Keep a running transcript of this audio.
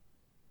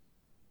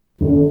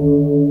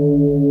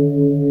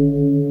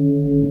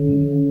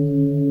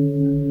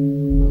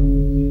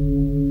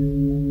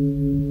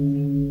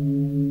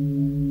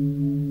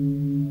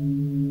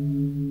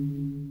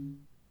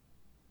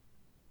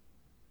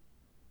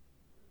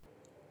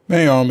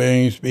May all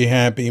beings be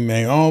happy.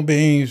 May all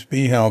beings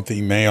be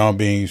healthy. May all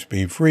beings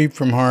be free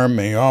from harm.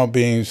 May all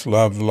beings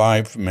love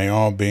life. May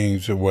all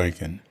beings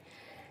awaken.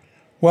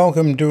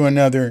 Welcome to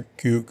another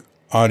Cuke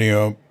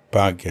Audio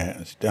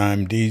podcast.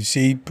 I'm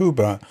DC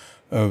Puba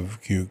of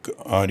Cuke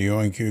Audio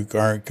and Cuke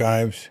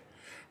Archives,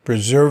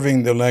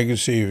 preserving the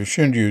legacy of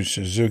Shunryu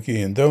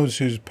Suzuki and those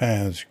whose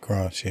paths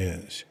cross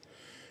his,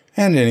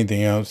 and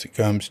anything else that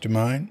comes to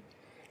mind.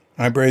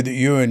 I pray that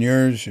you and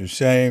yours are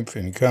safe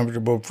and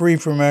comfortable, free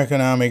from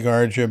economic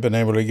hardship, and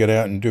able to get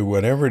out and do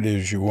whatever it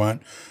is you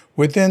want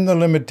within the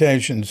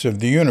limitations of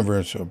the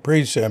universal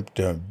precept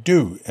of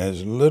do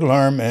as little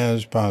harm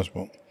as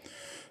possible.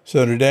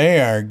 So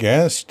today our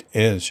guest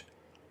is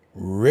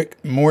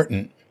Rick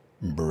Morton,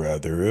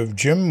 brother of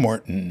Jim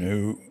Morton,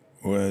 who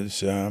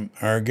was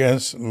our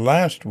guest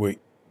last week.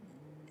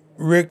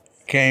 Rick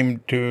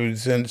came to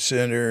Zen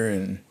Center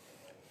in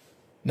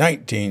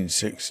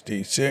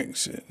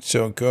 1966 at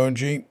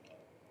Sokoji.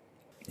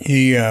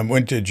 He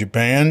went to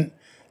Japan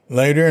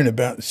later in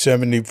about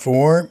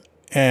 74,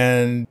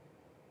 and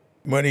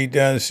what he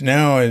does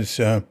now is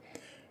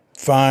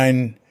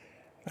fine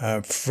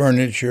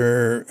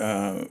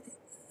furniture,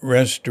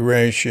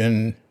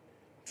 restoration,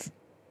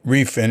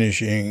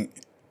 refinishing,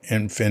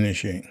 and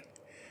finishing.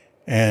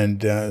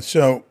 And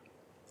so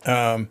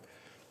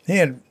he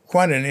had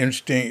quite an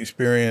interesting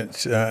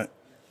experience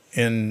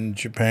in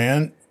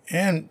Japan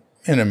and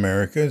in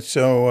America.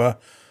 So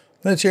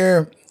let's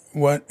hear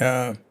what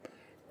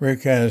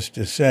Rick has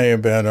to say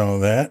about all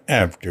that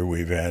after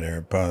we've had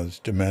our pause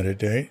to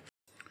meditate.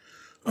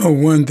 Oh,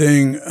 one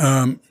thing,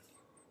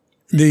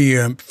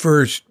 the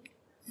first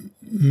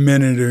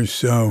minute or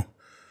so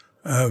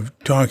of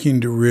talking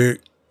to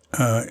Rick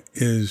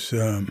is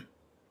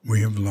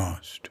we have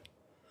lost.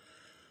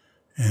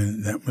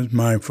 And that was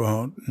my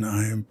fault, and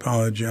I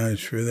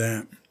apologize for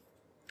that.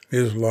 It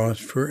is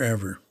lost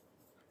forever,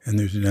 and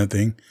there's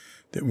nothing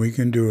that we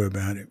can do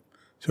about it.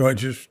 So it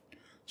just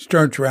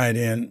starts right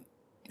in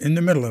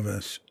the middle of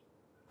us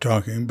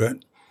talking, but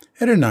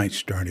at a nice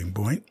starting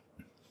point.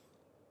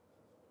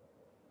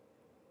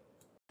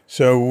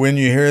 So when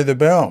you hear the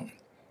bell,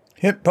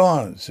 hit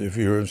pause if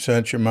you're of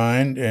such a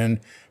mind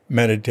and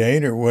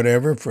meditate or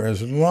whatever for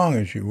as long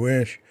as you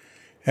wish.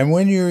 And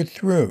when you're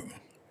through,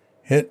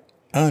 hit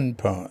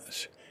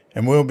unpause.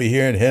 And we'll be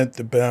here to hit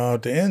the bell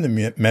to end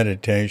the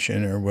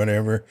meditation or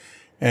whatever,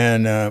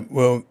 and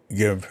we'll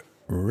give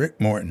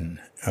Rick Morton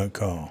a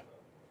call.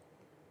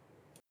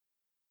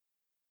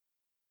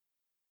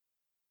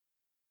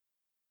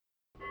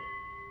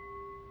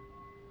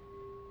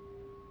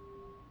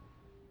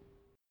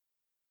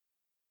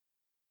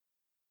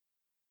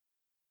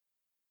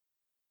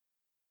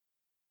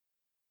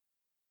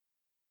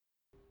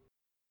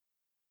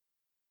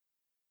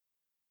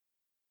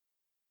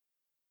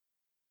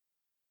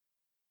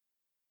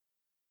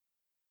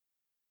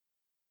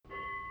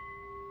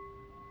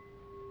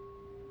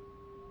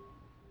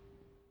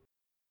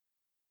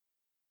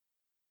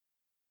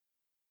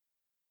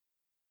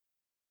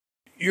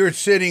 You're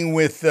sitting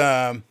with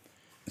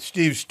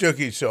Steve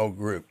Stuckey's old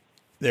group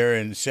there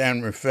in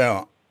San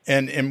Rafael.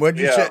 And what'd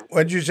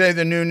you say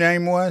the new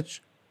name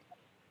was?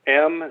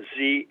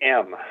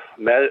 MZM,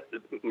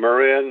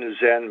 Marin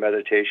Zen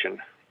Meditation.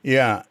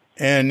 Yeah,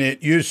 and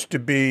it used to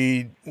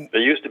be...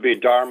 It used to be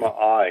Dharma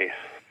I.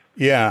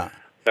 Yeah.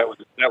 That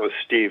was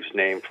Steve's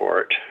name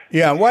for it.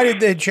 Yeah, why did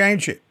they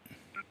change it?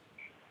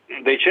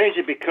 They changed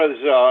it because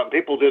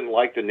people didn't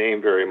like the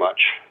name very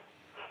much.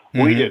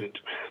 Mm-hmm. We didn't.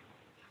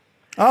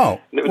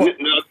 Oh.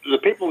 The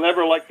people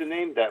never liked the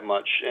name that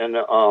much, and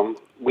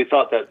we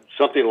thought that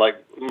something like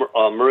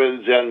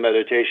Marin Zen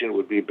Meditation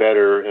would be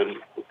better and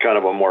kind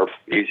of a more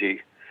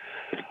easy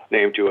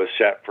name to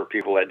accept for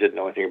people that didn't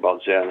know anything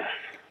about Zen.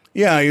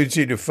 Yeah,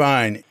 easy to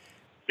find.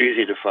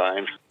 Easy to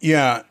find.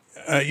 Yeah,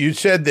 you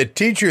said the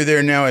teacher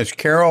there now is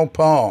Carol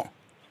Paul.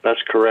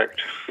 That's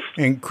correct.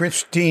 And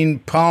Christine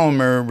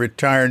Palmer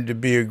retired to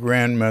be a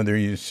grandmother,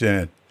 you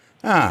said.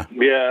 Ah.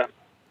 Yeah.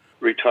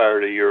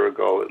 Retired a year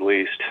ago at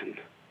least.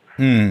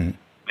 Maybe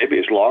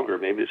it's longer.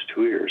 Maybe it's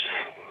 2 years.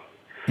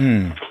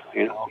 You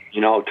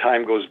know,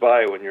 time goes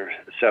by when you're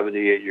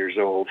 78 years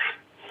old.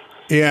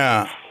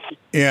 Yeah.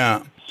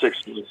 6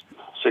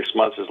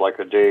 months is like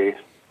a day.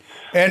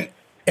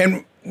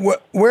 And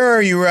where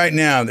are you right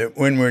now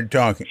when we're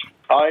talking?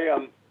 I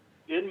am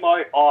in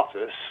my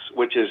office,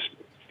 which is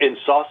in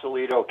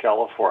Sausalito,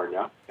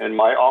 California, and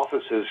my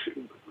office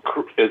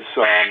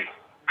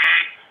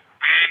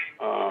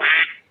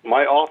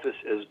my office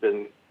has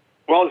been,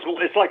 well,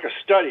 it's like a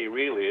study,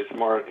 really. It's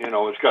more,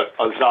 it's got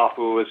a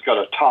zafu, it's got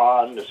a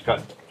tan, it's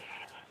got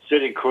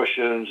sitting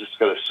cushions, it's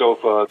got a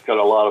sofa, it's got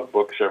a lot of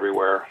books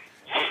everywhere.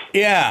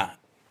 Yeah.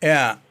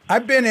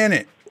 I've been in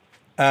it.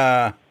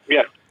 Yeah,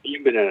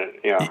 you've been in it,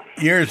 yeah.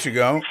 Years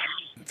ago,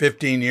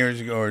 15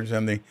 years ago or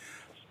something.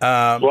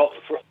 Well,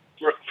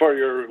 for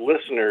your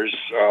listeners,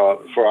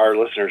 for our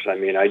listeners,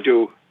 I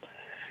do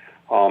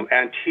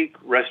antique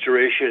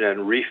restoration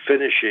and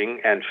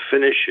refinishing and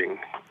finishing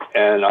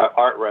and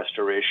art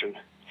restoration.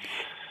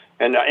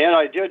 And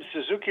I did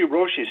Suzuki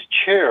Roshi's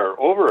chair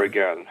over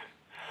again.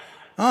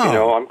 Oh. You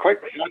know, I'm quite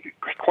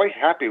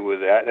happy with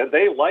that. And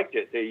they liked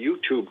it. They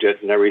YouTubed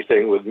it and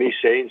everything with me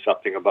saying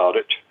something about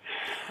it.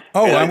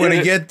 Oh, and I want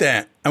to get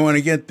that.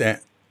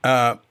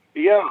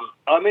 Yeah,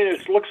 I mean,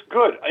 it looks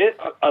good.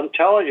 I'm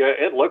telling you,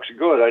 it looks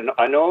good.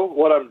 I know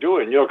what I'm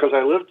doing, you know, because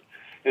I lived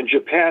in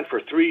Japan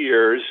for 3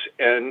 years,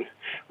 and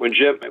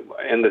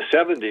in the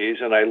 70s,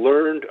 and I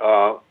learned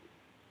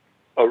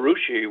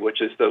urushi,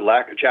 which is the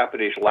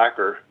Japanese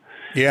lacquer.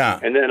 Yeah.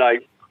 And then I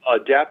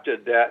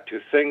adapted that to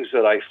things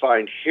that I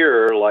find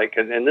here, like,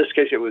 and in this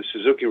case, it was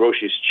Suzuki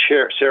Roshi's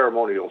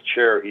ceremonial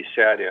chair he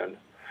sat in.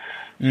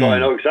 So I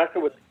know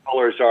exactly what the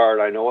colors are,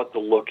 and I know what the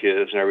look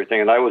is and everything.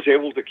 And I was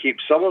able to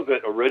keep some of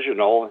it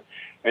original,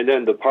 and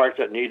then the parts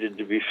that needed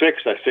to be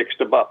fixed, I fixed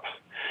them up.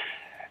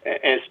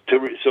 And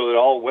so it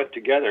all went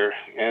together,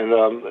 and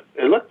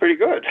it looked pretty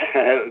good.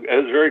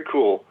 It was very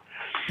cool.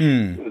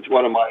 It's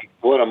one of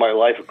my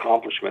life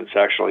accomplishments,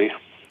 actually.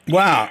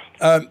 Wow.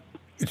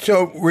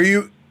 So were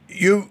you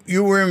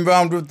were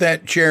involved with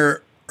that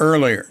chair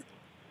earlier?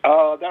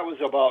 That was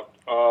about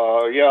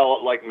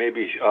like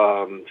maybe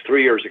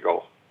 3 years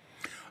ago.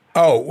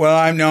 Oh, well,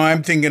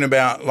 I'm thinking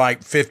about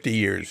like 50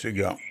 years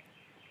ago.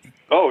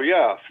 Oh,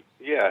 yeah.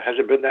 Yeah, has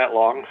it been that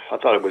long? I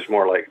thought it was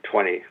more like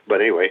 20, but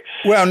anyway.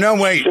 Well, no,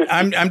 wait.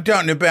 I'm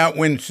talking about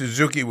when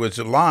Suzuki was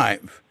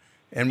alive.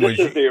 And this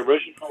is the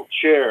original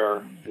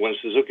chair when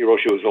Suzuki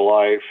Roshi was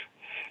alive.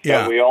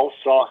 Yeah. We all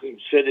saw him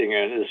sitting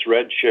in this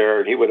red chair,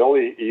 and he would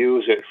only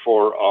use it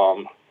for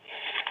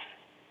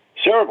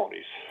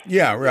ceremonies.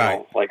 Yeah,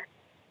 right. You know,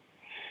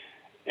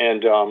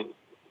 and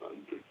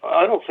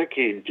I don't think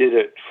he did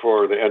it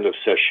for the end of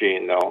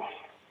Sesshin, though.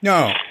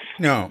 No.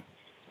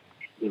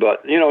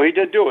 But, you know, he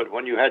did do it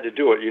when you had to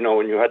do it. You know,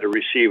 when you had to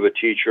receive a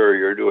teacher,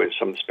 you're doing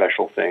some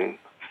special thing.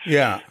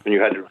 Yeah. When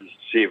you had to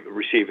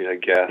receiving a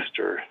guest,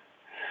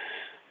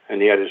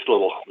 and he had his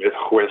little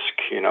whisk,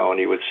 you know, and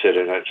he would sit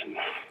in it.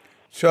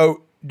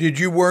 So, did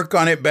you work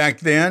on it back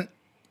then?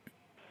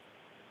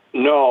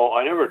 No,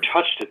 I never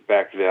touched it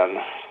back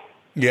then.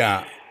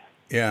 Yeah.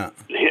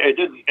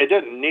 It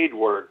didn't need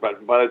work,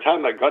 but by the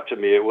time it got to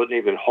me, it wouldn't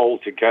even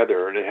hold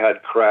together, and it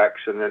had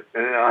cracks, and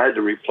I had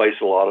to replace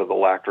a lot of the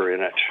lacquer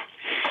in it.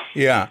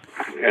 Yeah.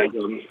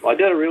 And I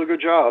did a really good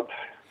job.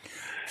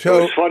 So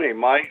it was funny.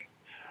 My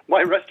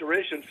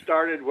restoration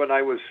started when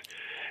I was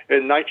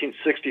in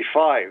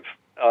 1965.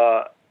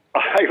 I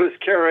was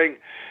carrying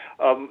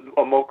a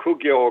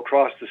mokugyo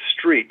across the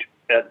street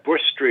at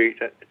Bush Street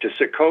to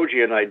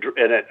Sekoji, and I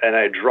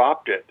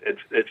dropped it.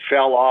 It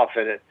fell off,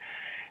 and it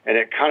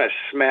kind of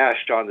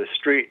smashed on the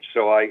street.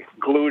 So I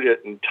glued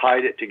it and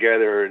tied it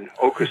together. And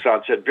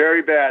Okusan said,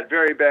 "Very bad,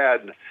 very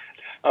bad." And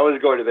I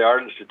was going to the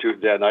Art Institute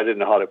then. I didn't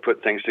know how to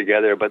put things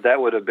together, but that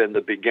would have been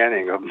the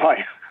beginning of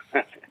my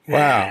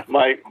wow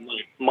my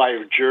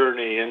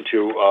journey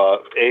into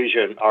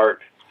Asian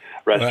art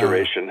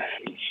restoration.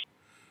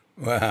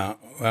 Wow.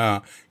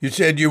 You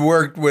said you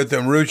worked with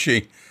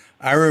urushi.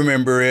 I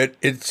remember it.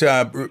 It's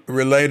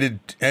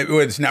related. Well,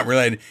 it's not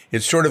related.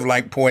 It's sort of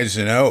like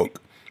poison oak.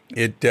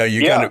 You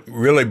got to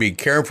really be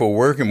careful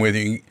working with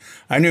it.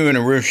 I knew an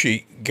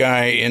urushi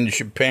guy in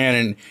Japan,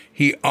 and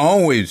he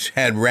always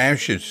had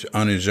rashes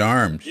on his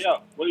arms. Yeah,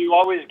 well, you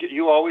always get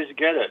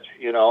it.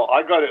 You know,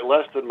 I got it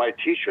less than my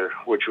teacher,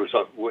 which was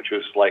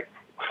like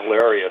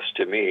hilarious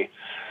to me.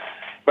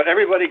 But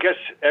everybody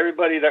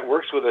that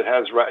works with it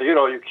has, you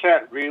know, you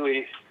can't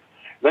really.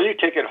 Then you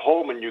take it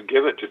home and you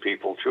give it to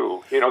people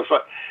too. You know, it's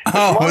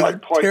more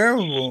like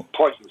poison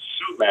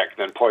sumac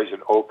than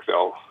poison oak,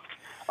 though.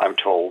 I'm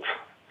told.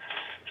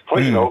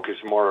 Poison oak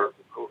is a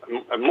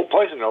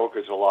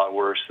lot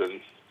worse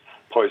than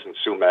poison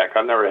sumac.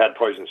 I've never had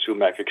poison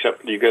sumac,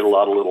 except you get a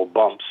lot of little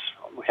bumps.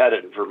 We had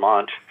it in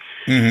Vermont.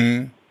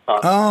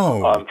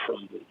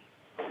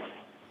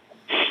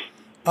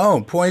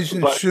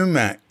 Poison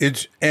sumac.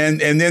 And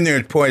then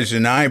there's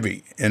poison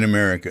ivy in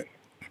America.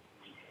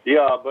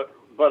 Yeah,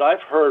 but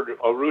I've heard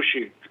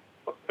urushi.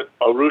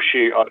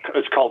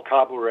 It's called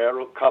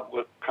caballero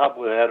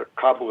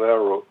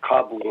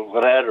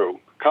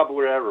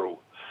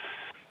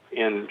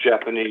in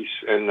Japanese,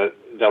 and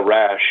the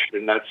rash,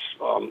 and that's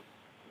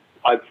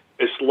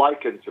it's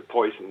likened to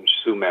poison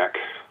sumac.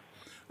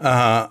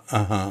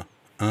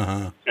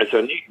 It's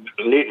a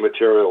neat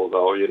material,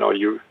 though. You know,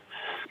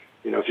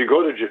 if you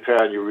go to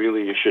Japan,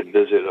 you should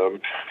visit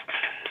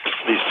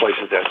these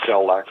places that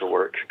sell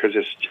lacquerwork, because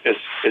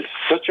it's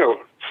such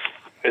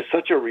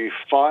a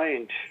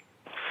refined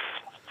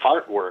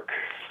artwork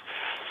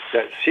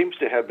that seems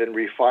to have been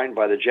refined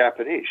by the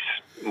Japanese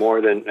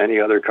more than any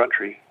other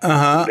country.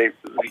 They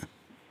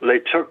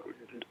took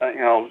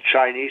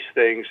Chinese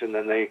things, and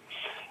then they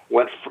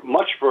went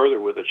much further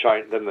with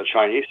than the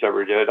Chinese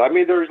ever did. I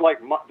mean, there's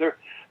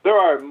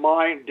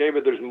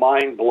there's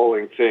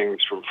mind-blowing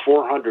things from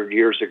 400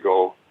 years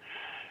ago.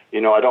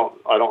 You know, I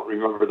don't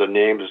remember the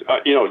names.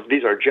 You know,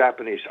 these are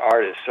Japanese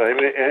artists. I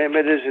mean,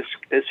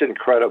 it's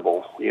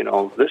incredible. You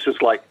know, this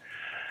is like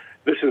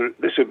this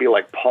would be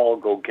like Paul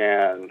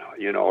Gauguin,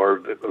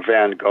 or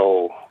Van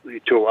Gogh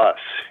to us,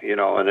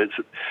 and it's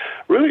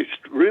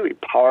really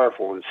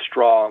powerful and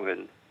strong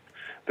and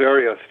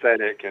very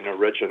authentic and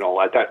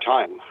original at that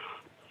time.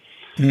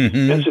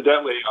 Mm-hmm.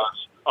 Incidentally,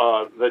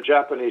 the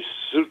Japanese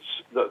suits,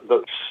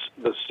 the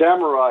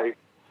samurai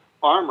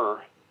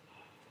armor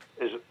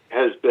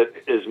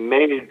is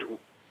made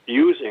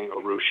using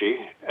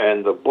urushi,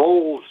 and the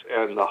bowls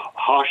and the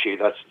hashi,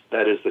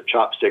 that is the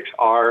chopsticks,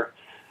 are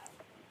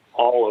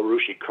all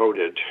urushi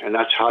coated, and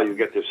that's how you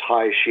get this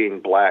high sheen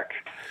black.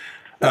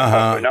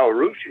 Now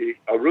urushi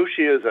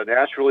is a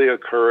naturally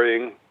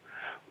occurring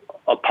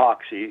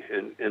epoxy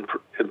in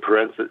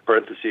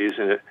parentheses,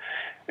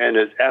 and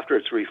after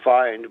it's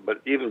refined,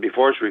 but even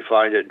before it's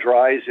refined, it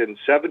dries in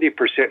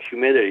 70%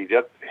 humidity.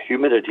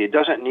 It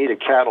doesn't need a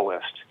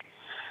catalyst.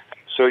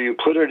 So you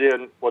put it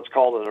in what's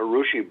called an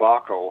urushi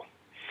bako.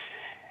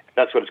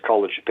 That's what it's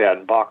called in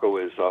Japan. Bako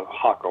is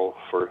hako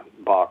for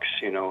box,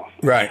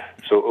 Right.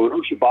 So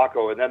urushi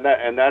bako,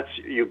 and that's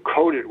you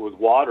coat it with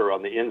water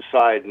on the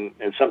inside,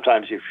 and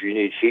sometimes if you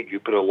need heat, you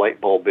put a light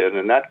bulb in,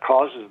 and that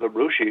causes the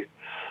urushi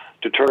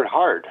to turn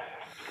hard.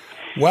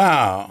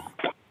 Wow.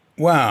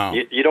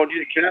 You don't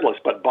need a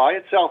catalyst, but by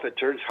itself it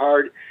turns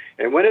hard,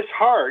 and when it's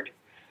hard,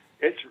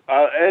 it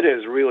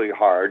is really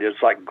hard.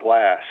 It's like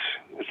glass.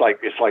 It's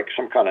like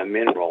some kind of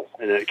mineral,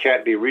 and it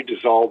can't be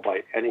redissolved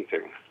by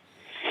anything.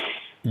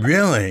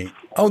 Really?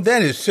 Oh,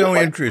 that is so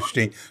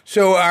interesting.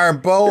 So our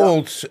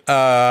bowls,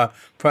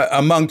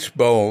 amongst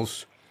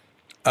bowls,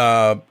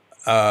 for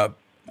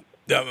the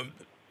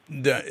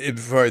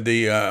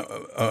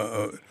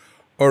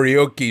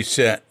oryoki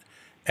set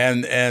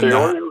and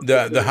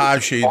the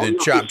hashi, the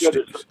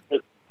chopsticks.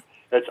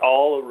 It's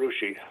all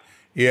urushi.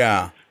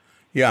 Yeah.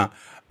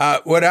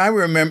 What I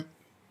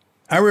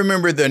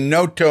remember the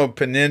Noto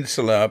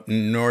Peninsula up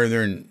in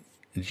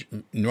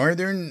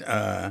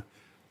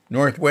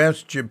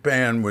northwest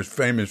Japan was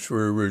famous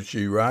for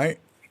urushi, right?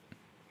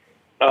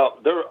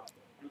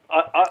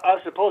 I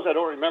suppose I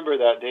don't remember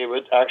that,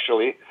 David,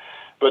 actually,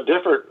 but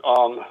different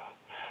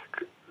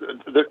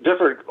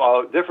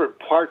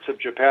parts of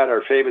Japan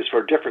are famous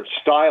for different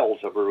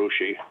styles of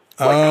urushi.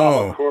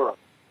 Kamakura.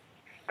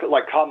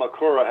 Like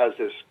Kamakura has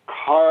this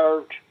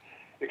carved,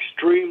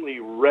 extremely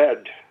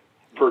red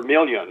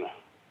vermilion.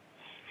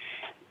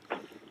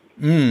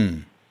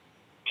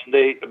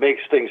 They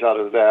makes things out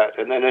of that,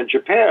 and then in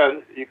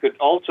Japan, you could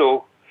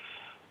also,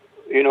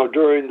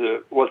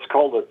 during what's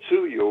called the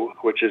tsuyu,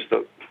 which is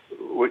the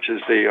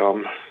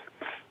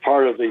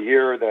part of the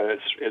year that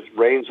it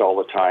rains all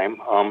the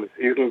time.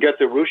 You can get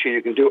the urushi.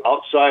 You can do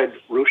outside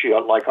urushi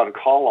like on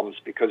columns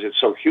because it's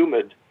so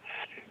humid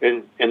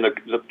in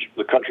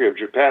the country of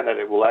Japan that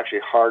it will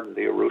actually harden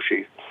the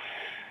urushi.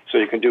 So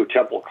you can do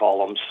temple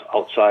columns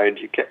outside.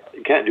 You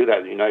can't do that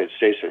in the United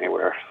States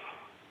anywhere.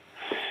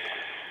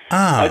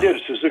 I did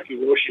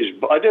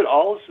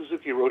all of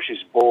Suzuki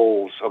Roshi's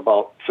bowls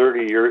about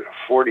 40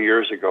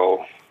 years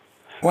ago.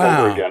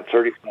 Wow. Over again,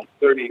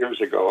 30 years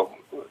ago.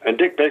 And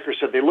Dick Baker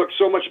said they looked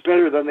so much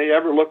better than they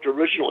ever looked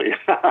originally.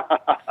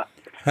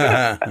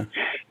 Yeah.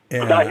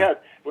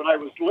 But when I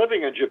was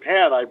living in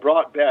Japan, I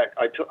brought back,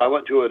 I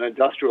went to an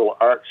industrial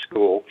art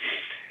school,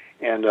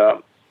 and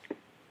I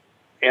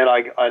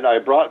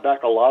brought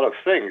back a lot of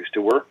things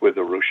to work with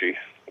urushi.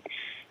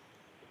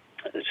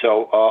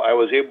 So I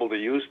was able to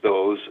use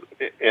those,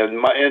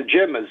 and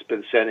Jim has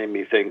been sending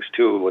me things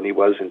too when he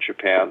was in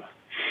Japan.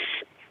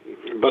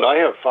 But I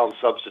have found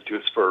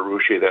substitutes for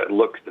urushi that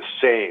look the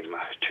same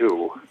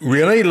too.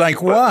 Really?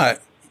 Like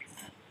what?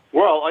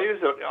 Well, I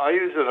use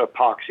an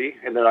epoxy,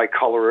 and then I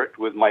color it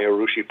with my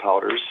urushi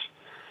powders.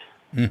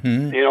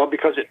 Mm-hmm.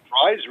 Because it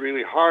dries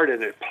really hard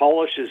and it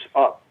polishes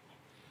up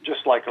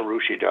just like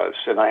urushi does.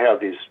 And I have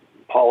these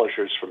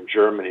polishers from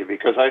Germany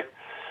because I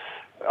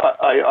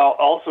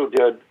also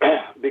did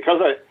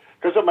because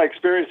of my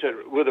experience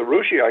with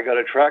urushi, I got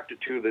attracted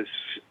to this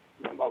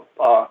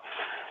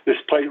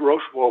place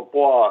Roche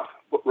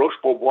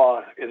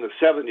Beaubois in the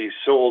 70s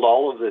sold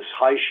all of this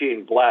high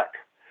sheen black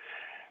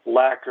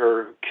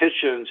lacquer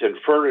kitchens and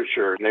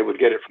furniture, and they would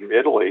get it from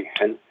Italy.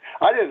 And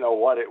I didn't know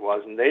what it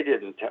was, and they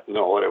didn't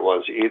know what it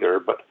was either.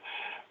 But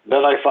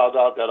then I found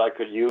out that I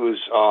could use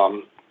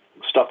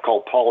stuff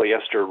called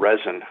polyester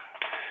resin.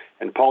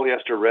 And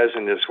polyester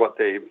resin is what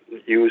they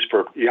use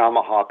for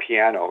Yamaha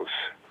pianos.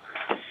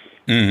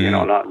 Mm-hmm.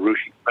 Not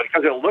urushi, but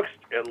because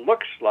it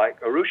looks like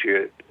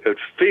urushi. It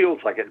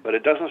feels like it, but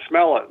it doesn't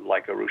smell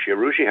like urushi.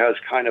 Urushi has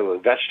kind of a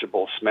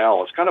vegetable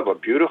smell. It's kind of a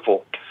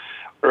beautiful,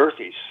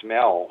 earthy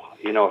smell.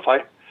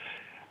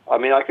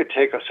 I could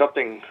take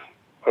something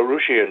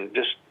urushi and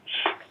just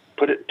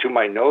put it to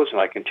my nose, and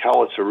I can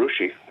tell it's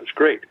urushi. It's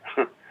great.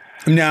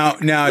 Now,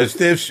 is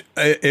this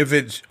if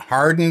it's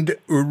hardened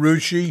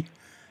urushi?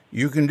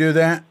 You can do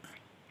that?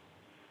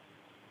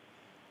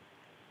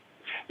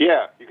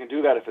 Yeah, you can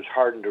do that if it's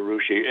hardened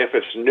urushi, if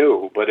it's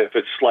new. But if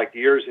it's like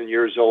years and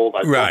years old,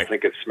 I don't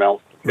think it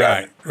smells.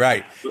 Right.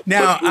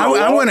 Now,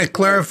 I want to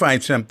clarify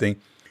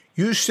something.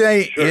 You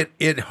say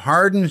it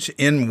hardens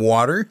in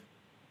water?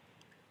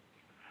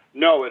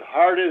 No, it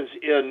hardens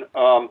in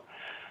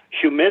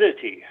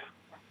humidity.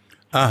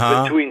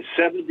 Uh-huh. Between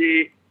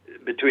 70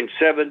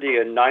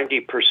 and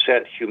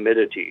 90%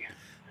 humidity.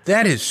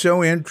 That is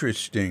so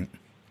interesting.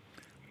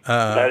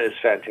 That is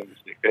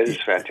fantastic. It is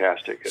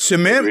fantastic.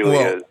 Cement it really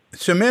is.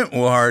 Cement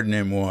will harden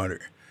in water,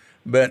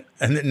 but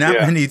not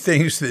many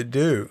things that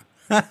do.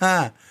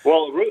 Well,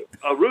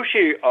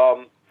 urushi.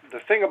 The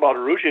thing about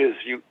urushi is,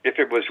 if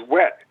it was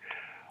wet,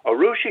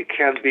 urushi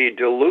can be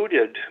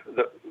diluted.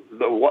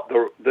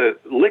 The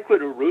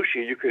liquid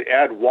urushi, you could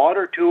add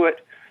water to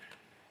it,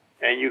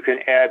 and you can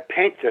add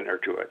paint thinner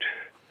to it.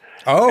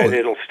 Oh, and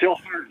it'll still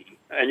harden.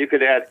 And you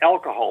could add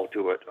alcohol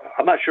to it.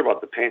 I'm not sure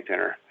about the paint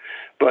thinner,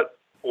 but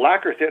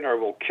lacquer thinner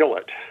will kill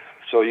it.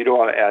 So you don't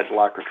want to add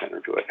lacquer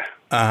thinner to it.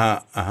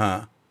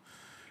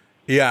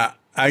 Yeah.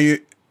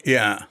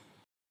 Yeah.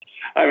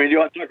 I mean, you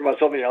want to talk about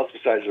something else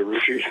besides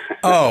urushi?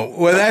 Oh,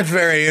 well, that's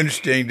very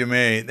interesting to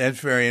me. That's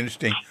very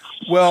interesting.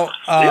 Well,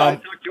 I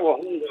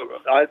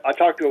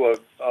talked to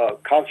a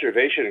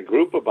conservation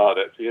group about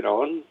it,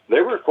 and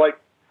they were quite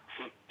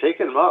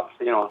taking them up,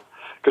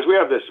 because we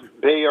have this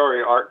Bay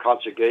Area Art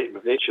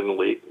Conservation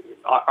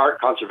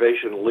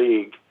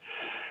League,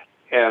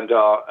 and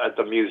at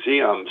the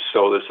museum.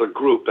 So there's a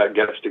group that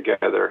gets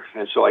together,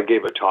 and so I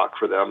gave a talk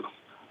for them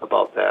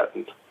about that.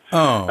 And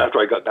after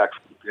I got back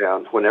from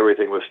Japan, when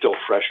everything was still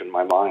fresh in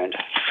my mind.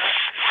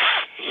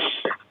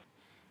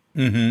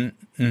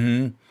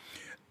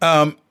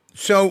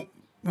 So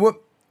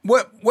what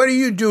are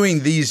you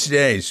doing these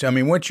days? I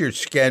mean, what's your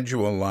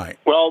schedule like?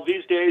 Well,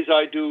 these days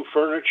I do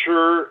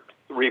furniture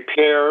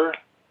repair.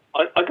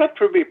 I got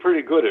to be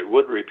pretty good at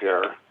wood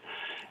repair,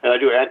 and I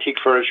do antique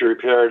furniture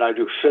repair, and I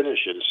do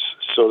finishes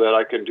so that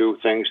I can do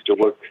things to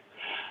look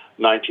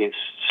 19th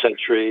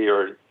century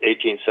or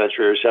 18th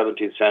century or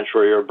 17th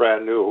century or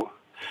brand new.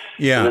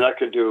 Yeah. And then I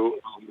can do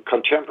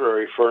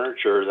contemporary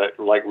furniture, that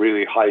like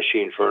really high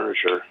sheen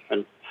furniture.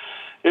 And,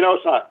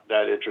 it's not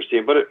that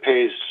interesting, but it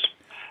pays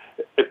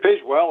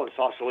well in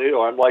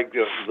Sausalito. I'm like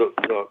the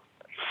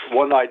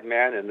one-eyed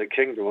man in the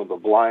kingdom of the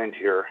blind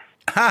here.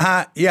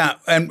 Yeah.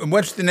 And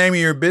what's the name of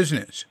your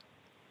business?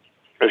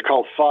 It's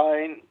called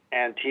Fine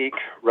Antique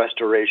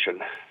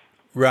Restoration.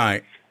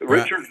 Right.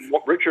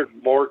 Richard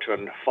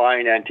Morton,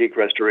 Fine Antique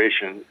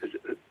Restoration.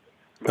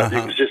 But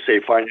you can just say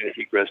Fine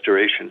Antique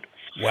Restoration.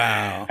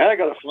 Wow. And I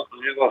got a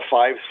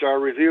 5-star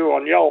review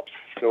on Yelp,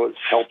 so it's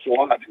helped a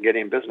lot in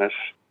getting business.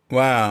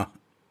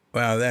 Wow,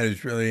 that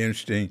is really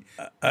interesting.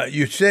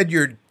 You said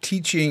you're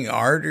teaching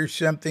art or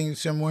something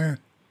somewhere?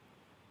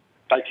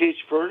 I teach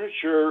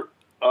furniture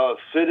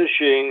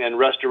finishing and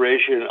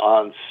restoration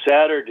on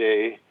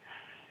Saturday,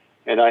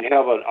 and I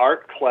have an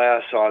art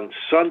class on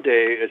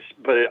Sunday.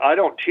 But I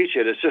don't teach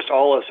it. It's just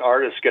all us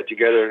artists get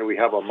together and we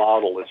have a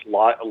model. It's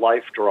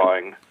life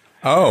drawing.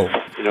 Oh.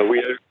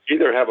 We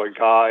either have a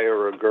guy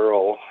or a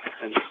girl,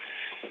 and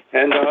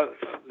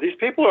these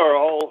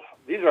people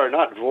these are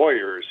not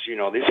voyeurs.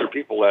 These are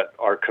people that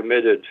are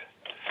committed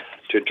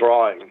to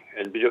drawing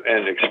and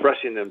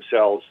expressing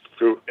themselves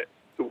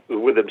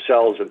with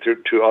themselves and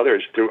to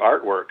others through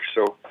artwork.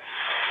 So,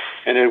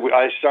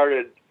 I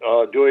started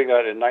doing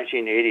that in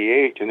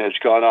 1988, and it's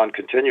gone on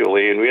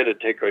continually. And we had to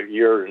take a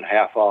year and a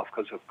half off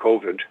because of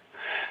COVID,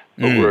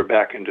 but we're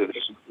back into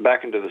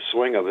the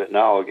swing of it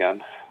now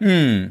again.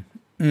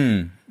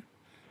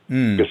 Because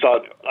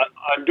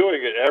I'm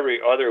doing it every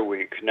other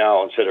week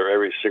now instead of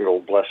every single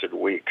blessed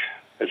week.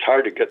 It's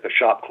hard to get the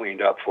shop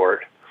cleaned up for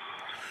it.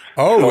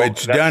 Oh, so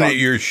it's done at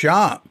your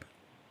shop.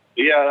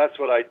 Yeah, that's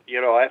what I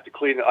have to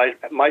clean.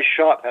 My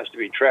shop has to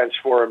be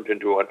transformed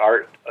into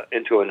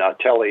an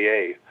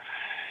atelier,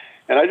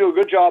 and I do a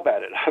good job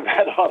at it. I've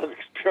had a lot of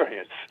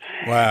experience.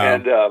 Wow.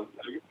 And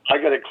I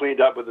got it cleaned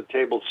up with the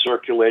table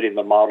circulating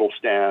the model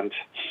stand,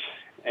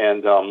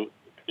 and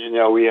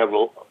we have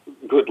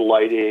good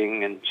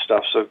lighting and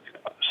stuff.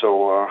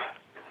 So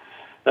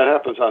that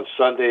happens on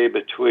Sunday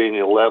between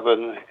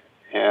 11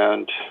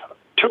 and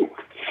 2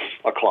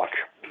 o'clock.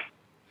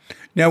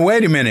 Now,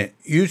 wait a minute.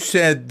 You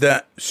said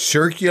the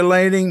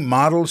circulating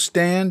model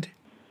stand?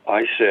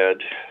 I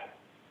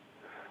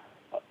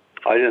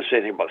didn't say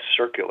anything about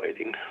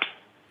circulating.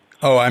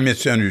 Oh, I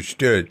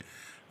misunderstood.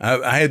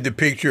 I had the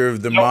picture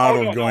of the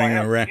model going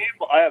around.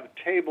 I have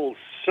tables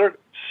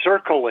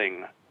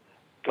circling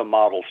the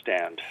model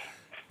stand.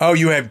 Oh,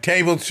 you have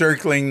tables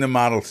circling the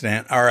model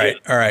stand. All right.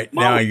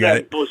 Now I got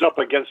it. It goes up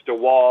against a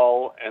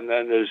wall, and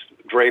then there's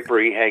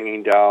drapery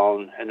hanging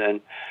down. And then,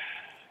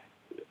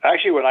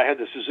 actually, when I had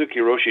the Suzuki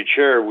Roshi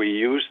chair, we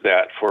used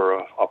that for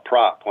a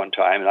prop one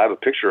time, and I have a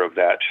picture of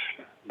that,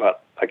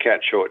 but I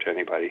can't show it to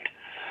anybody.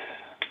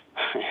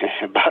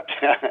 But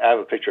I have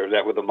a picture of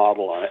that with a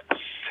model on it.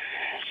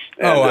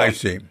 And, I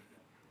see.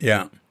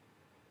 Yeah.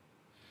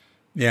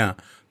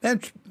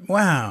 That's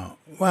wow.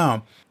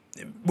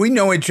 We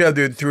know each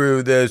other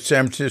through the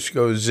San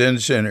Francisco Zen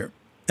Center.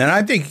 And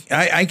I think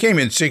I came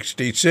in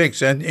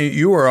 66, and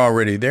you were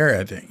already there,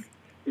 I think.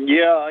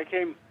 Yeah, I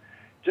came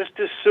just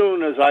as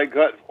soon as I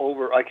got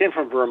over. I came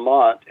from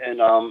Vermont in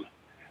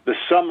the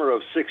summer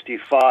of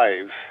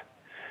 65.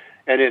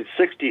 And in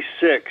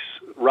 '66,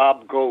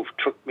 Rob Gove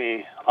took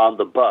me on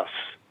the bus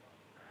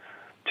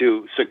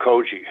to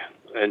Sekoji,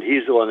 and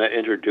he's the one that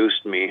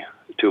introduced me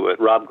to it.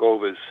 Rob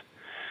Gove is,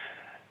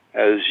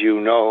 as you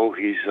know,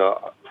 he's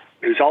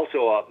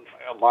also a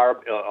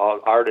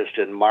artist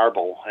in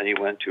marble, and he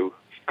went to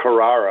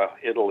Carrara,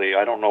 Italy.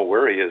 I don't know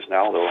where he is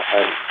now, though. I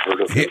haven't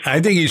heard of him. I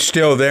think he's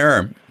still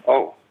there.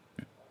 Oh.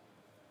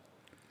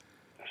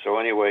 So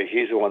anyway,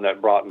 he's the one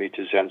that brought me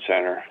to Zen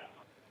Center.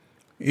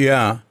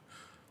 Yeah.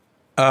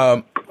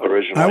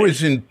 Originally. I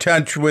was in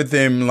touch with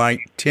him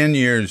like 10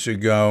 years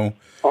ago.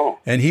 Oh.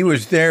 And he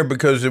was there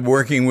because of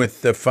working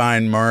with the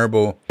fine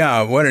marble.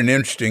 Yeah, what an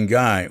interesting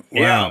guy.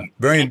 Wow. Yeah.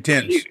 Very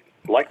intense.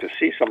 I'd like to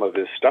see some of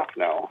his stuff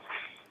now.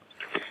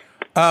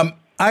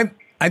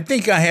 I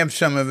think I have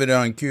some of it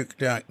on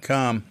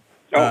Cuke.com.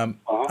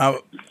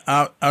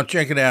 I'll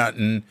check it out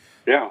and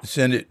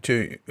send it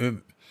to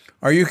you.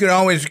 Or you can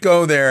always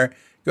go there,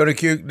 go to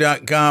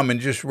Cuke.com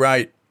and just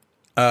write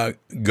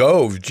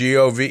Gove,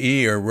 Gove,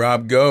 or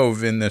Rob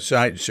Gove in the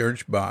site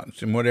search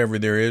box, and whatever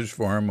there is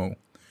for him will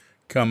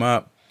come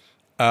up.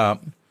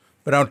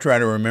 But I'll try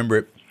to remember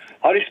it.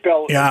 How do you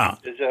spell it? Yeah.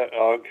 Is it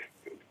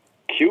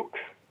Cuke?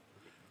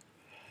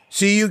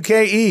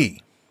 Cuke.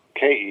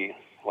 Ke,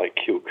 like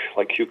cuke,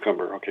 like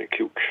cucumber. Okay,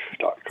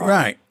 Cuke.com.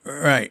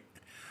 Right.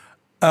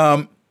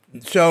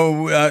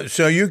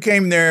 So you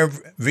came there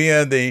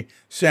via the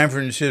San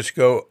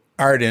Francisco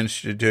Art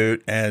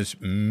Institute, as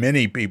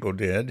many people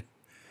did.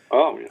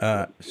 Oh,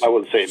 I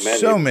wouldn't say many.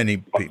 So many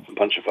people. A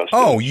bunch of us.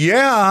 Oh, did.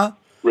 yeah.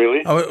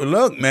 Really? Oh,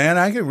 look, man,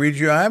 I could read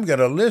you. I've got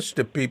a list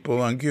of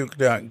people on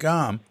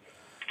Cuke.com.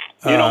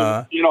 You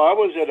know, I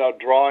was at a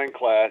drawing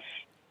class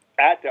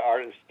at the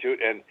Art Institute,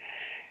 and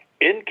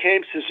in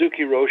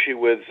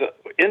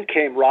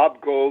came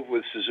Rob Gove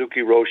with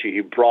Suzuki Roshi.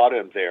 He brought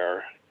him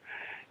there,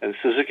 and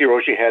Suzuki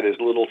Roshi had his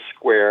little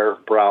square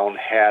brown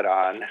hat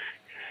on,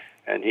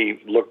 and he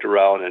looked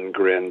around and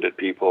grinned at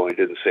people. He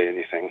didn't say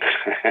anything.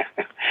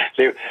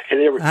 He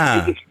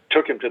just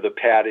took him to the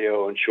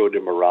patio and showed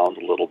him around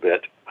a little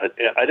bit.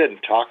 I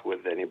didn't talk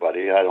with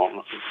anybody.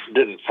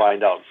 Didn't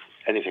find out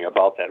anything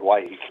about that,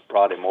 why he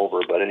brought him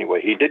over. But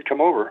anyway, he did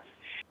come over.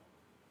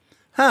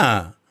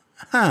 When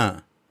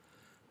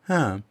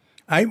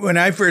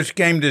I first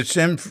came to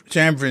San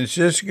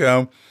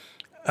Francisco,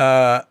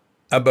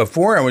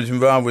 before I was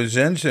involved with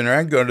Zen Center,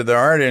 I'd go to the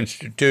Art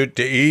Institute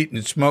to eat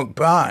and smoke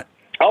pot.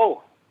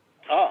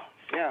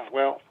 Yeah.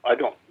 Well, I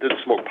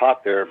didn't smoke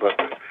pot there, but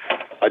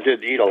I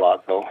did eat a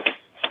lot, though.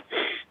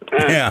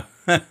 Yeah.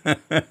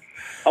 I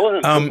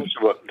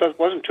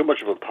wasn't too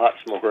much of a pot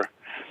smoker.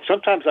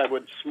 Sometimes I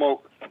would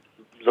smoke.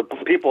 The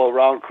people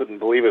around couldn't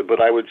believe it,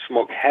 but I would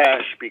smoke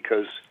hash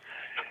because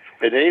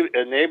it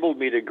enabled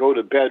me to go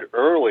to bed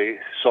early,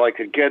 so I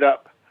could get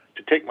up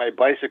to take my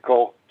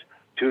bicycle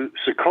to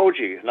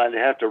Sekoji, and I'd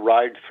have to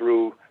ride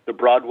through the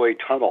Broadway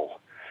Tunnel.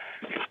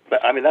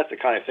 But, I mean, that's the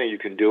kind of thing you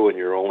can do when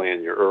you're only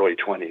in your early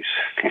 20s.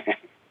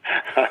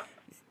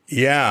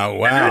 Yeah,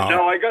 wow. That's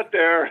how I got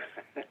there.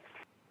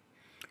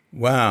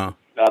 Wow.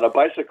 On a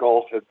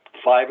bicycle at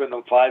 5 in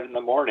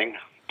the morning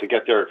to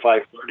get there at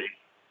 5:30.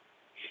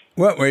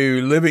 What, were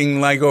you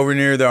living like over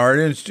near the Art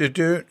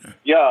Institute?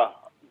 Yeah,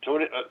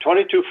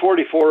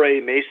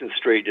 2244A Mason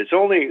Street. It's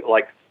only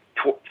like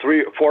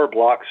 3 or 4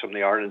 blocks from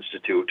the Art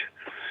Institute.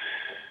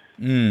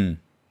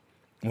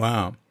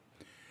 Wow.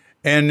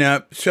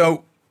 And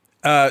so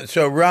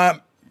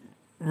Rob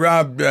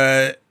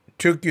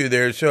took you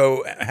there.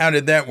 So how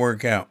did that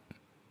work out?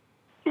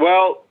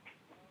 Well,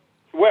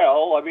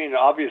 I mean,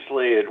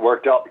 obviously it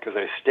worked out because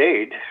I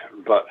stayed,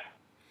 but...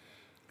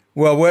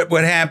 Well,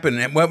 what happened?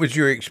 And what was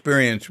your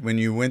experience when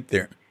you went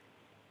there?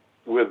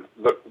 With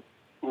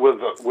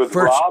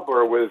Rob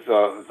or with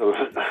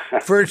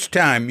the... First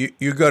time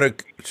you go to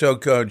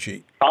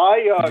Sekoji.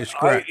 I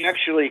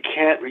actually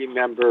can't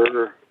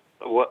remember...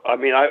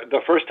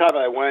 the first time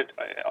I went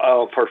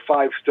for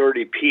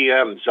 5:30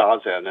 p.m.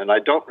 Zazen, and I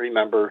don't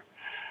remember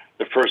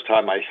the first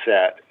time I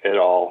sat at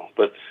all,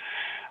 but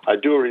I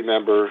do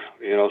remember,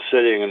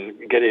 sitting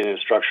and getting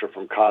instruction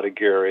from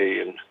Katagiri,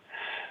 and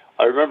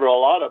I remember a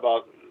lot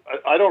about.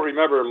 I don't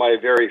remember my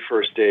very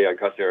first day I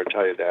got there. I'll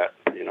tell you that.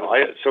 I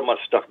had so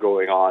much stuff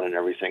going on and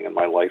everything in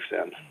my life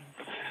then,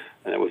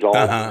 and it was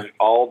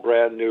all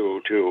brand new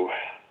too.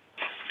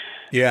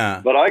 Yeah.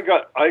 But I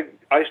got right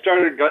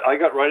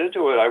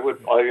into it.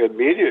 I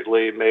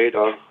immediately made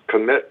a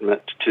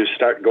commitment to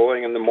start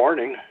going in the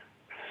morning,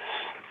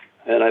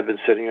 and I've been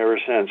sitting ever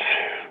since.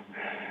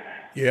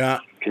 Yeah.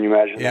 Can you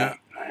imagine that?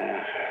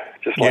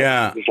 Just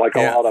like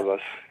a lot of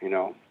us,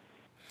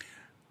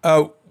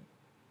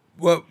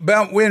 Well,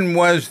 about when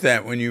was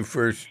that when you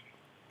first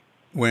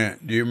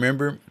went? Do you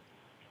remember?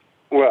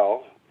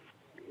 Well,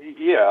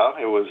 yeah,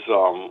 it was.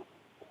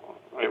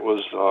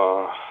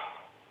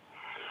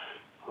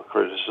 Of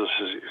course,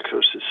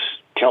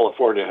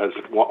 California has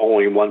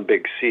only one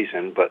big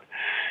season, but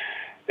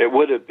it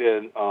would have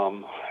been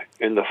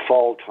in the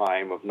fall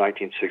time of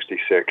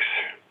 1966.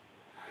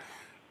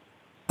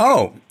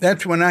 Oh,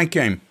 that's when I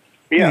came.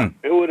 Yeah,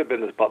 It would have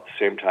been about the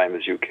same time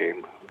as you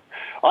came.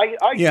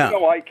 Yeah.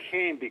 I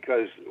came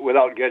because,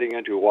 without getting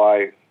into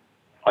why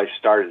I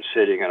started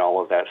sitting and all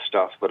of that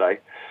stuff, but I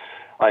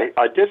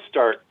did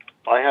start.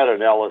 I had an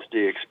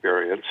LSD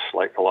experience,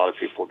 like a lot of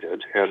people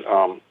did, and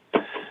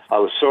I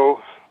was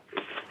so,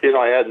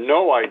 I had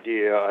no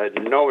idea, I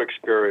had no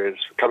experience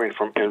coming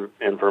from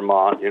in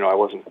Vermont. I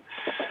wasn't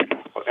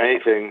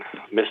anything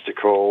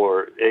mystical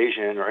or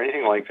Asian or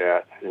anything like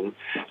that.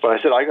 But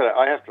I said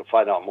I have to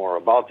find out more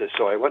about this.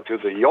 So I went to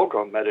the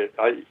yoga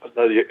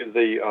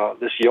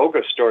this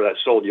yoga store that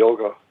sold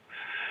yoga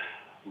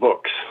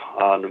books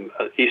on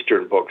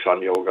Eastern books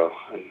on yoga,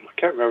 and I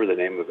can't remember the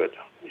name of it.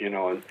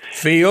 And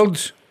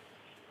Fields.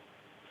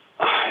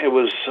 it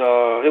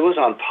was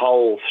on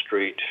Powell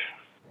Street.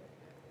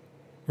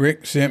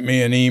 Rick sent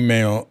me an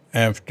email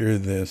after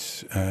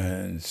this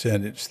and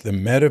said it's the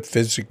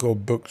Metaphysical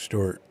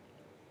Bookstore.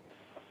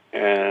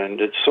 And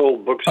it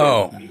sold books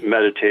on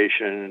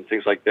meditation and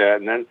things like that.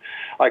 And then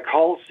I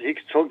called. He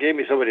gave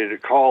me somebody to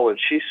call, and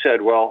she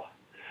said, "Well,"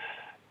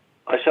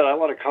 I said, "I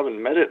want to come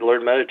and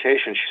learn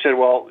meditation." She said,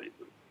 "Well,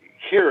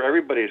 here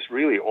everybody's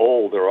really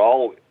old. They're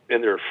all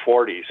in their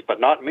 40s, but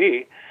not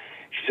me."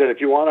 She said,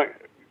 "If you want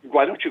to,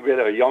 why don't you get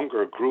a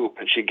younger group?"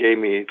 And she gave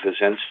me the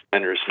Zen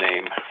Center's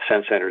name,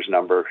 Zen Center's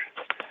number.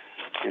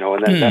 And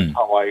then that's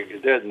how I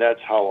did, and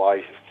that's how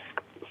I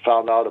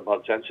found out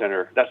about Zen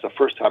Center. That's the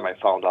first time I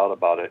found out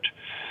about it.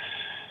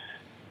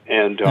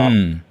 And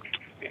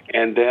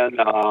and then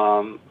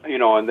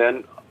and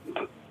then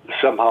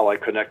somehow I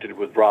connected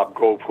with Rob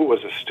Gove, who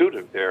was a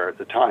student there at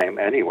the time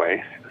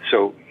anyway.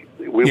 So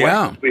we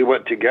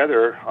went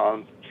together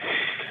on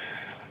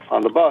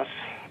the bus.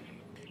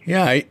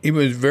 Yeah, he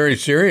was a very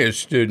serious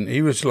student.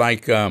 He was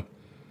like, when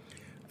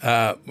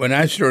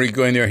I started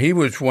going there, he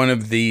was one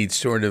of the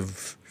sort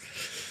of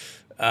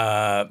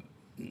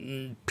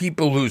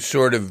people who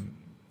sort of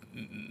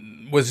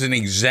was an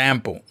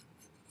example,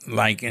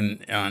 like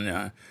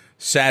on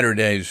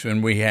Saturdays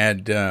when we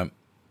had,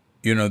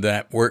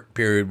 that work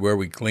period where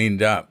we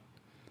cleaned up.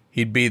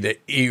 He'd be the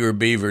eager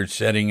beaver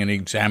setting an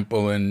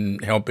example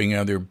and helping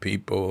other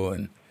people.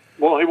 And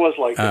well, he was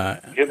like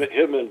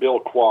him and Bill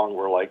Kwong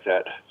were like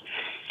that.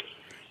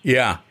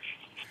 Yeah.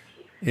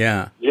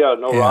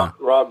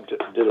 Rob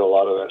did a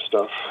lot of that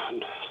stuff.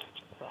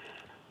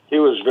 He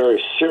was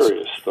very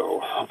serious,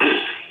 though.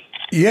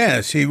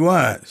 Yes, he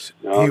was.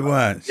 He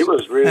was. He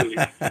was really,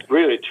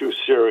 really too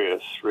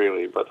serious,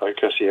 really. But I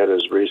guess he had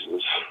his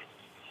reasons.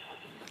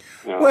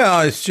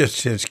 Well, it's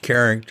just his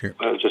character.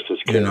 It's just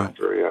his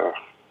character, yeah.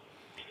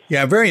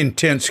 Yeah, very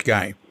intense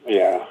guy.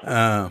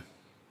 Yeah.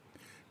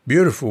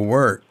 Beautiful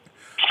work.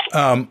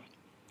 Do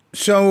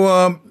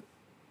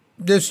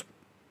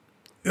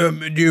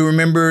you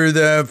remember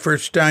the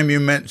first time you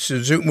met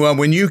Suzuki? Well,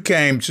 when you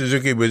came,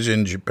 Suzuki was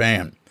in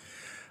Japan.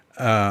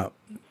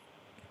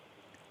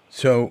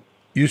 So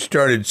you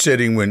started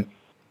sitting when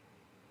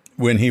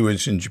he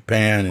was in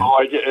Japan.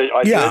 I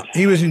did.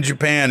 He was in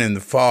Japan in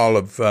the fall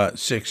of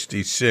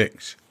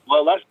 '66.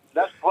 Well,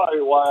 that's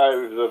probably why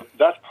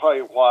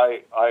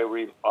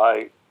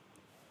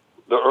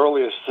the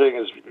earliest thing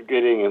is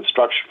getting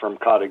instruction from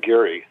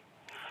Katagiri.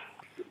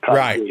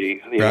 Right.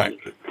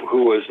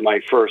 Who was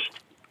my first.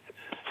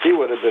 He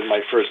would have been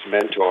my first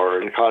mentor,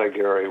 and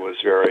Katagiri was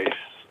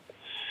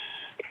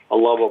a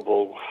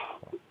lovable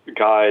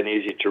guy and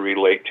easy to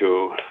relate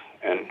to,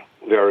 and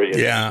very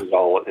interested in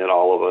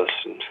all of us.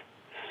 And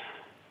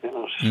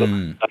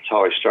that's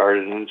how I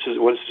started. And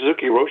when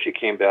Suzuki Roshi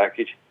came back,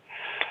 he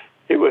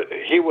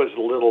was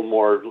a little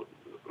more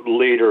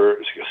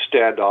leader,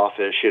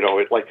 standoffish.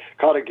 Like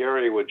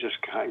Katagiri would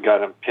just kind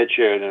of pitch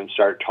in and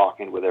start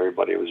talking with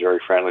everybody. It was very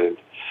friendly.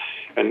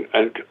 And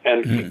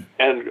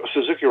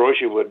Suzuki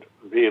Roshi would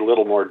be a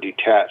little more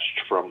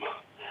detached from.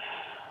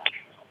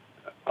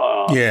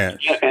 Yes.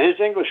 And his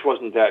English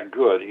wasn't that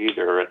good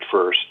either at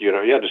first. You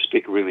had to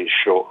speak really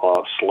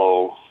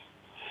slow.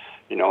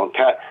 And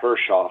Pat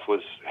Hershoff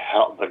was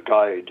the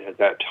guide at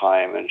that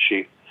time, and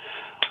she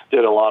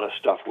did a lot of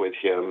stuff with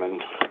him,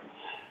 and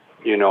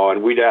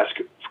and we'd ask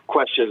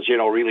questions,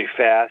 really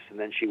fast, and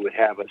then she would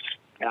have us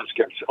ask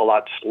it a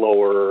lot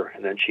slower,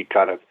 and then she'd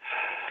kind of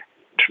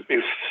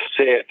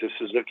say it to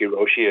Suzuki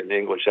Roshi in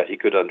English that he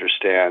could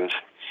understand.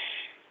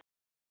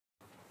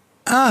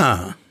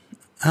 Yeah.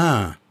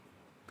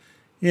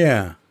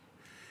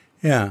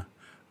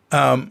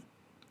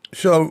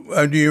 So,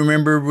 do you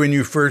remember when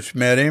you first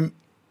met him?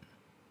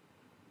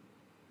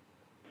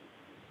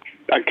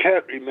 I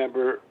can't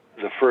remember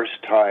the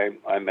first time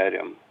I met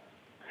him.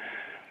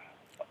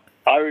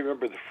 I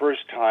remember the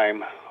first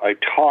time I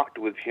talked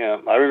with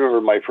him. I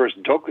remember my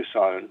first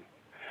Dokusan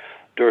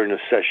during the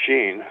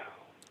sesshin.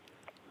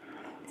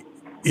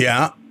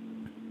 Yeah.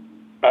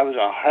 I was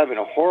having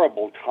a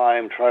horrible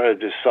time trying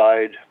to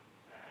decide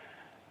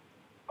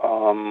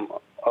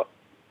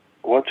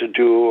what to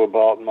do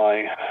about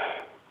my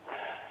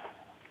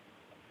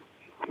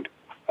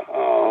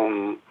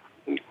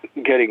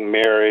getting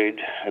married,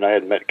 and I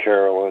had met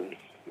Carolyn,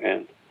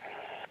 and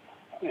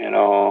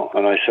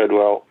I said,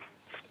 well,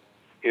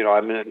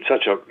 I'm in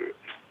such a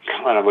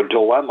kind of a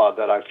dilemma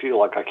that I feel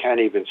like I can't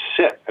even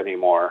sit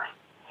anymore.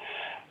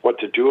 What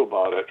to do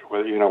about it?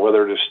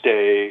 Whether to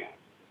stay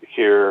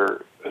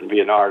here and be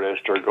an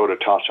artist or go to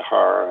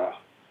Tassajara.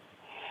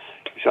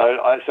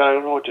 I said, I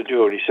don't know what to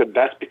do. And he said,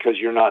 that's because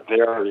you're not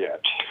there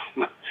yet.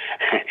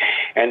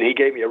 And he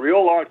gave me a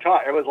real long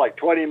time. It was like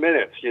 20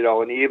 minutes,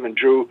 and he even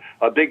drew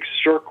a big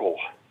circle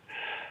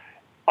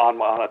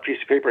on a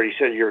piece of paper. And he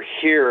said, you're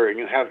here, and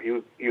you have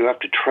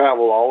to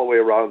travel all the way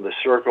around the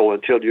circle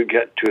until you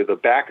get to the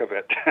back of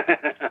it.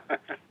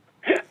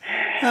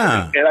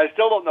 Huh. And I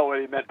still don't know what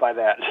he meant by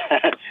that.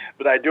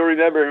 But I do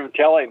remember him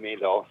telling me,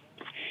 though.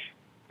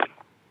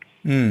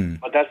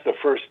 But that's the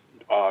first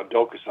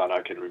Dokusan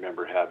I can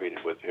remember having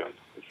with him.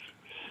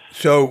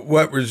 So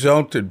what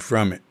resulted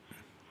from it?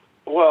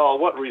 Well,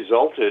 what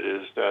resulted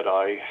is that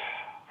I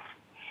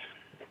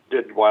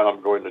did wind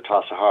up going to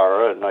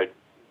Tassajara, and I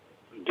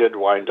did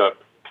wind up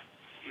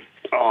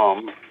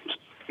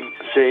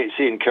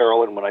seeing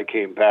Carolyn when I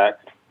came back,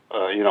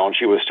 and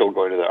she was still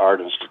going to the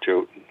Art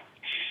Institute.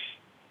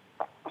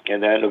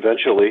 And then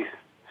eventually,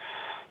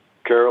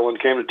 Carolyn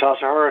came to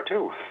Tassajara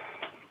too.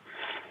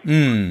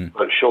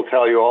 But she'll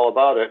tell you all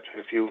about it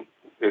if you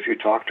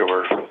talk to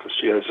her.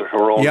 She has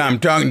her own. Yeah, I'm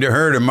talking to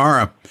her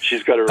tomorrow.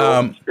 She's got her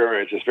own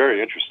experience. It's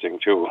very interesting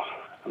too.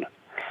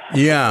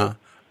 Yeah.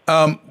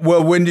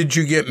 Well, when did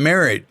you get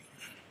married?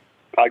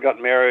 I got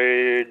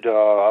married.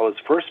 I was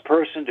the first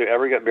person to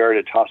ever get married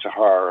at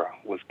Tassajara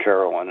with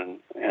Carolyn,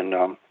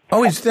 and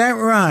oh, is that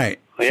right?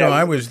 Yeah, so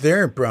I was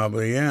there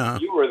probably. Yeah.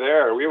 You were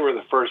there. We were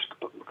the first.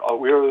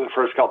 We were the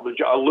first couple.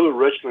 Lou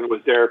Richmond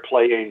was there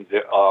playing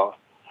the.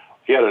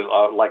 He had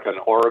like an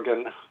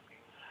organ,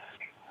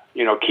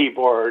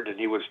 keyboard, and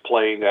he was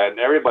playing that, and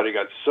everybody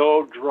got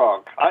so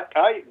drunk.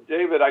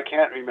 David, I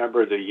can't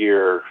remember the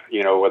year,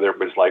 whether it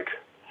was like,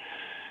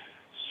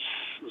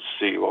 let's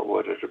see, what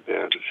would it have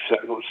been?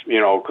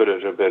 Could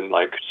it have been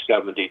like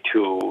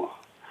 72,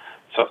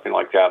 something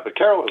like that? But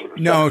Carolyn was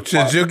No,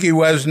 75. Suzuki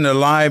wasn't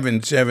alive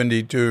in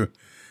 72.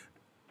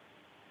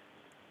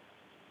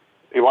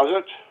 He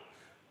wasn't?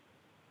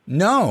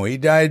 No, he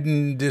died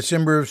in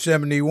December of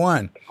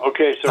 71.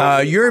 Okay, so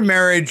your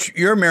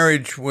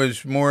marriage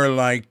was more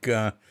like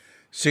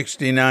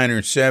 69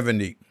 or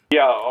 70.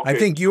 yeah, okay. I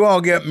think you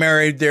all got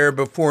married there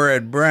before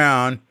Ed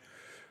Brown,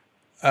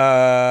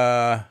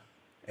 and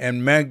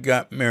Meg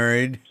got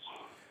married.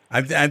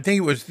 I think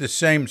it was the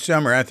same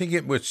summer. I think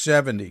it was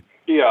 70.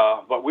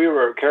 Yeah, but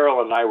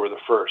Carol and I were the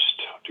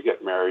first to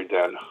get married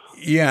then.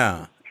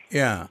 Yeah.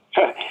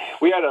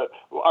 We had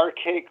our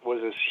cake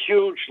was this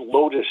huge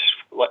lotus.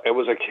 It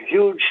was a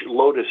huge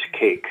lotus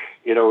cake.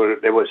 It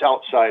was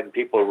outside and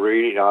people were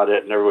eating on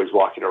it and everybody was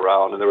walking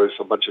around and there was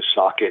a bunch of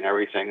sake and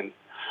everything. And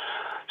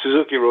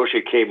Suzuki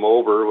Roshi came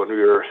over when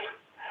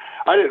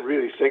I didn't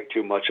really think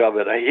too much of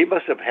it. He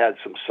must have had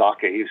some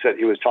sake. He said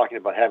he was talking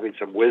about having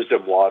some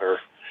wisdom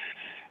water.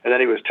 And then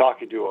he was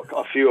talking to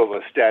a few of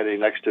us standing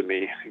next to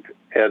me.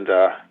 And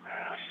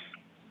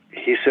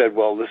he said,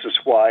 well, this is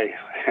why,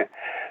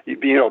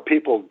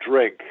 people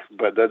drink,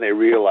 but then they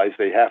realize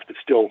they have to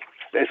still,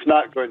 it's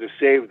not going to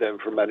save them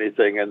from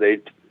anything. And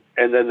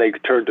then they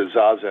turn to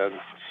Zazen,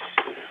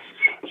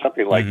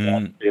 something like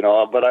that,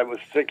 But I was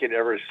thinking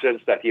ever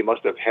since that he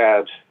must have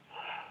had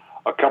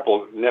a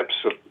couple of nips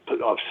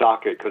of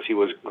sake because he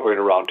was going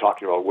around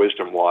talking about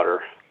wisdom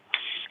water.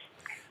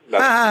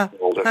 That's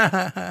what I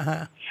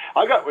told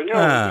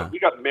him. We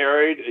got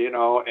married,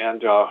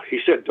 and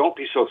he said, don't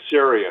be so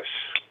serious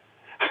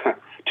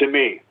to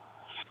me.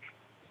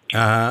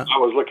 I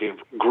was looking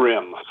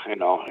grim,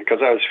 because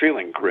I was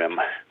feeling grim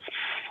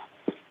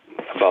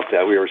about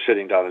that. We were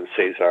sitting down in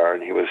Cesar,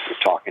 and he was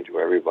talking to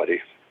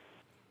everybody.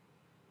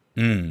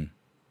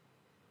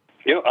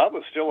 I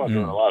was still under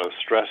a lot of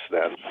stress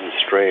then and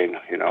strain,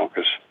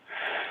 because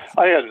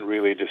I hadn't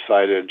really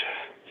decided.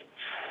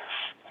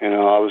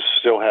 I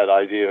still had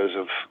ideas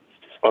of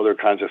other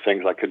kinds of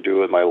things I could do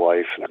with my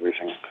life and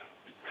everything.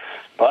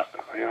 But,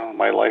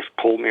 my life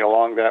pulled me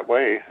along that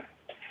way.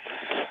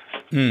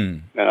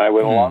 And I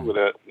went along with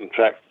it. In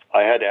fact,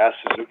 I had to ask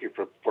Suzuki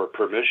for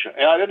permission.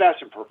 And I didn't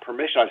ask him for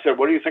permission. I said,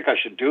 what do you think I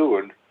should do?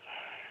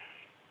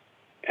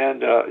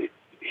 And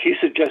he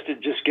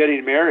suggested just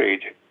getting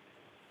married.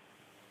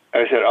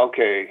 I said,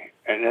 okay.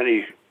 And then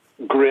he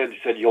grinned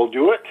and said, you'll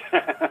do it?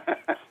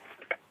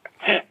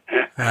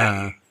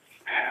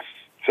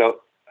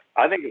 So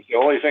I think it's the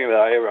only thing that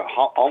I ever,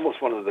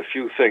 almost one of the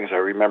few things I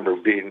remember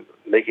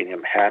making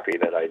him happy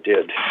that I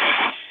did.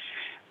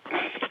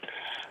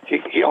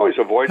 He always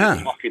avoided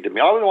talking to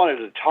me. I always wanted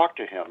to talk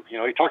to him.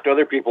 He talked to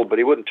other people, but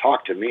he wouldn't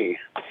talk to me.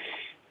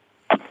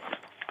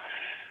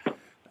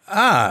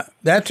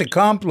 That's a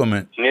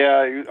compliment.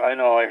 Yeah, I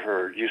know. I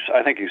heard you.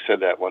 I think you said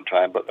that one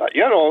time, but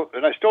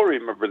and I still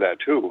remember that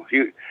too.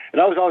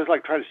 And I was always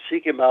like trying to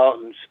seek him out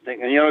and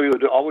think, and he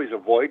would always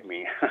avoid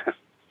me.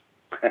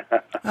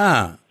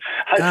 I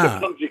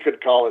suppose you could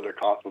call it a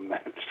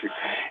compliment.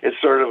 It's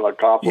sort of a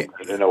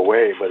compliment in a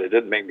way, but it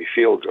didn't make me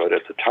feel good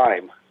at the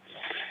time.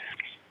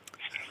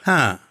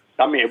 I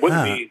mean, it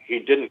wouldn't be. He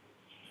didn't.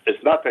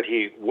 it's not that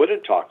he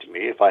wouldn't talk to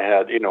me. If I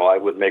had,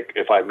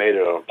 if I made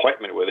an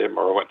appointment with him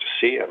or went to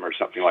see him or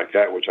something like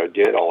that, which I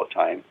did all the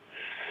time.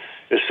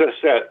 It's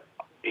just that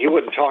he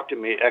wouldn't talk to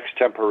me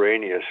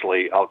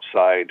extemporaneously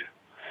outside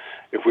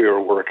if we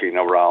were working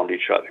around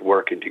each other,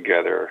 working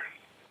together.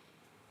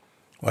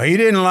 Well, he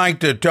didn't like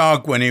to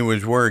talk when he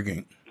was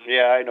working.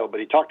 Yeah, I know, but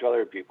he talked to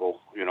other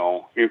people.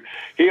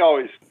 He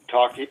always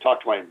talked. He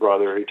talked to my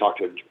brother. He talked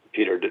to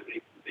Peter.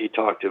 He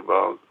talked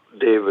to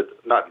David,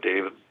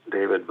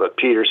 but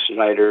Peter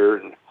Snyder,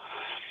 and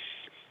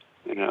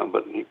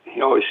but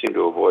he always seemed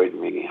to avoid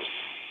me.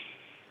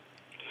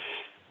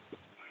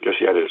 I guess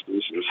he had his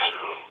reasons.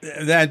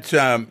 That's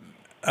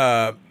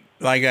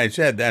like I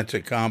said, that's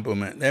a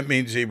compliment. That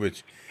means he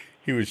was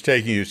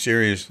taking you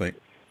seriously.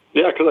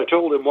 Yeah, because I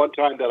told him one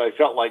time that I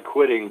felt like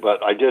quitting,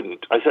 but I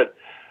didn't. I said,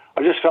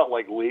 I just felt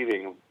like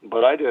leaving,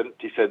 but I didn't.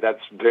 He said,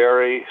 that's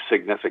very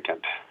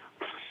significant.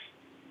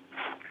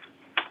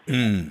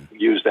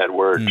 Use that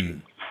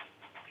word.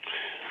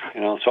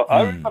 So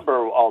I remember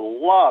a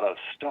lot of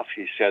stuff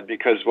he said,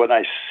 because when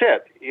I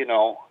sit,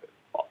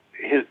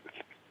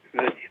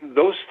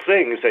 those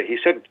things that he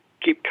said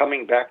keep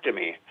coming back to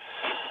me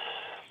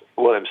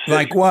when I'm sitting.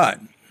 Like what?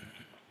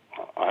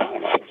 I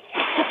don't know.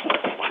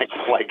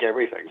 Like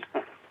everything.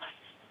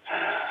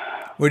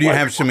 Would you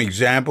have some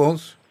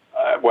examples?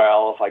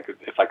 Well,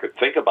 if I could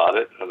think about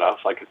it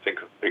enough, I could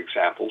think of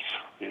examples.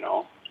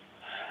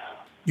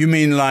 You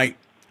mean like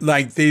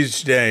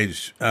these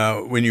days,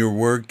 when you're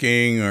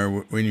working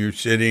or when you're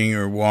sitting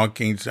or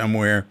walking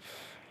somewhere,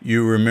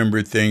 you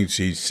remember things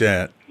he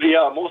said?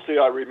 Yeah, mostly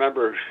I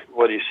remember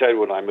what he said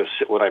when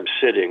I'm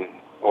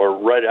sitting, or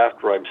right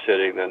after I'm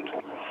sitting. Then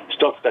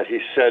stuff that he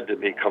said to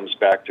me comes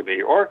back to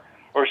me, or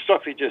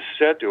stuff he just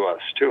said to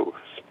us too.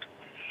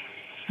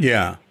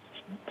 Yeah.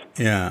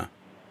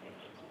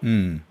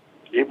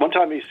 One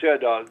time he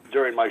said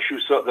during my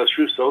the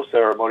Shuso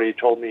ceremony, he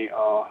told me,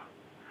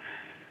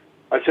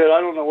 I said,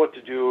 I don't know what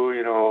to do.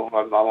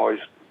 I'm always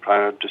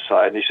trying to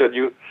decide. And he said,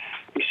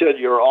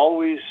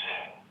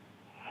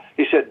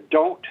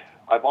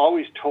 I've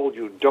always told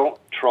you, don't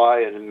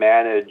try and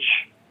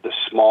manage the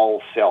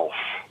small self.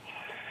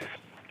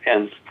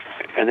 And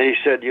then he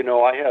said,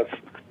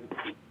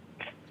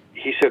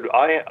 he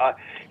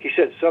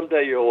said,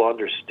 someday you'll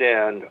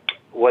understand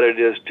what it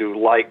is to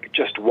like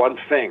just one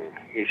thing.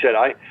 He said,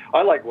 I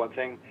like one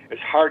thing.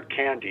 It's hard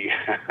candy.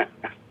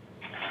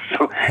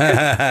 So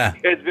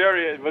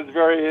it was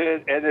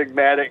very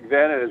enigmatic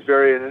then, and it's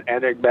very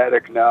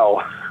enigmatic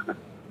now.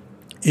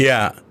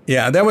 Yeah.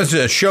 That was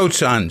a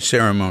Shosan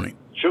ceremony.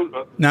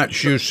 Not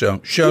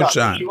Shuso.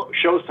 Shosan. Yeah,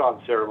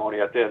 Shosan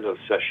ceremony at the end of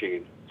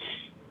Sesshin.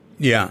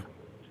 Yeah.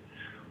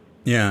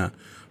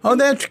 Oh,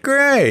 that's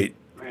great.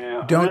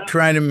 Yeah. Don't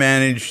try to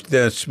manage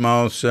the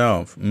small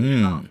self.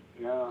 Yeah.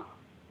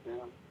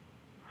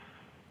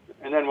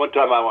 And then one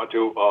time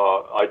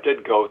I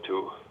did go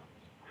to,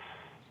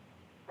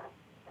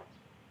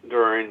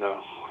 during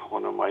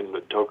one of my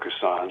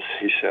Dokussans,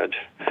 he said,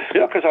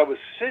 because I was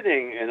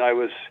sitting and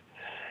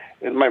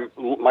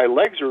my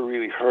legs were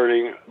really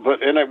hurting,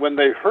 when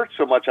they hurt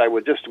so much, I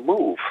would just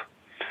move,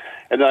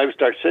 and then I would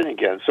start sitting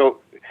again.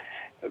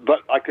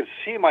 But I could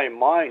see my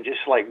mind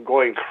just like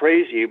going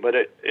crazy, but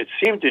it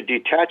seemed to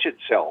detach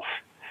itself,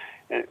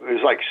 and it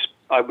was like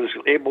I was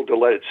able to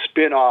let it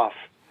spin off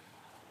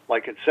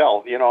like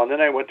itself, And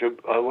then I went to a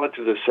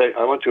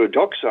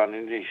Doksan,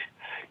 and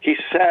he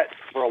sat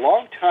for a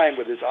long time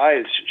with his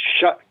eyes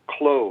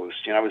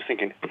closed. I was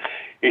thinking,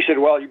 he said,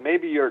 well,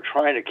 maybe you're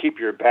trying to keep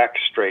your back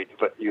straight,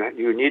 but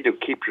you need to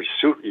keep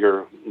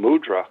your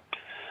mudra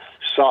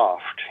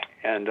soft.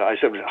 And I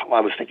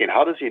was thinking,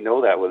 how does he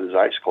know that with his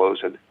eyes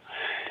closed?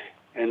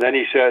 And then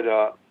he said,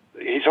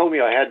 he told me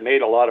I had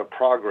made a lot of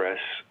progress,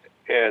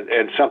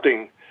 and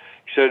something,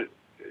 he said,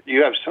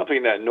 you have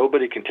something that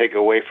nobody can take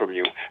away from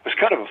you. It was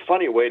kind of a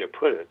funny way to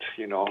put it,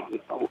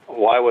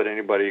 Why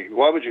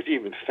would you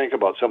even think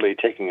about somebody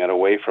taking it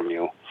away from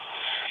you?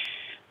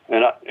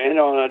 And I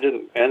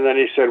didn't. And then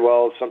he said,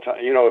 well, sometimes,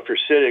 if you're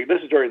sitting,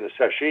 this is during the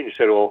session, he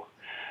said, well,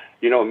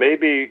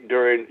 maybe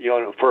during,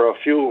 for a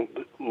few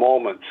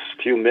moments,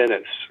 few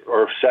minutes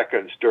or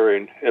seconds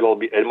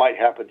it might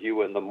happen to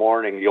you in the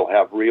morning, you'll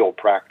have real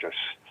practice.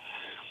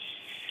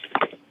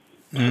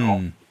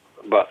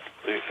 But,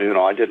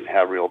 I didn't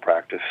have real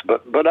practice.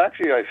 But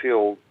actually I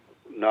feel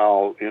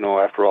now,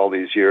 after all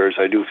these years,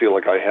 I do feel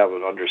like I have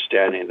an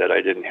understanding that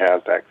I didn't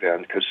have back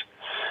then. Because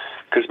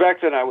back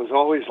then I was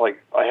always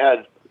I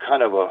had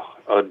kind of a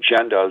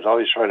agenda. I was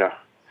always trying to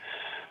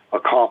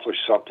accomplish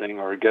something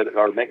or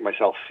make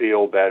myself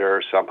feel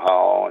better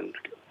somehow. And,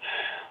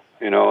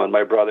 and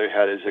my brother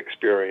had his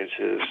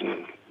experiences,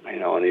 and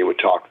he would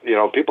talk,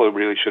 people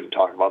really shouldn't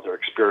talk about their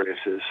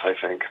experiences, I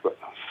think, but,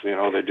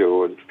 they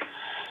do.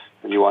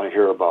 And you want to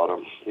hear about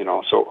them,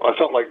 So I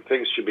felt like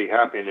things should be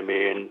happening to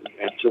me, and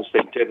since they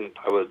didn't,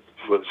 I was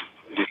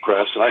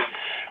depressed, and I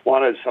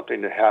wanted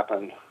something to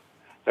happen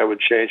that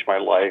would change my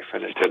life,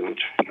 and it didn't,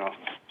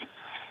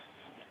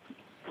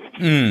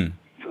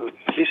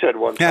 He said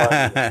one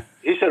time.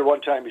 He said,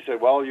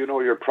 well,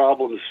 your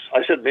problems.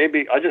 I said,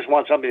 maybe I just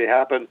want something to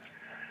happen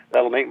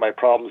that'll make my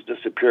problems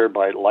disappear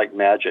by like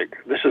magic.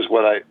 This is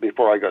what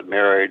before I got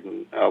married,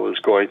 and I was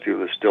going through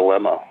this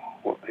dilemma,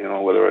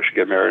 whether I should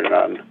get married or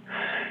not. And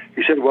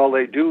he said, well,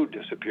 they do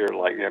disappear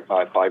like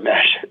by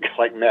magic,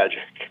 like magic.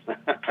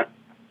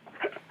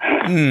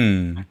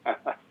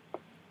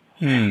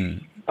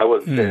 I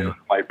wouldn't say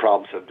my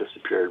problems have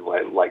disappeared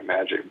like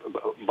magic,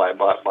 by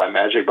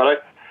magic,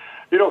 but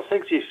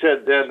things he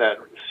said then that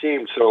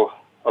seemed so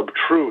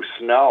abstruse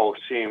now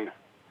seem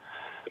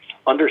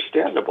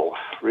understandable,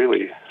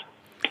 really.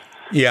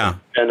 Yeah.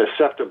 And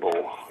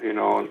acceptable,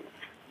 And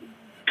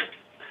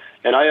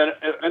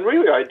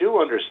really, I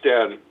do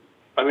understand.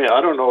 I mean,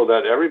 I don't know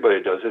that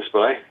everybody does this,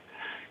 but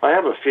I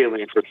have a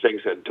feeling for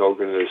things that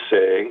Dogen is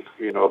saying,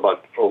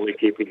 about only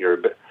keeping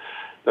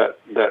that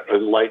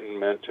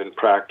enlightenment and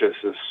practice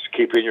is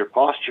keeping your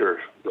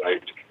posture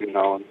right,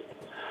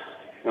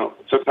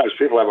 sometimes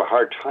people have a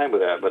hard time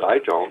with that, but I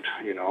don't,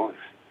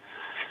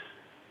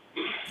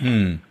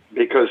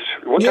 Because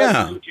one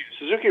time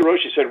Suzuki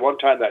Roshi said one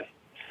time that,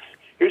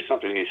 here's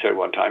something he said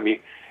one time,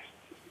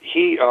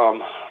 he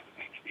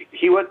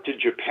went to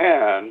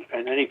Japan,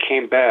 and then he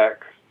came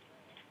back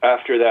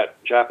after that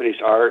Japanese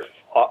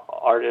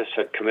artist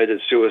had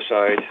committed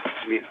suicide,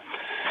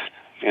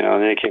 and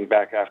then he came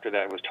back after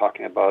that and was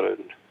talking about it.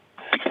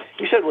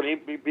 He said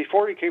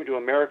before he came to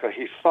America,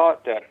 he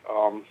thought that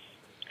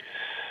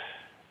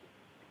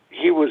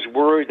he was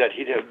worried that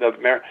he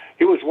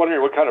was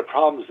wondering what kind of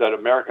problems that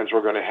Americans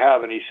were going to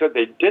have, and he said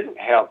they didn't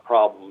have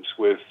problems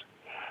with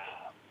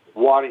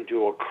wanting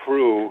to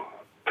accrue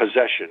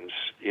possessions.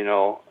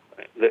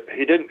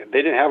 They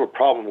didn't have a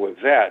problem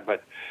with that,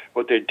 but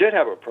what they did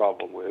have a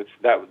problem with,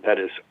 that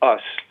is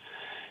us,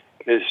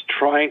 is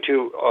trying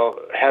to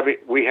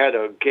we had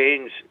a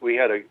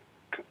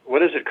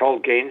what is it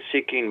called,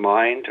 gain-seeking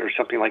mind or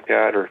something like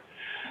that, or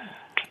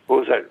what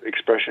was that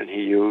expression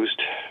he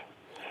used?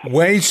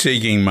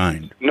 Way-seeking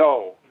mind.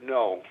 No.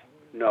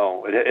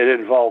 It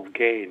involved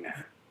gain.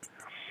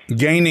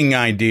 Gaining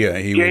idea,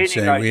 he would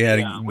say. Idea. We had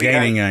a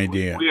gaining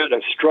idea. We had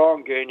a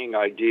strong gaining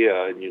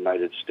idea in the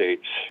United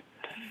States.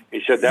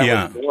 He said that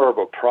was more of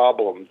a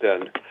problem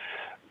than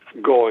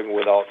going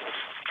without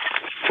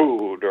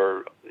food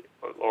or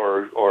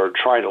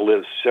trying to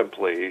live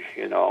simply,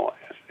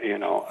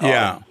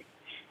 Yeah.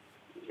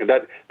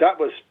 That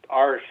was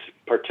our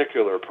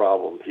particular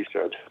problem, he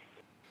said.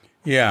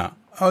 Yeah.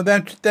 Oh,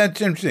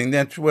 that's interesting.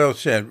 That's well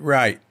said.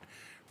 Right.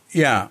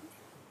 Yeah.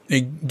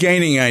 A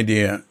gaining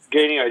idea.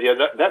 Gaining idea.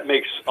 That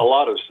makes a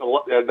lot of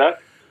that.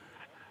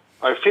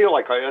 I feel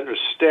like I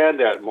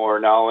understand that more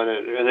now, and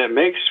it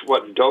makes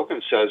what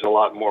Dogen says a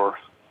lot more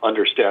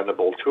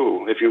understandable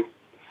too.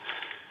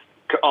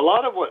 A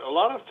lot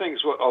of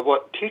things of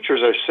what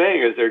teachers are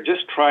saying is they're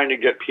just trying to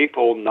get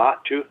people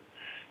not to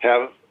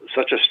have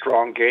such a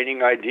strong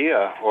gaining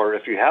idea, or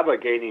if you have a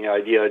gaining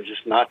idea,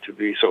 just not to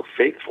be so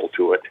faithful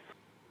to it.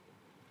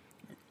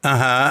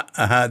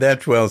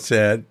 That's well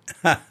said.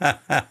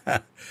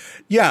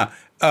 Yeah.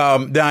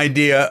 The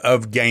idea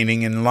of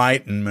gaining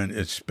enlightenment,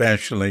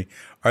 especially,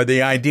 or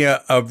the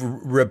idea of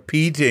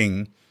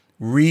regaining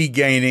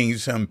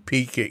some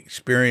peak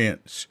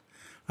experience.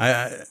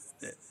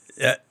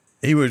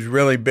 He was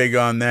really big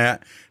on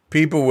that.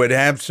 People would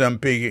have some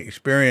peak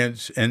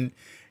experience, and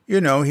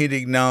he'd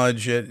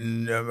acknowledge it,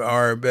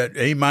 but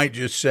he might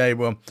just say,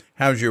 "Well,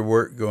 how's your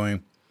work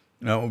going?"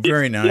 No,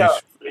 very nice. Yeah,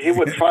 he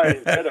would try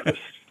and get us.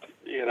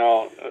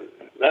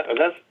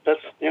 That's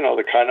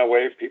the kind of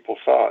way people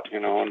thought.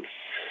 And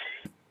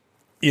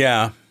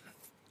yeah.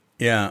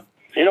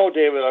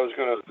 David, I was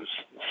going to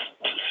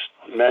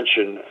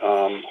mention.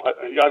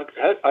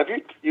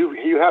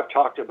 You have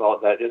talked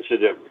about that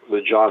incident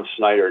with John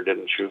Snyder,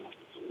 didn't you?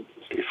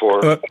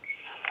 Before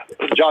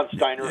John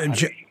Steiner.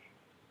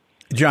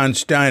 John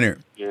Steiner.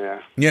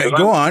 Yeah. Yeah.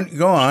 Go on.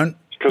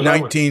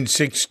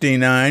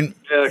 1969.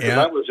 Because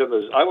I was in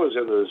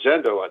the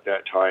Zendo at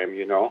that time.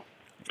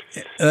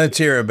 Let's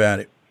hear about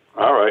it.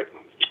 All right.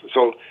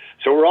 So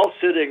we're all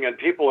sitting, and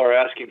people are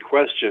asking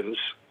questions,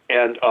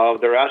 and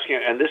they're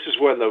asking, and this is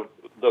when the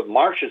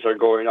marches are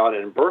going on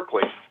in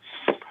Berkeley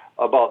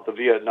about the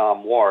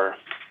Vietnam War,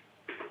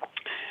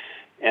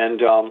 and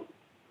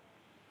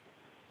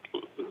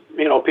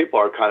people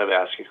are kind of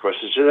asking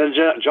questions. And then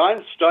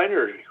John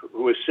Steiner,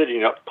 who was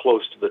sitting up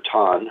close to the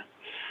ton,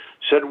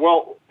 said,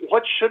 "Well,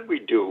 what should we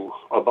do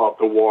about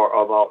the war?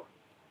 About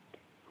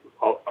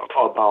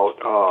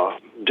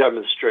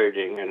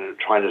demonstrating and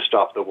trying to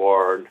stop the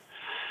war?"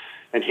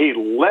 And he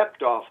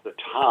leapt off the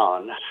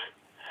ton,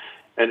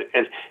 and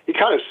he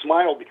kind of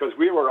smiled because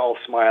we were all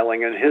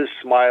smiling, and his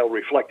smile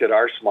reflected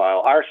our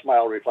smile. Our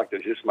smile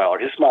reflected his smile.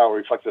 His smile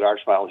reflected our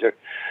smile,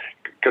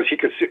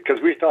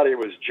 because we thought he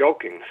was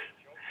joking.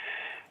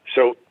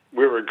 So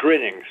we were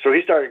grinning. So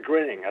he started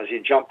grinning as he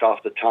jumped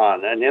off the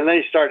ton, and then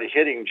he started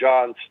hitting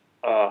John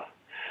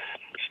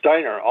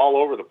Steiner all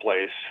over the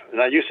place.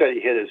 Now, you said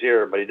he hit his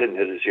ear, but he didn't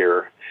hit his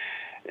ear.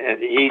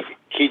 and he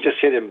just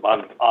hit him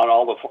on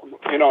all the,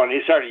 and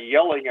he started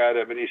yelling at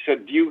him, and he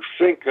said, "Do you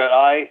think that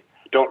I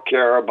don't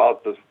care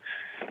about the?"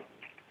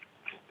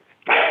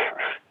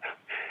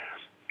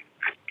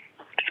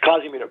 It's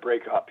causing me to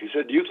break up. He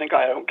said, "Do you think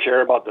I don't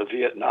care about the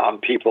Vietnam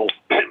people?"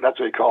 That's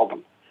what he called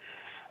them.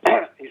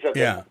 He said,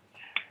 Yeah.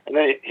 And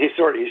then he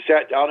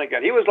sat down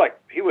again. He was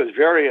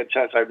very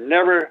intense. I've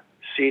never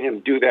seen him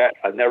do that.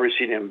 I've never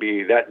seen him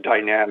be that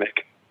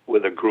dynamic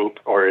with a group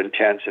or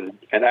intense and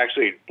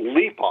actually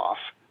leap off.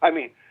 I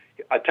mean,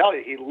 I tell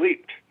you, he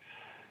leaped.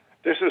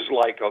 This is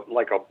like a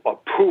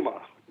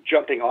puma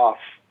jumping off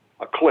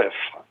a cliff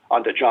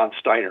onto John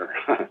Steiner.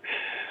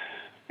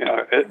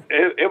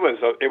 It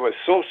was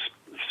so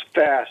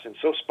fast and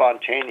so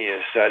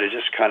spontaneous that it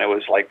just kind of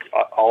was like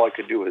all I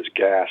could do was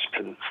gasp.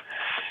 And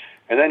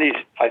then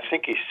I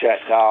think he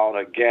sat down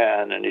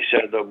again and he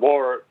said, "The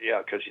war,"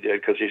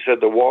 because he said,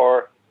 "The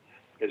war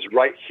is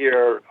right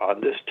here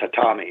on this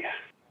tatami."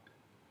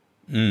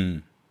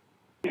 Mm.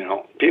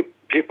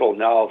 People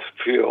now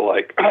feel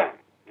like,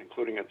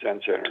 including at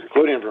Zen Center,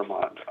 including in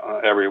Vermont,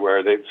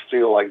 everywhere, they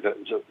feel like that.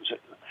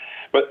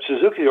 But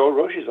Suzuki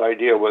Roshi's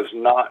idea was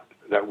not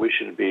that we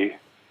should be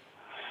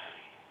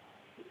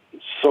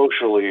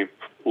socially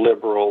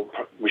liberal.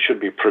 We should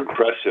be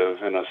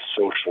progressive in a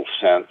social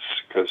sense,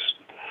 because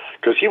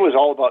he was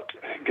all about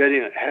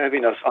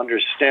having us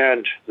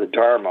understand the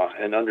Dharma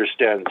and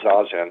understand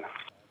Zazen.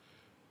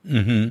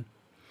 Mm-hmm.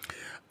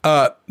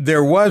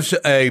 There was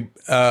a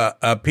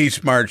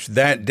peace march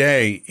that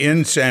day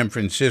in San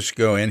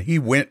Francisco, and he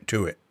went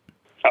to it.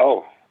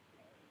 Oh,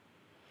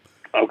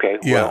 okay.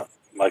 Yeah. Well,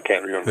 I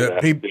can't remember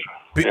that.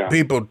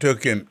 People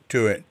took him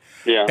to it.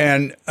 Yeah.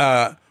 And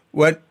the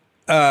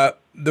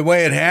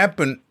way it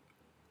happened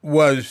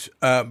was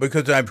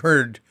because I've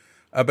heard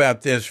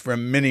about this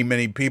from many,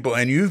 many people,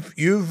 and you've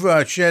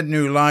shed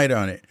new light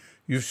on it.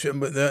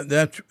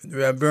 That's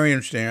very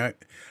interesting.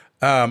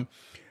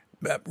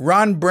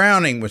 Ron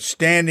Browning was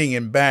standing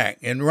in back,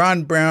 and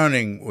Ron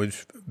Browning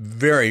was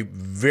very,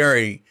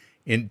 very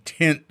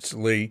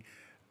intensely,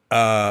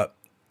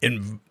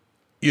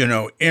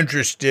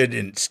 interested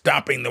in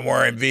stopping the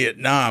war in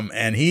Vietnam.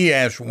 And he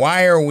asked,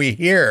 "Why are we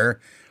here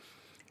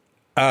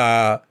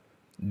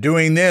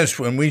doing this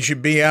when we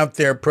should be out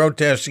there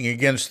protesting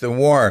against the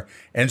war?"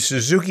 And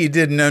Suzuki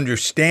didn't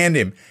understand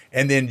him.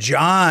 And then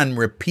John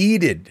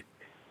repeated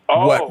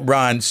what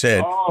Ron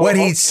said. What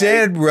he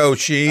said,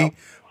 Roshi,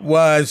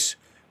 was,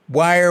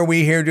 "Why are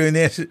we here doing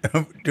this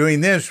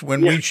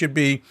when we should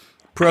be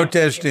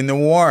protesting the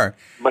war?"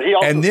 But he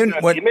also he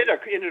made it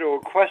into a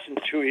question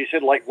too. He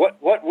said, like,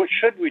 what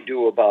should we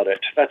do about it?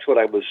 That's what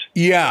I was.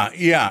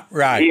 Yeah,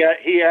 right.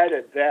 He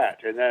added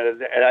that, and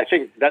I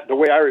think that the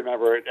way I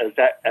remember it is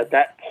that at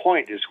that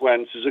point is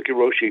when Suzuki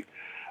Roshi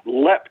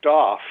leapt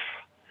off.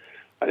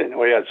 I didn't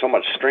know he had so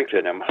much strength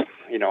in him.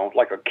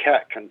 Like a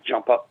cat can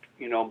jump up,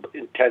 in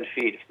 10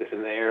 feet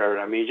in the air.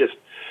 I mean,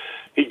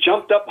 he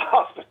jumped up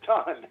off the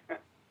ton.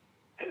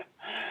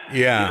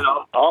 Yeah.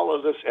 All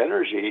of this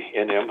energy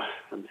in him.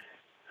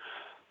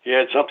 He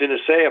had something to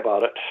say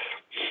about it.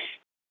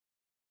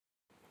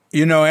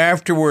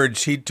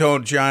 Afterwards, he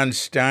told John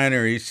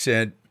Steiner, he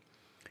said,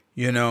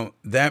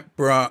 that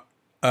brought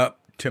up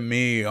to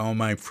me all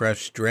my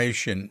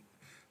frustration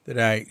that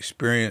I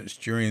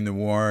experienced during the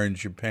war in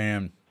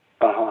Japan.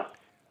 Uh-huh.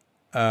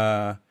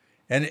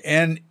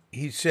 And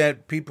he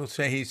said,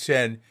 he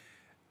said,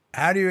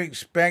 "How do you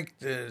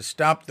expect to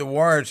stop the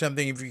war or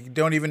something if you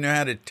don't even know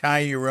how to tie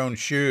your own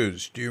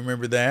shoes?" Do you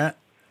remember that?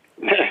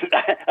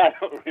 I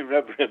don't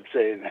remember him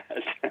saying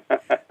that.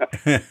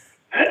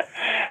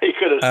 He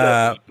could have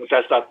said, but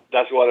that's not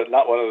one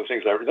of the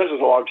things I. This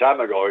is a long time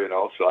ago,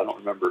 so I don't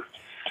remember.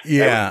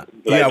 Yeah,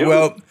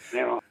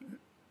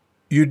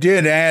 you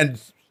did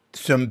add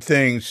some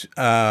things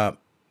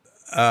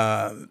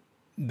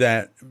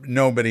that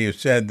nobody has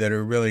said that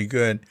are really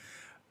good.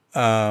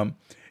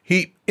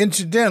 He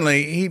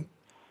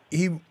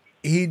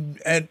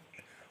at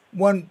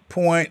one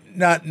point,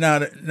 not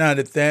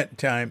at that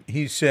time,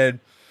 he said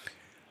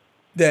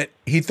that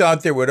he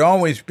thought there would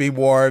always be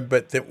war,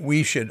 but that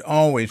we should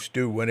always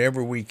do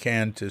whatever we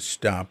can to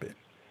stop it.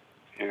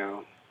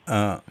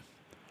 But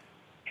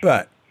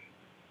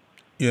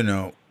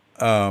yeah,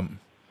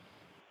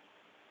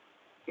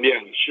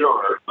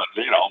 sure, but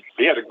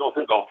he had to go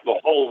through the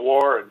whole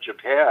war in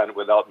Japan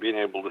without being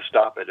able to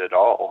stop it at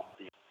all.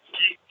 He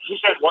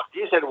said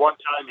one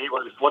time he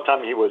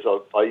was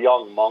a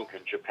young monk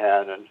in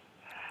Japan, and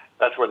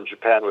that's when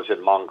Japan was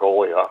in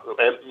Mongolia,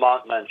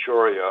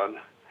 Manchuria, and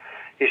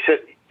he said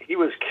he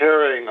was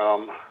carrying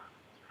a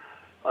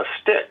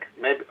stick.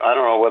 Maybe I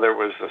don't know whether it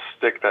was a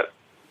stick that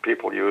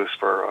people use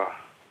for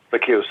the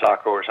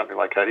Kiyosako or something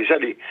like that. He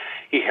said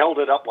he held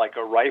it up like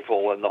a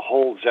rifle, and the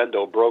whole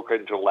Zendo broke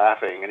into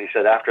laughing. And he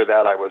said after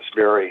that I was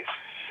very.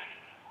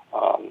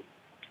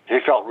 He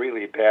felt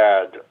really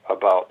bad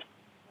about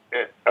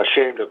it,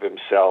 ashamed of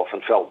himself,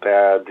 and felt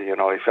bad. He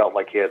felt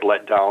like he had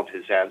let down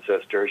his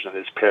ancestors and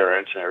his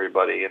parents and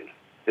everybody and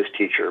his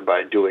teacher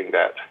by doing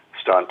that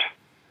stunt.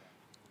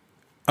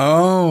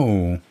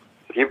 Oh.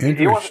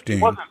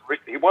 Interesting.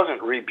 He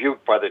wasn't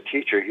rebuked by the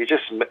teacher. He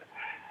just,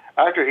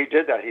 after he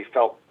did that, he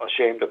felt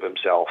ashamed of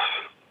himself.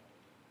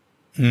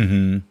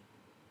 Mm-hmm.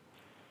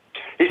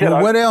 He said,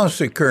 well, what else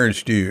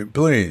occurs to you,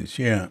 please?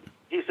 Yeah.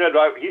 He said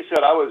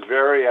I was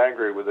very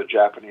angry with the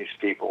Japanese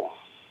people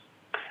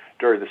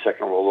during the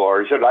Second World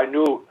War. He said I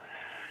knew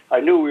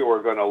we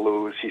were going to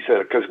lose. He said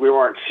because we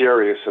weren't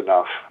serious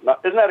enough. Now,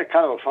 isn't that a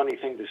kind of a funny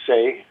thing to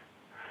say?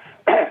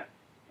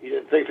 He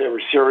didn't think they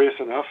were serious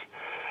enough.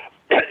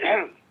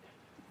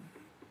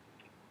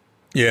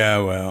 Yeah,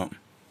 well.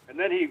 And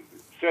then he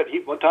said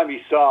one time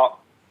he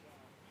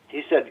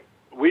said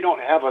we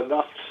don't have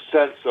enough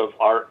sense of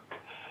our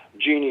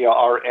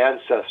our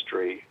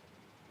ancestry.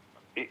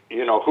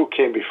 You know, who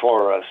came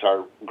before us,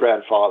 our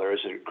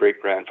grandfathers and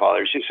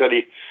great-grandfathers. He said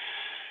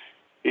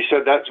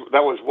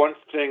that was one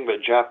thing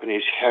that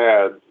Japanese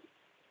had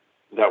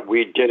that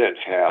we didn't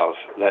have,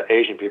 that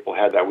Asian people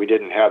had that we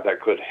didn't have that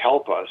could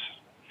help us.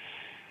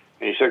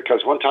 And he said,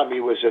 because one time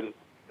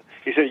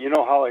he said, you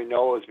know how I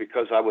know is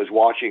because I was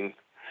watching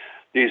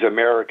these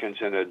Americans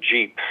in a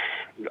Jeep,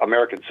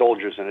 American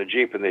soldiers in a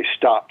Jeep, and they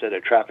stopped at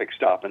a traffic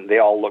stop, and they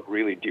all looked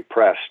really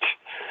depressed.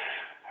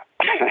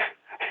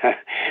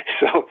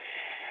 So,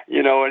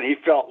 you know, and he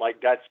felt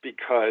like that's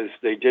because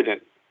they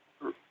didn't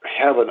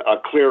have a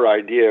clear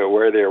idea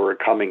where they were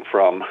coming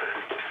from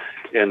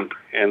in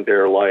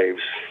their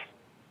lives.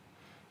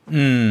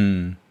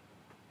 Mm.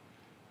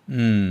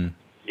 Mm.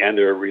 And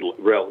their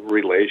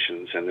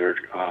relations and their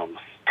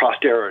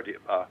posterity.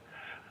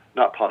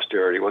 Not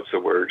posterity, what's the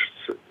word?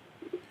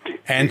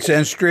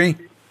 Ancestry?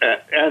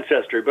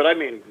 Ancestry, but I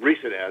mean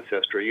recent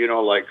ancestry, you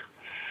know, like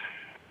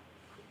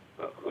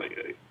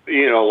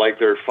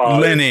their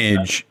father.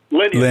 Lineage.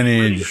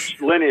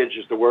 Lineage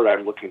is the word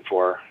I'm looking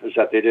for. Is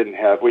that they didn't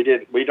have? We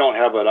don't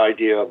have an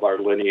idea of our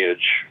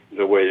lineage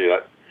the way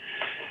that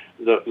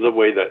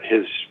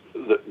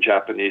the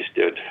Japanese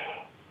did.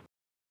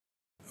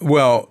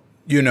 Well,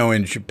 you know,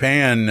 in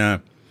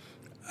Japan,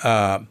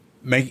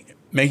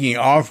 making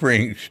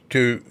offerings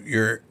to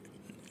your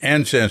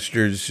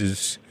ancestors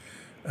is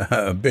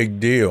a big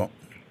deal.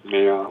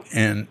 Yeah.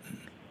 And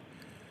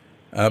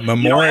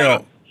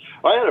memorial.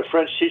 I had a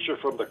French teacher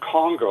from the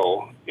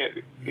Congo.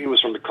 He was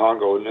from the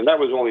Congo, and that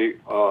was only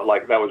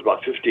that was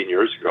about 15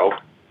 years ago.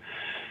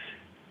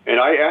 And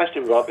I asked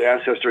him about the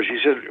ancestors. He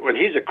said, when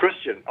he's a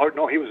Christian,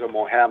 no, he was a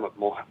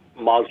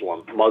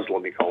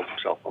Muslim. He called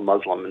himself a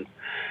Muslim. And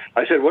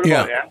I said, what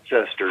about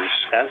ancestor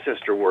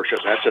worship?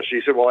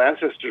 He said, well,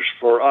 ancestors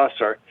for us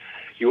are,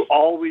 you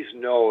always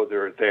know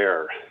they're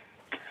there.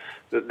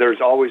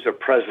 There's always a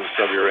presence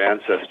of your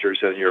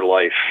ancestors in your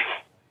life.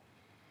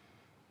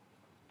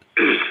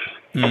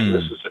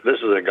 This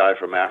is a guy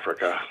from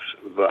Africa,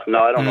 but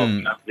no, I don't know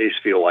if Japanese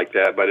feel like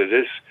that, but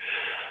it's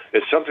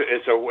something.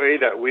 It's a way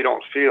that we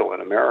don't feel in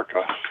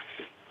America.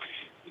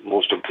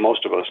 Most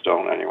of us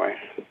don't, anyway.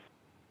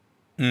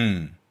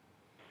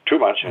 Too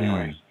much,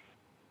 anyway.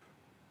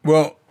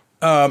 Well,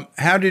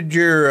 how did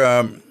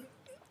your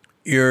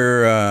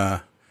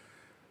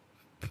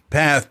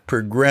path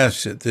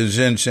progress at the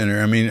Zen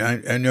Center? I mean,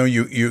 I know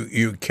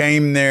you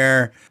came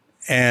there.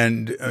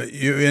 And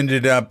you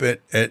ended up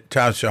at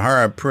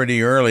Tassajara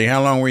pretty early.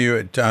 How long were you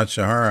at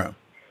Tassajara?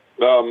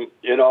 I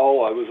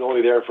was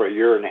only there for a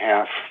year and a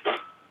half.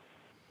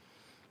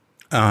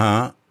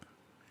 Uh-huh.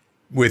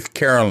 With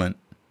Carolyn.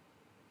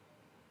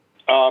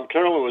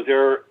 Carolyn was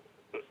there.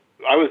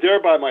 I was there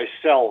by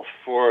myself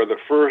for the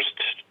first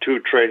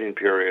 2 training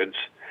periods.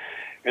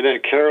 And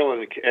then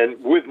Carolyn,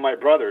 and with my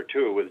brother,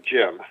 too, with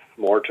Jim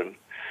Morton.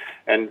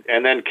 And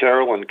then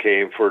Carolyn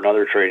came for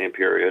another training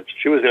period.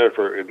 She was there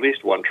for at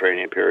least 1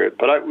 training period,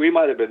 but we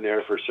might have been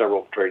there for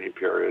several training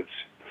periods.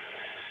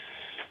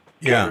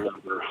 Yeah.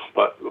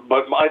 But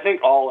I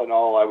think all in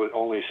all, I would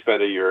only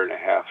spend a year and a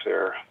half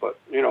there. But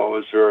it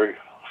was a very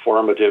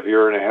formative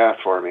year and a half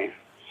for me.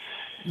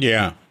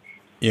 Yeah.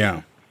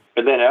 Yeah.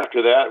 And then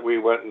after that, we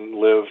went and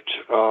lived.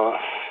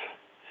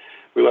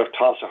 We left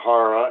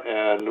Tassajara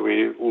and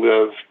we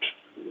lived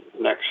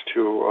next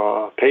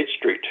to Page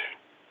Street.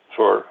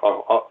 For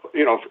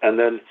and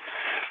then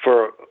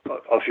for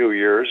a few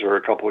years or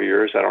a couple of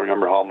years, I don't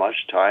remember how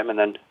much time, and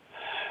then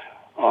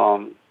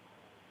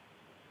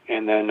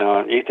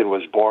Ethan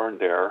was born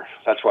there.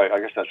 That's why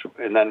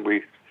and then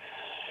we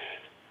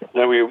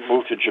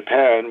moved to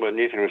Japan when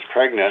Ethan was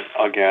pregnant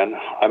again.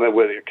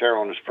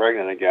 Carolyn was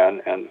pregnant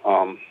again, and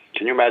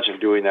can you imagine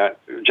doing that?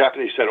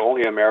 Japanese said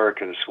only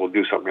Americans will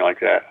do something like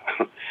that.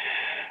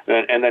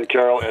 and then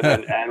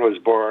Anne was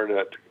born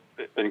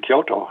in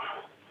Kyoto.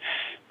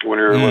 When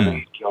we were living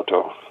in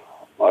Kyoto,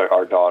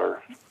 our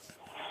daughter,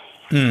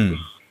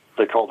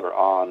 they called her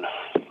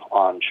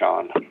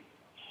An-chan.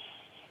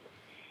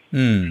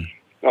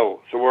 Oh,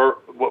 so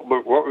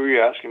what were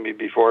you asking me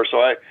before? So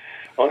I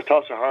was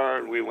Tassajara,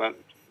 and we went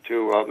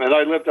to, and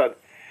I lived on.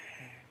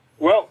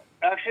 Well,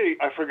 actually,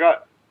 I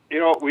forgot.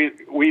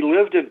 We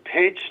lived in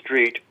Page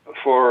Street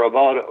for I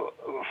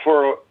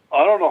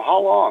don't know how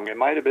long. It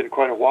might have been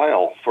quite a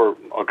while, for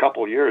a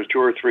couple of years,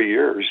 2 or 3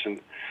 years, and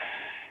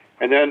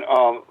then.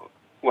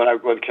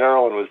 when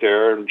Carolyn was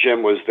there and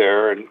Jim was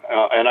there, and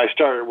I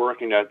started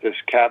working at this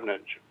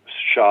cabinet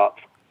shop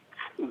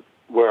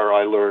where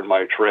I learned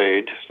my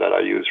trade that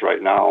I use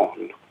right now,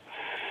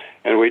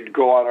 and we'd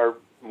go on our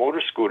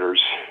motor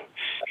scooters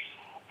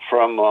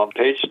from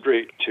Page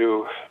Street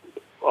to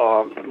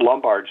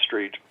Lombard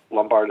Street,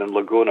 Lombard and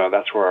Laguna.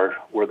 That's where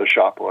the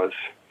shop was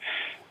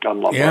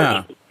on Lombard.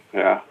 Yeah.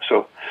 Yeah.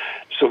 So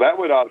that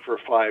went on for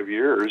 5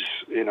 years,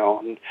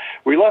 And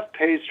we left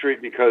Page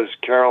Street because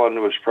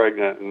Carolyn was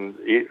pregnant, and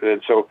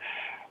so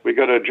we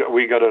got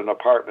an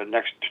apartment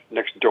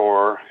next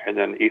door, and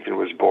then Ethan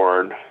was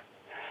born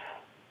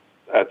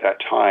at that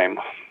time,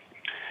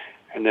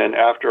 and then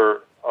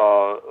after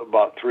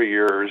about 3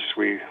 years,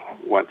 we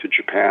went to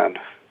Japan.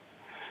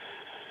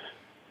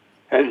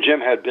 And Jim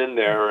had been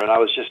there, and I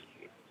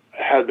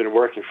had been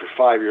working for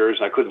 5 years,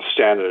 and I couldn't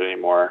stand it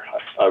anymore.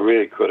 I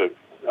really couldn't.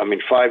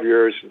 5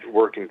 years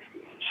working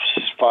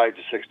 5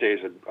 to 6 days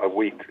a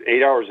week,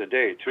 8 hours a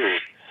day too,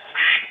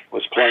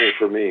 was plenty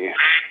for me.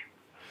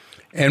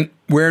 And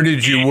where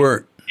did you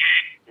work?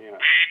 Yeah.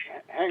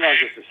 Hang on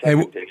just a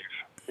second, Dave.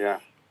 Yeah.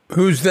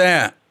 Who's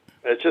that?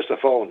 It's just a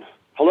phone.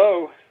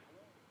 Hello?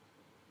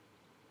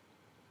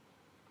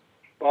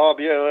 Bob,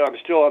 yeah, I'm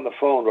still on the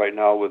phone right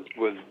now with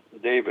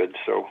David,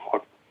 so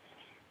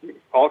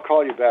I'll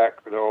call you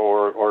back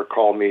or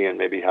call me in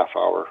maybe half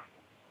hour.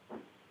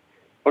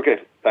 Okay,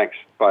 thanks.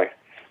 Bye.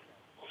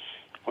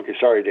 Okay,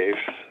 sorry, Dave.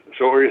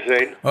 So what were you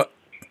saying?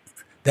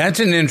 That's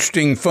an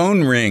interesting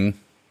phone ring.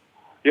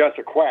 Yeah, it's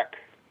a quack.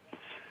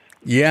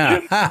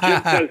 Yeah.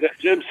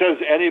 Jim says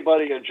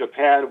anybody in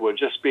Japan would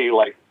just be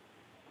like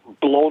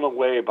blown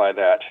away by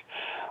that.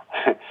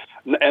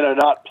 In a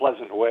not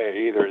pleasant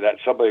way either, that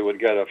somebody would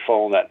get a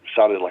phone that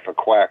sounded like a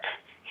quack.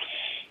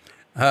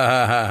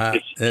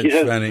 That's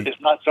funny.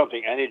 It's not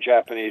something any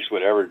Japanese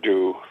would ever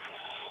do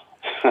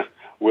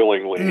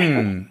willingly.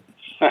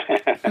 But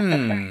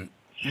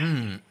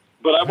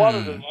I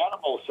wanted an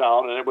animal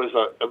sound, and it was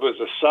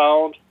a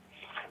sound.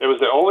 It was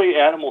the only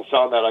animal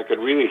sound that I could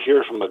really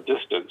hear from a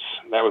distance.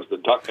 And that was the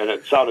duck, and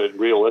it sounded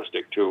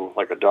realistic too,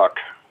 like a duck,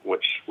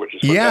 which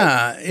is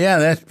yeah.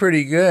 That's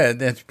pretty good.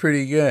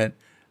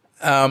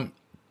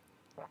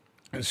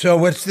 So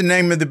what's the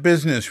name of the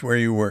business where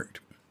you worked?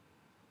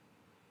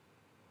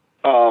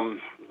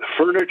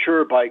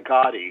 Furniture by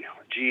Gotti,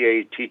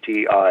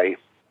 Gatti.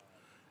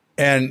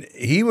 And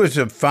he was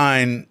a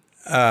fine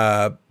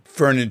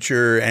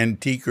furniture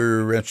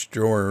antiquer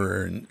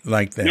restorer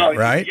like that,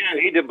 right? Yeah,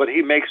 he did, but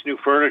he makes new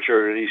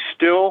furniture, and he's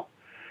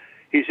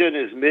in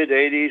his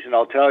mid-80s, and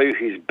I'll tell you,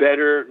 he's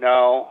better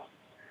now.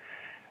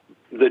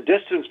 The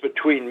distance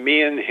between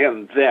me and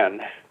him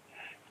then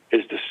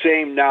is the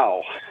same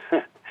now.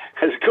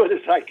 As good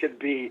as I can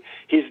be,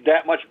 he's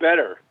that much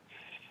better.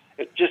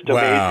 It's just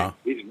amazing. Wow.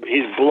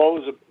 He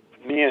blows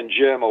me and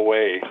Jim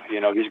away.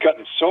 He's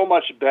gotten so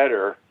much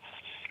better.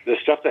 The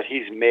stuff that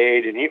he's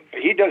made, and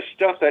he does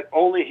stuff that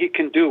only he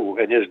can do,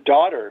 and his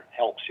daughter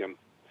helps him.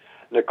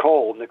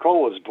 Nicole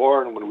was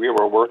born when we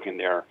were working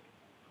there.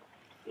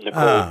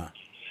 Nicole,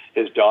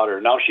 his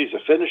daughter. Now she's a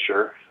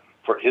finisher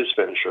for his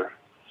finisher.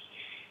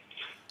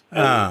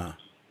 And,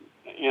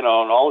 and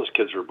all his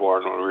kids were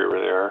born when we were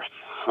there.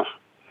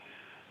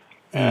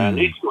 And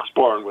Ethan was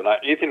born when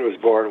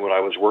I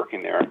was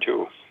working there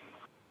too.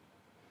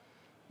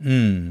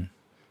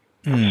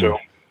 So,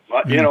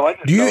 I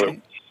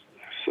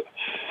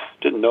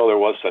didn't know there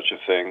was such a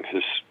thing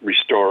as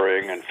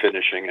restoring and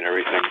finishing and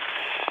everything.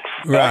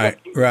 Right.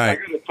 I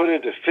got to put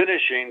into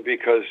finishing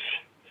because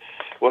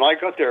when I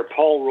got there,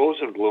 Paul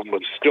Rosenblum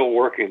was still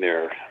working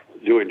there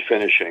doing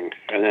finishing,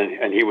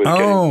 and he was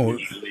getting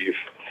leave.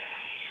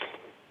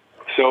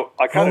 So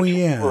I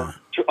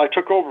I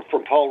took over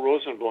from Paul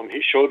Rosenblum.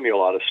 He showed me a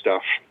lot of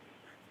stuff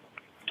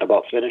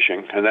about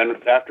finishing, and then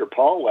after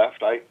Paul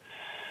left, I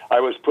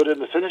was put in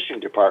the finishing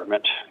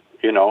department,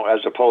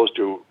 as opposed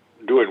to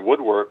doing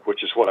woodwork,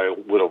 which is what I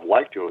would have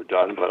liked to have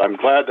done. But I'm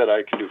glad that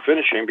I can do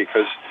finishing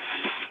because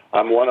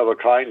I'm one of a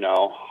kind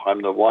now.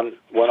 I'm the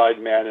one-eyed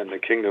man in the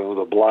kingdom of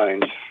the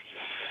blind.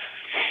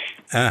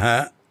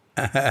 That's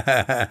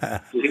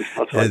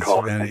what I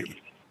call it.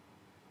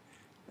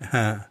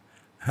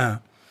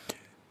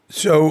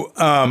 So,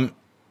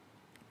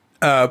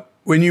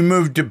 when you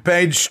moved to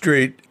Page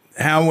Street,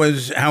 how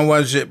was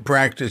it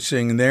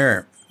practicing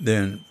there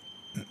then?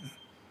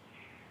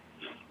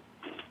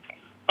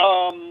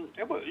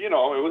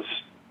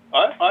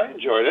 I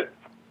enjoyed it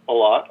a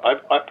lot.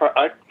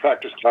 I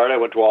practiced hard. I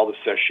went to all the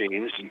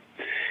sessions, and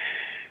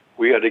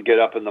we had to get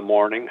up in the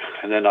morning,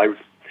 and then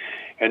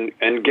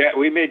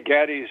we made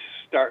Gatti's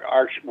start.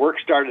 Our work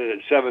started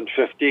at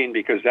 7:15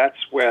 because that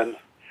was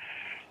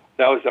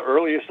the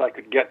earliest I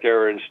could get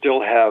there and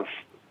still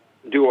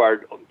do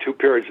our 2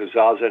 periods of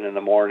zazen in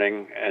the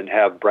morning and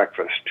have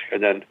breakfast,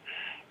 and then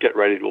get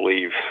ready to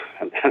leave.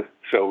 And then,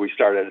 so we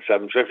started at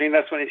 7:15.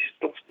 That's when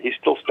he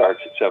still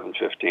starts at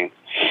 7:15.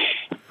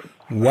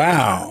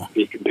 Wow!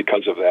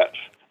 Because of that,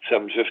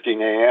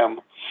 7:15 a.m.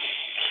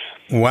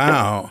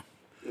 Wow!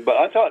 But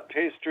I thought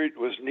Page Street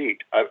was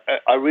neat.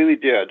 I really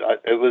did.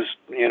 It was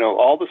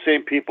all the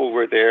same people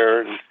were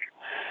there, and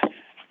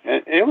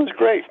And it was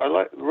great. I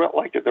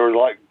liked it. There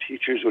were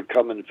teachers would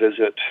come and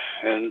visit,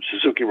 and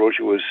Suzuki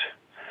Roshi was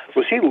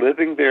he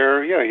living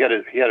there? Yeah,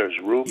 he had his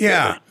room.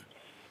 Yeah,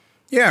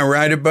 there. Yeah,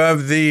 right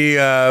above the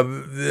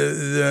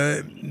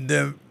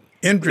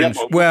entrance.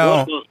 Yeah,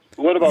 well,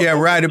 what about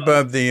right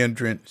above the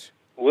entrance.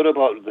 What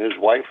about his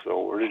wife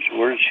though? Where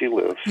did she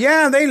live?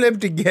 Yeah, they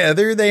lived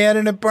together. They had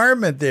an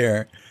apartment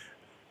there.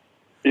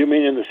 You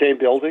mean in the same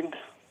building?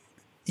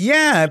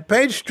 Yeah,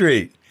 Page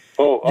Street.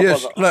 Oh,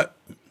 just look.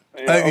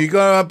 Yeah, you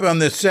go up on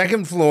the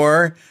second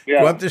floor,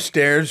 go up the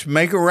stairs,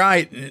 make a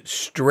right, and it's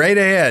straight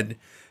ahead.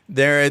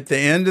 There at the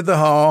end of the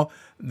hall.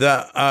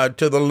 To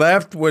the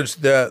left was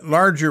the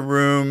larger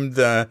room,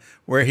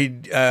 where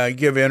he'd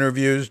give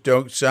interviews,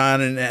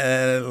 Dokusan,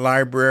 and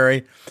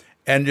library.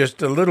 And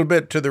just a little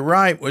bit to the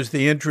right was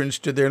the entrance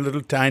to their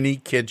little tiny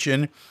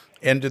kitchen.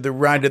 And to the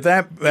right of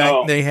that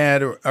back, they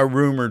had a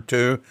room or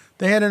two.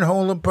 They had a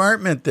whole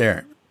apartment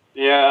there.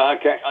 Yeah,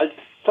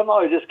 somehow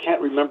I just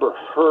can't remember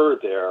her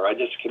there. I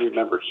just can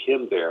remember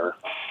him there.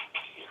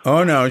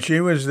 Oh, no, she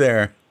was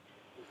there.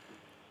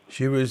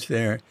 She was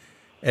there.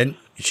 And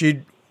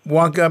she'd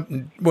walk up,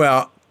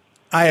 well,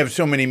 I have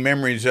so many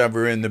memories of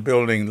her in the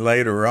building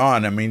later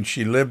on. I mean,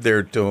 she lived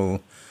there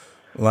till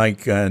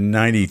like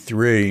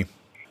 93.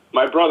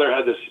 My brother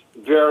had this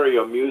very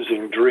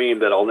amusing dream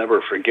that I'll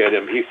never forget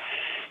him.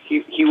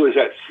 He was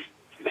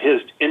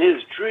in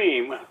his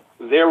dream,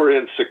 they were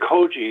in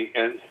Sokoji,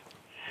 and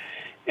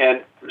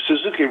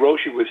Suzuki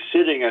Roshi was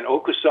sitting, and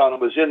Okusan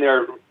was in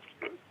there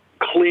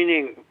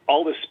cleaning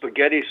all the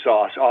spaghetti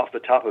sauce off the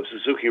top of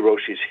Suzuki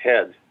Roshi's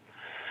head.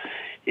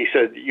 He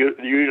said, "You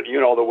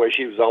know the way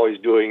she was always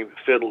doing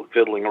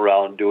fiddling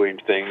around, doing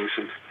things,"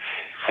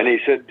 and he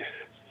said,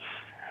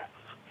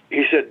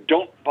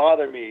 "Don't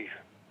bother me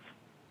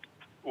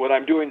when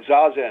I'm doing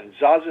zazen.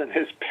 Zazen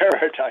is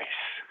paradise."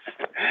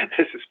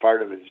 This is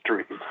part of his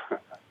dream.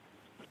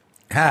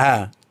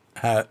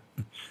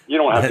 You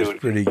don't have That's to.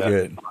 Pretty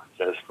good.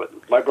 Process, but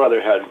my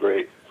brother had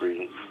great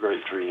dreams.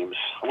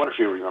 I wonder if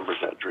he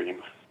remembers that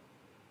dream.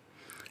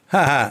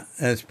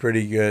 That's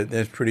pretty good.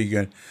 That's pretty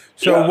good.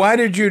 So why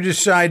did you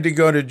decide to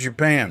go to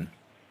Japan?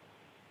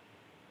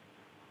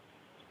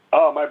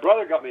 My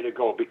brother got me to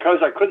go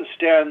because I couldn't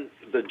stand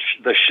the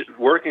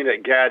working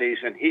at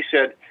Gaddy's, and he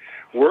said,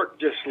 work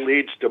just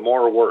leads to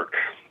more work.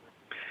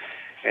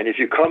 And if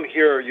you come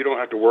here, you don't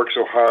have to work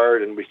so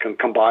hard, and we can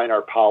combine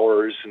our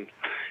powers. And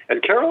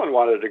Carolyn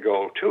wanted to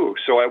go, too.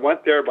 So I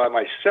went there by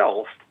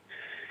myself,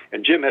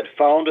 and Jim had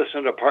found us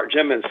an apartment.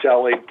 Jim and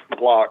Sally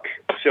Block,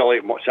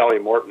 Sally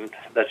Morton,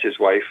 that's his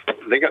wife.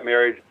 They got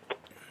married.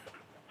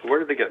 Where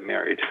did they get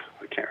married?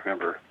 I can't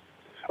remember.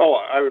 Oh,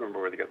 I remember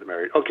where they got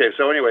married. Okay,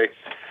 so anyway,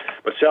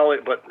 but Sally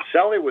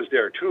was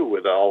there, too,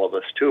 with all of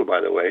us, too,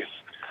 by the way.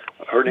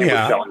 Her name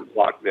was Sally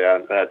Block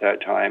at that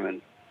time,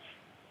 and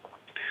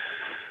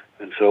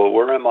so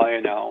where am I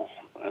now?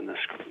 And this,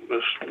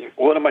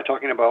 what am I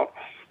talking about?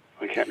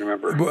 I can't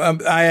remember.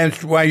 I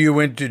asked why you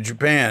went to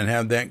Japan.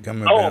 How'd that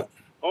come about?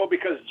 Oh,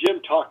 because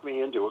Jim talked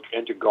me into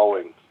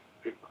going,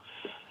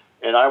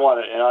 and I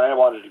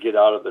wanted to get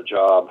out of the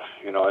job.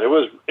 You know, it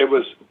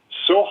was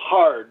so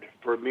hard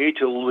for me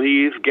to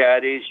leave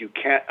Gaddy's. You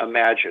can't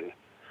imagine.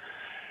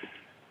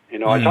 You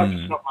know, I talked to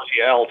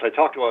somebody else. I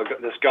talked to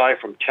this guy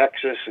from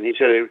Texas, and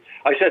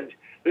I said,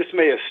 this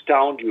may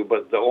astound you,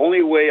 but the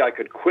only way I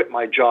could quit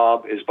my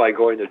job is by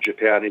going to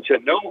Japan. He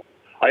said, no,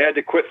 I had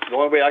to quit. The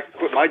only way I could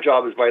quit my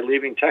job is by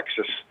leaving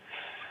Texas.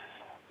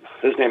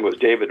 His name was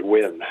David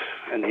Wynn,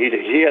 and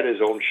he had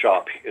his own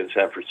shop in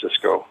San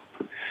Francisco.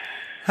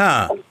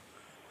 And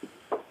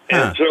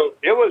so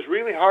it was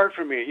really hard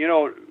for me. You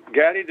know,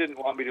 Gaddy didn't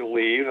want me to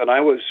leave, and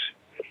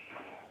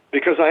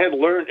because I had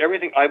learned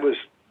everything. I was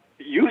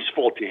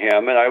useful to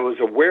him, and I was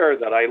aware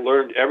that I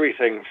learned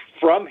everything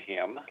from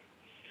him.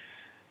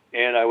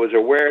 And I was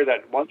aware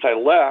that once I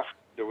left,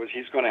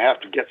 he's going to have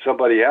to get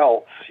somebody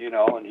else, you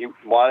know, and he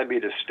wanted me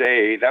to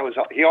stay.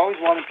 He always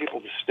wanted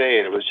people to stay,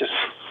 and it was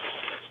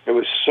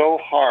so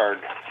hard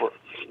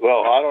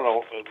I don't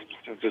know,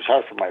 it was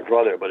hard for my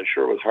brother, but it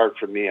sure was hard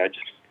for me.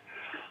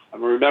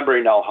 I'm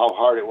remembering now how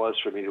hard it was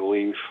for me to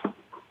leave.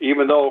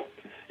 Even though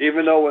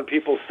when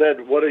people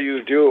said, "What do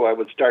you do?" I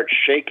would start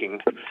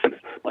shaking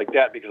like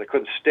that because I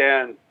couldn't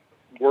stand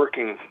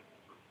working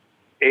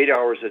 8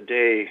 hours a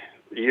day,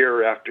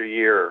 year after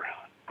year.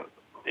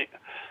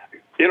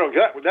 You know,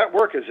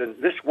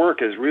 this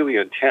work is really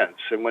intense,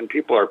 and when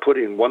people are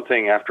putting one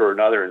thing after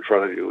another in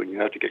front of you, and you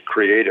have to get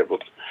creative,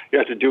 you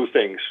have to do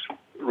things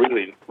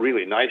really,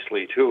 really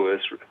nicely too.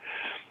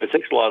 It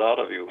takes a lot out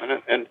of you,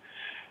 and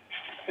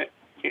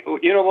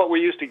you know what?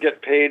 We used to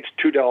get paid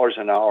 $2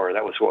 an hour.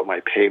 That was what my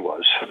pay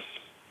was.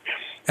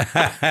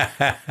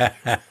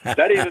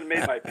 That even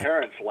made my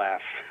parents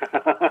laugh.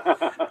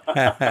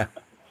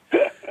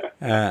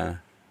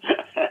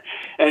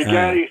 And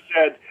Gaddy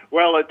said,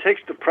 "Well, it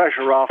takes the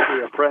pressure off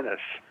the apprentice."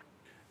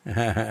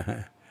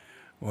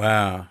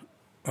 Wow.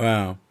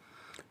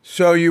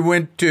 So you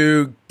went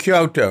to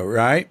Kyoto,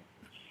 right?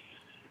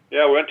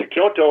 Yeah, I went to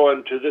Kyoto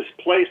and to this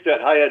place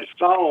that I had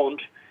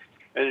found,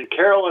 and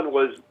Carolyn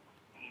was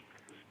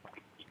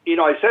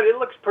I said it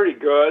looks pretty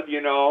good.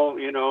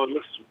 It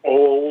looks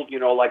old.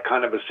 Like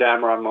kind of a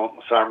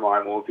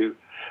samurai movie,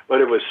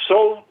 but it was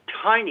so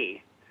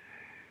tiny.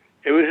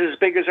 It was as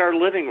big as our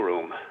living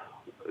room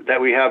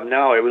that we have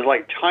now. It was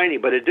like tiny,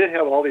 but it did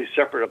have all these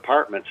separate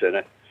apartments in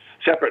it,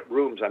 separate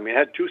rooms. I mean, it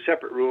had 2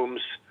 separate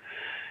rooms,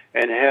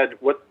 and it had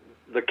what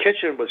the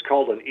kitchen was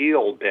called an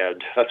eel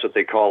bed. That's what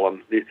they call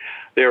them.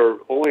 They were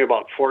only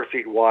about 4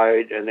 feet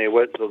wide, and they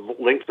went the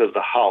length of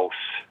the house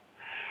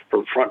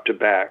from front to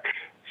back.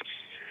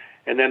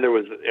 And then it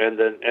was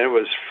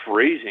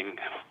freezing.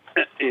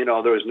 There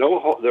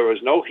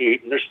was no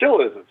heat, and there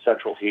still isn't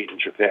central heat in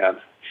Japan.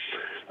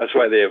 That's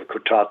why they have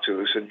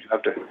kotatsus, and you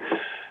have to.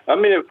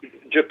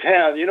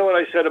 Japan. You know what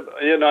I said?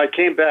 I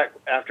came back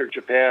after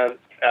Japan.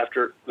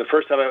 After the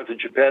first time I went to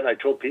Japan, I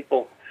told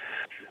people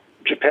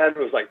Japan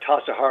was like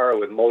Tassajara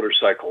with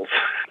motorcycles.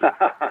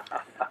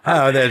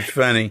 Oh, that's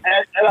funny.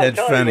 And that's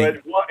funny.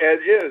 It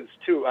is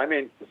too. I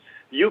mean,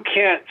 you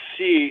can't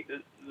see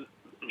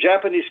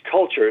Japanese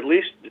culture. At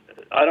least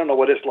I don't know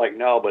what it's like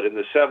now, but in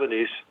the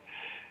 70s,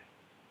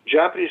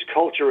 Japanese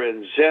culture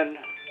and Zen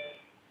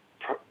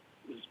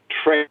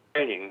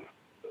training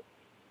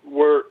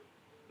were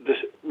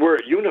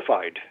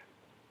unified.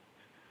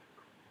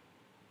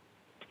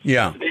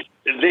 Yeah.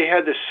 They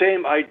had the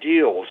same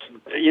ideals.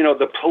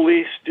 The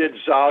police did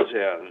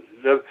zazen.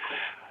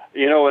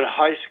 In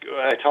high school,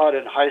 I taught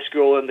in high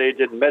school, and they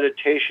did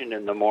meditation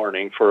in the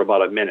morning for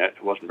about a minute.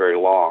 It wasn't very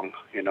long,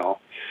 and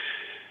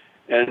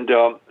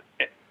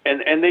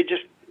they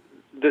just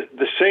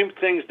the same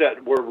things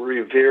that were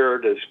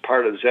revered as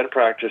part of Zen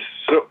practice.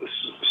 So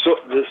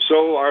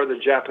are the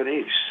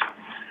Japanese.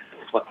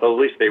 At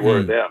least they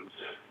were then.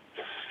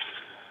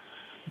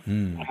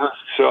 Mm.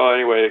 So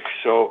anyway,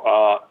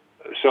 so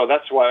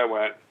that's why I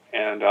went,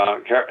 and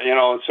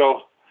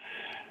so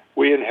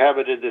we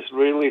inhabited this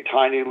really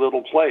tiny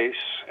little place,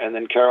 and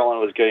then Carolyn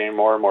was getting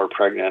more and more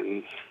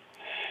pregnant,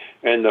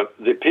 and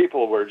the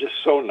people were just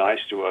so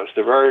nice to us.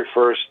 The very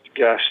first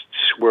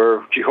guests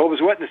were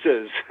Jehovah's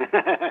Witnesses.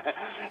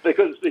 They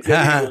couldn't speak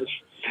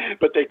English,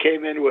 but they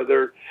came in with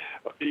their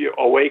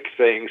awake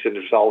things, and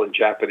it was all in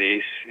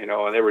Japanese, and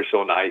they were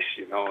so nice,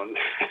 and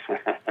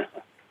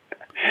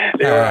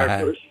they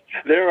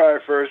were our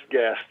first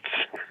guests.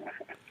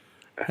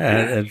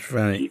 That's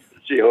funny.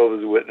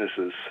 Jehovah's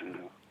Witnesses.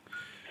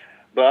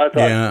 But I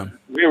thought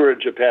we were in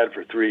Japan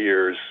for 3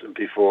 years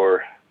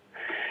before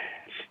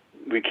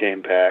we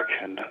came back,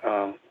 and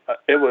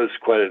it was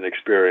quite an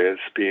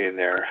experience being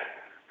there.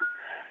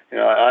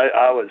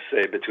 I would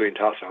say between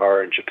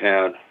Tassajara and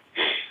Japan,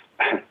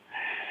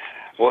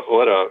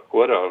 what a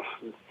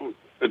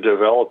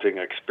developing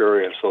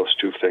experience those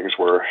two things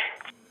were.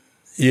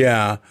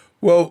 Yeah.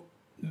 Well,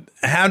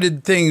 how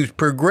did things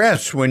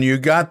progress when you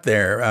got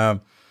there?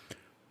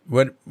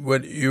 What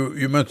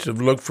you must have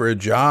looked for a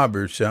job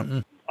or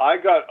something. I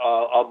got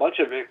a bunch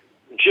of it.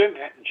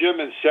 Jim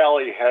and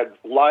Sally had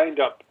lined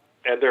up,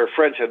 and their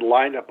friends had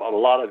lined up a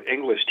lot of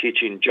English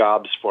teaching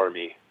jobs for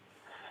me.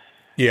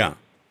 Yeah.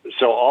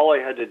 So all I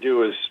had to do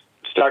was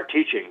start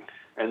teaching,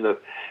 and the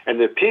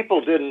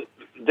people didn't.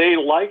 They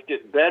liked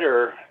it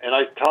better, and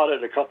I taught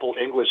at a couple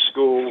English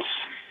schools,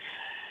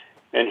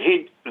 and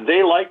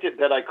they liked it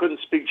that I couldn't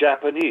speak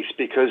Japanese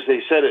because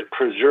they said it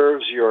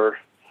preserves your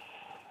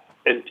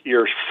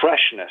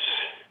freshness.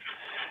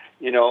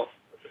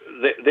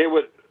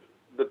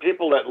 The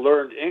people that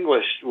learned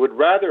English would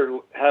rather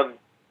have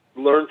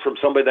learned from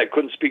somebody that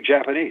couldn't speak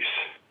Japanese,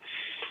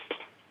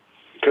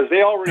 because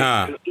they already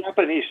cause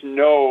Japanese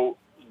know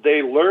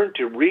they learn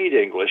to read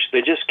English,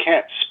 they just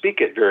can't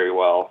speak it very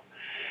well.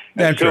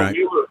 That's right.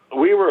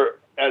 We were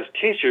as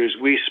teachers,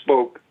 we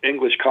spoke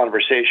English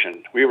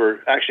conversation. We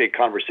were actually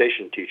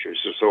conversation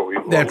teachers, so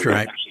That's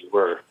right. Actually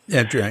were.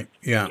 That's right.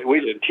 Yeah. We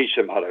didn't teach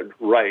them how to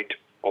write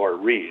or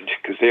read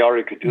because they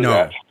already could do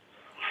that.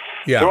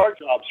 Yeah. So our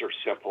jobs are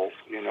simple,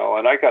 and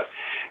then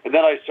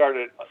I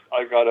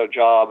got a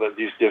job at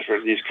these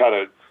kind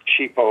of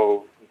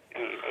cheapo,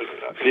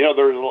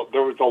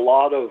 there was a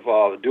lot of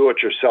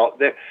do-it-yourself.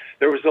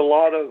 There was a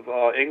lot of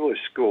English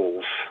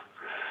schools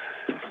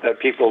that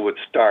people would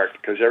start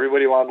because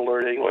everybody wanted to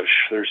learn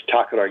English. There's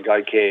Takara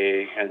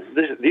Gaikei, and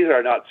these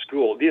are not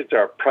school. These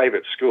are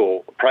private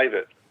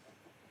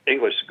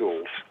English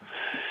schools.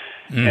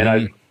 Mm-hmm.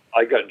 And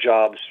I got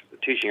jobs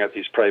teaching at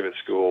these private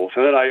schools.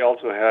 And then I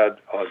also had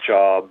a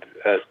job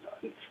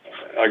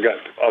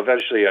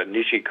eventually at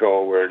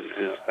Nishiko, where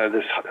at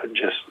this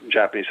just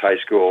Japanese high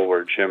school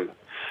where Jim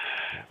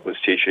was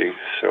teaching.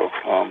 So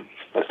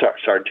I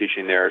started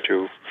teaching there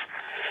too.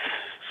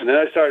 And then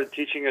I started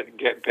teaching at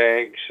Get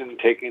Banks and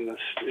taking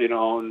this,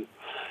 and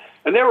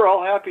they were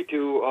all happy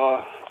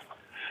to.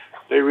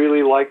 They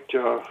really liked. They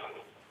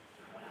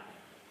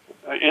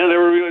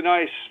were really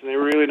nice. They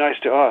were really nice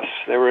to us.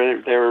 They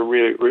were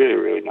really, really,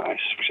 really nice.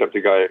 Except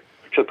I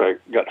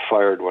got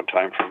fired one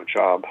time from a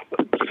job.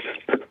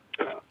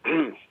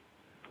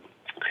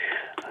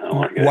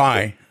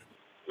 Why?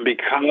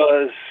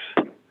 Because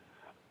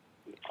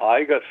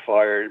I got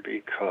fired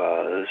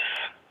because.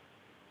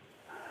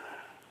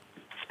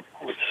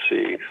 Let's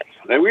see.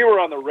 And we were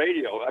on the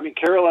radio. I mean,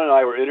 Carolyn and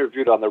I were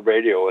interviewed on the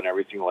radio and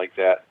everything like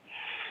that.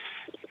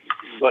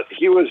 But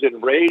he was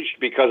enraged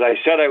because I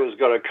said I was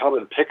going to come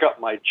and pick up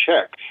my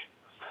check.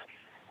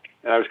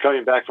 And I was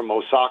coming back from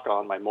Osaka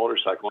on my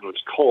motorcycle, and it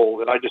was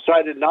cold, and I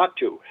decided not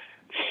to.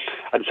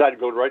 I decided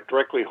to go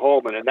directly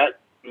home, and that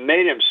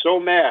made him so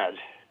mad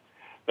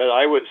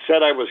that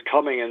said I was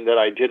coming and that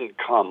I didn't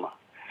come.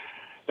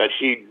 That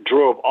he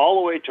drove all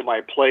the way to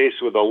my place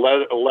with a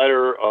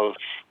letter of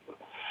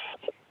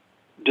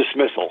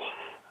dismissal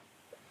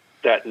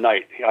that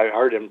night. I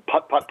heard him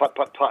put,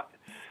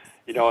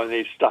 and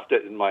he stuffed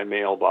it in my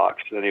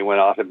mailbox. And then he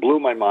went off. It blew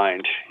my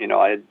mind.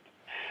 I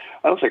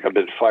don't think I've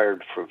been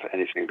fired for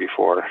anything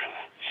before.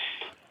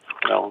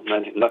 No,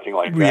 nothing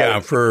like that. Yeah,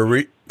 for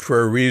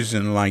a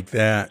reason like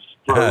that.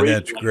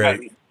 That's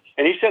great.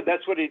 And he said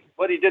that's what he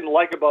didn't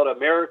like about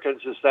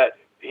Americans is that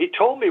he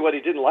told me what he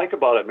didn't like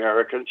about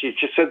Americans. He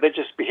just said they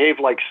just behave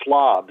like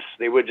slobs.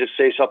 They would just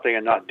say something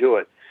and not do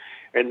it.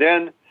 And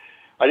then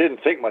I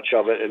didn't think much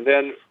of it. And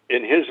then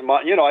in his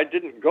mind, I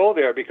didn't go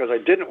there because I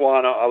didn't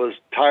want to. I was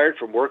tired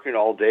from working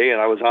all day, and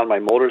I was on my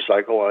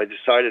motorcycle. And I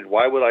decided,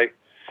 why would I,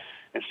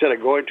 instead of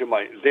going to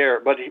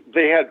there, but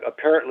they had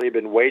apparently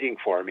been waiting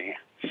for me.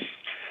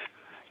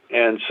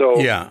 And so,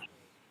 yeah.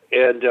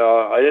 And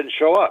I didn't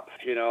show up,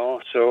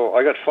 so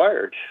I got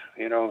fired.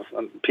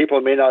 People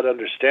may not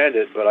understand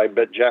it, but I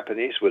bet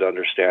Japanese would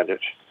understand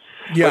it.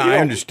 Yeah, I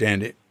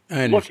understand it.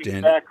 Looking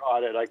back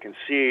on it, I can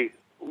see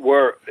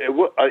where,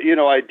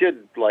 I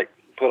did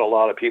put a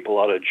lot of people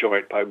out of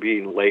joint by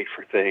being late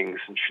for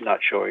things and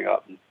not showing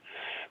up.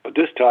 But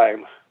this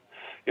time,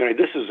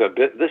 this is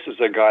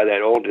a guy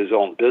that owned his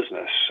own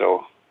business,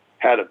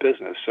 had a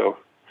business, so.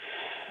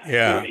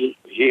 Yeah,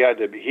 he had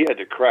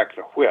to crack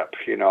the whip,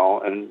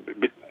 and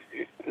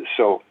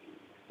so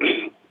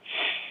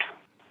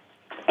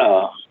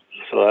so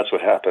that's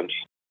what happened.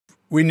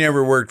 We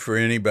never worked for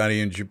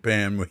anybody in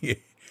Japan.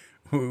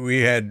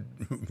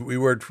 We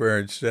worked for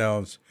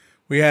ourselves.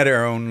 We had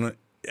our own,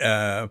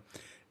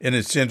 in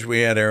a sense,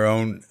 we had our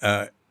own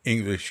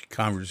English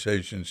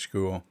conversation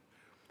school.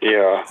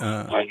 Yeah,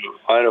 I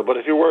know. But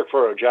if you work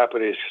for a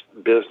Japanese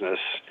business,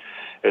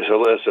 it's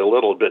a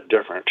little bit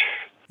different.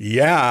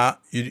 Yeah,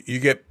 you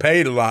get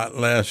paid a lot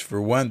less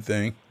for one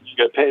thing. You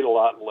get paid a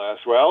lot less.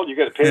 Well, you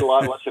get paid a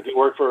lot less if you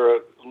work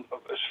for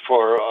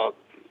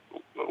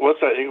what's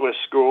that English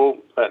school?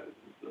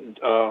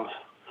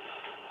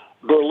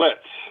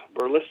 Berlitz.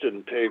 Berlitz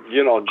didn't pay.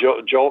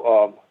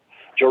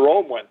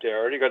 Jerome went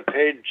there and he got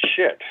paid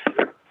shit.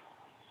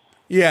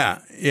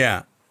 Yeah.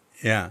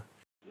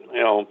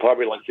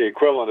 Probably like the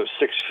equivalent of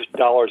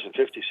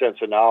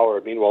 $6.50 an hour.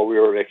 Meanwhile, we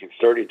were making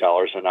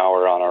 $30 an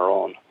hour on our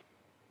own.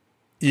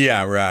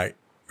 Yeah, right.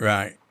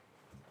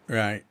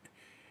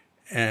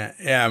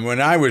 And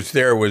when I was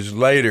there was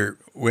later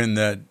when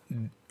the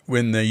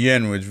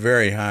yen was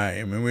very high.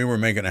 I mean, we were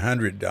making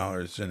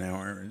 $100 an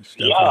hour and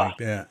stuff like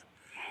that.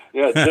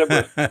 Yeah,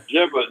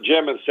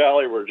 Jim and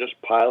Sally were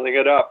just piling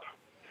it up.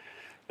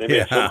 They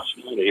made so much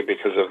money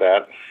because of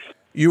that.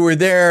 You were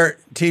there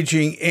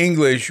teaching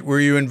English. Were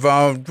you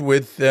involved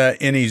with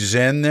any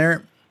Zen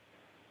there?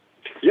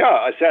 Yeah,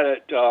 I sat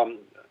at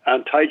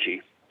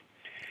Antaiji.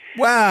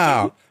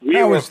 Wow.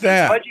 How was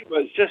that? Antaiji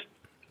was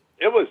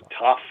it was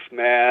tough,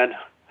 man.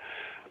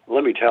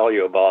 Let me tell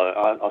you about it.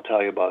 I'll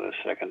tell you about it in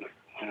a second.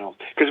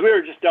 Because we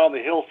were just down the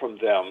hill from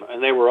them,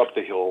 and they were up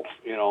the hill.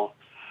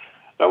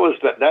 That was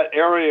that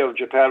area of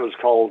Japan was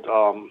called.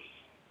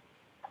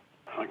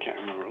 I can't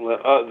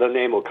remember. The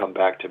name will come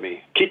back to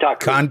me. Kitaku.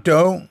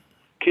 Kanto.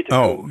 Kitaku.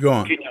 Oh, go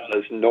on. Kita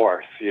is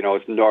north.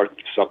 It's north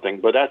something,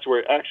 but that's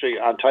where actually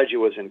Antaiji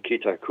was in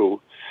Kitaku,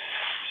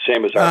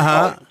 same as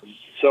our college.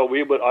 So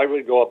I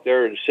would go up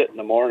there and sit in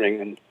the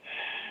morning, and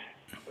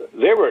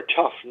they were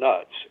tough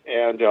nuts.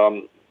 And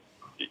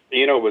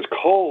it was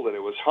cold and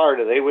it was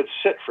hard, and they would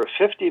sit for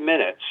 50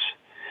 minutes,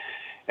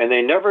 and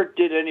they never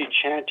did any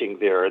chanting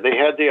there. They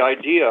had the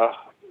idea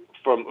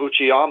from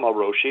Uchiyama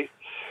Roshi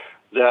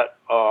that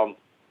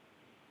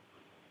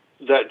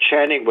that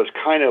chanting was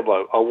kind of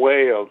a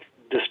way of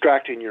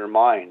distracting your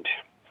mind.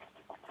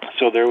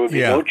 So there would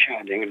be no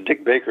chanting, and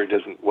Dick Baker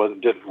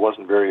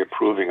wasn't very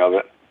approving of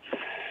it.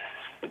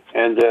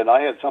 And then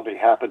I had something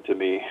happen to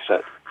me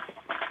that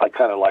I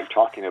kind of like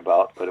talking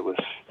about, but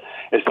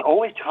it's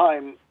almost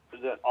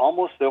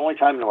the only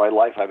time in my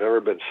life I've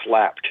ever been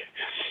slapped,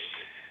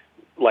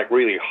 like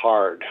really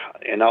hard.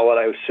 And now when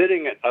I was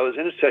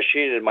in a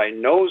sesshin and my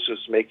nose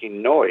was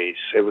making noise.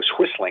 It was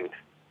whistling.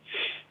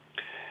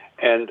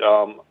 And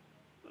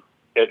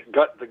it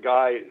got the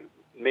guy,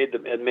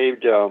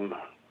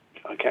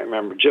 I can't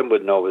remember. Jim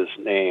would know his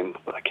name,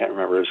 but I can't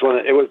remember. It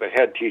was the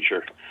head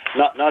teacher,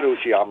 not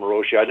Uchiyama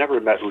Roshi. I never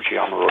met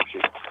Uchiyama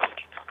Roshi,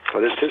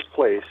 but it's his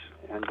place,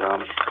 and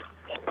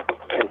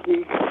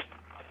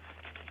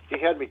he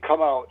had me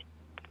come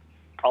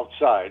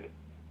outside,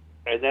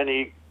 and then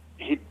he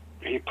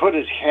put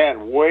his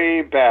hand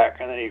way back,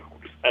 and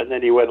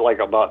then he went like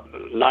about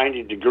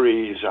 90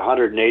 degrees,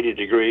 180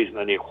 degrees, and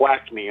then he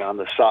whacked me on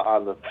the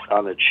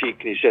cheek,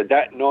 and he said,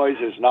 "That noise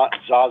is not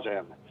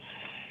zazen."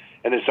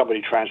 and then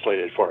somebody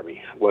translated it for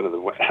me. One of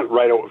the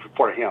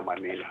for him, I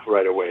mean,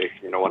 right away.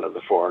 One of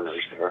the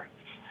foreigners there.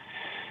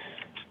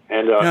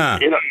 And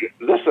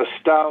this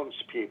astounds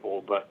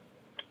people, but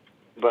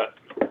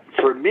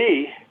for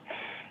me,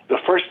 the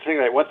first thing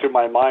that went through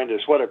my mind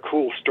is, what a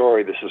cool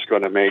story this is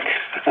going to make.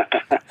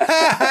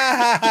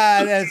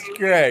 That's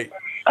great.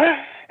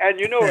 And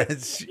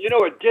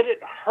it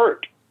didn't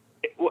hurt.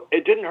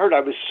 It didn't hurt.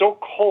 I was so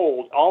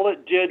cold. All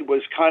it did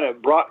was kind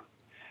of brought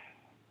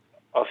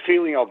a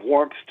feeling of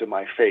warmth to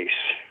my face.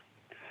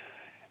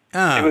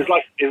 It was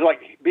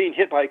like being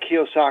hit by a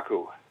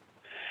Kiyosaku.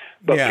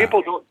 But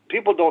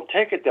people don't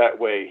take it that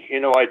way.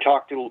 I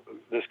talked to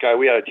this guy.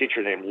 We had a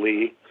teacher named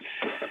Lee,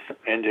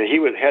 and he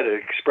had an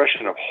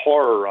expression of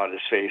horror on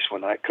his face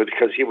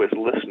because he was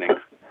listening.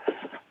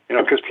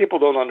 Because people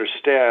don't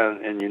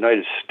understand in the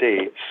United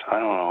States. I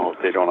don't know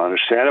what they don't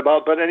understand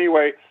about, but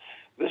anyway,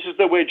 this is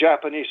the way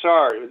Japanese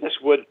are. This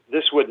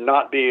would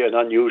not be an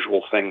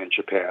unusual thing in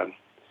Japan.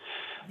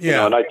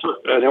 Yeah. And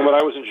then when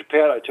I was in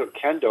Japan, I took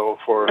kendo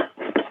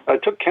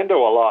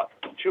a lot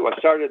too. I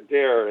started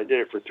there. I did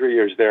it for 3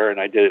 years there, and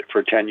I did it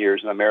for 10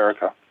 years in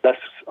America. That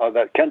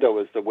kendo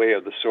is the way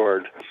of the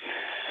sword.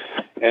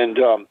 And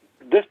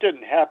this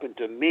didn't happen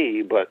to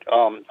me, but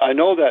I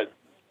know that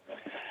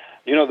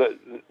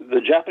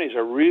the Japanese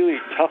are really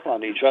tough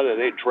on each other.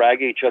 They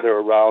drag each other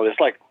around. It's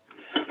like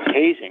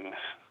hazing.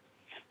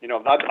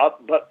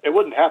 But it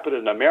wouldn't happen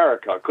in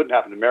America. It couldn't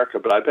happen in America,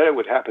 but I bet it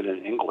would happen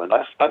in England.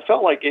 I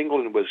felt like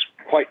England was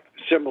quite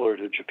similar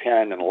to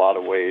Japan in a lot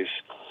of ways.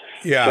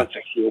 Yeah. Sense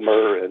of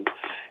humor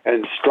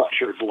and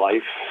structured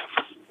life.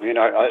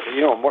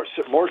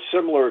 More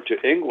similar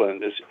to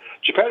England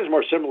Japan is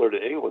more similar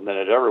to England than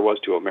it ever was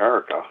to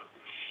America.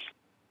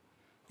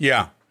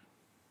 Yeah.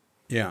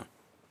 Yeah.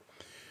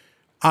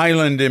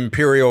 Island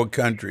imperial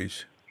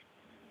countries.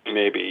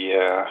 Maybe,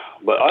 yeah.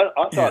 But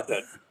I thought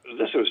that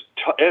this was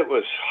it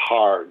was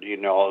hard.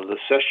 The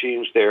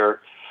sessions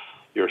there,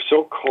 you're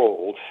so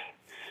cold,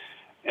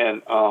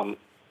 and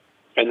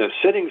the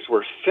sittings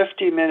were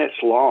 50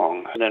 minutes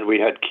long, and then we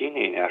had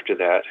keening after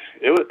that.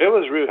 It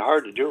was really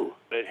hard to do.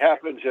 It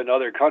happens in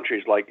other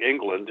countries like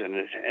England,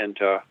 and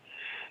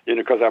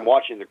because I'm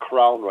watching The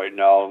Crown right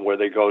now, where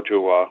they go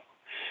to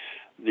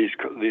the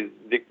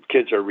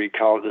kids are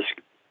recounting this.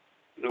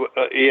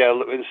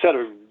 Instead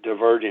of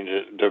diverging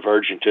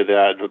to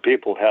that, the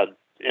people had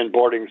in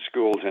boarding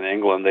schools in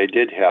England, they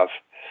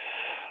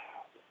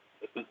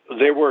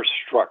were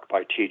struck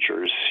by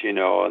teachers,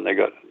 and they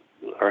got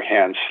their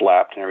hands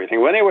slapped and everything.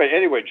 Well,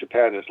 anyway,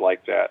 Japan is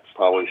like that,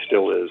 probably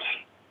still is.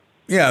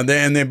 Yeah,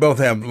 they both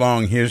have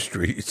long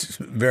histories,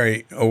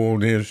 very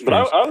old histories. But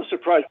I was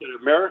surprised that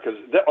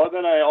Americans.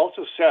 Then I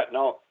also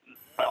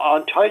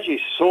Taiji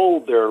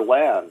sold their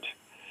land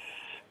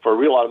for a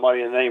real lot of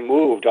money, and they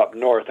moved up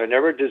north. I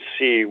never did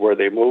see where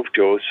they moved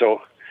to,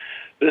 so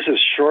this is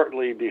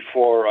shortly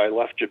before I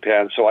left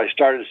Japan. So I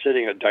started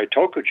sitting at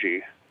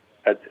Daitokuji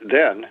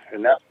then,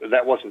 and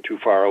that wasn't too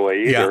far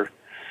away either.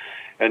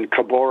 Yeah. And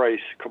Kabori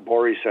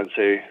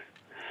Sensei,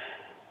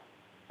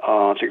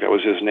 I think that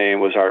was his name,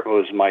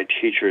 was my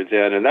teacher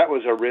then, and that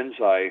was a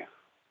Rinzai.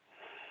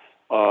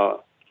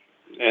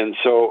 And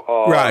so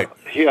right.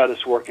 He had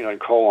us working on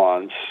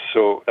koans.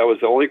 So that was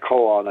the only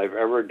koan I've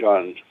ever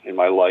done in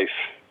my life.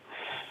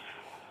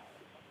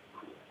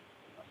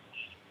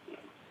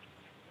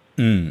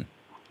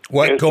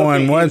 What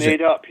koan was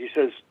it?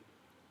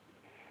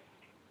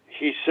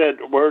 He said,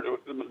 where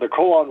the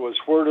koan was,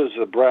 where does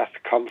the breath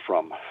come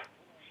from?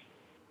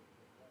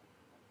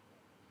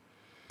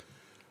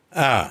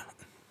 And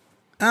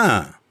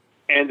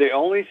the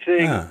only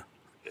thing,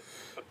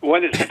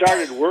 when it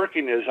started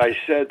working, is I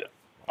said,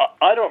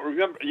 I don't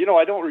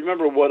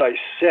remember what I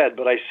said,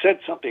 but I said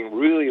something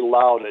really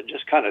loud. It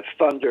just kind of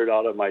thundered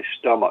out of my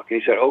stomach.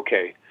 And he said,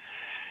 okay.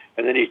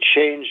 And then he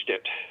changed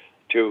it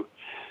to,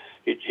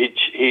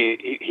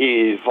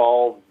 he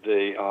evolved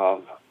the,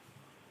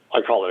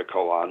 I call it a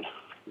koan,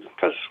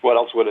 because what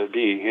else would it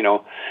be,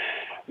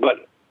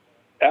 But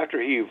after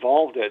he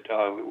evolved it,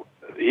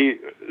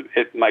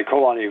 my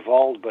koan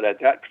evolved, but at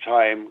that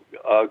time,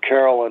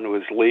 Carolyn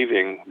was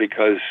leaving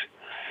because,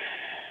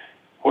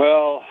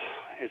 well,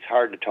 it's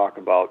hard to talk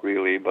about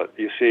really, but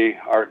you see,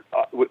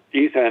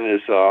 Ethan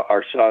is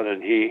our son,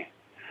 and he's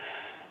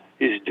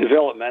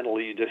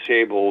developmentally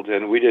disabled,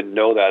 and we didn't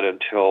know that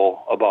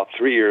until about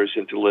 3 years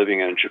into living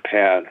in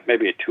Japan,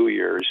 maybe 2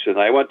 years. And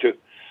I went to,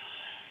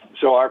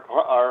 so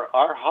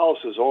our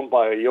house is owned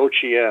by a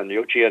Yochien.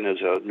 Yochien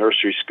is a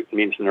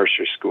means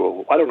nursery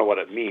school. I don't know what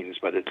it means,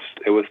 but it's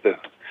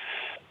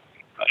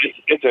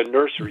a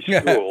nursery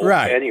school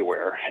right.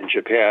 Anywhere in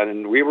Japan,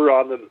 and we were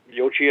on the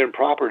Yochien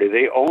property.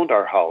 They owned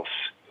our house.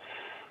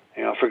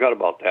 I forgot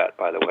about that,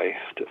 by the way.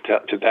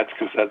 That's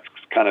because that's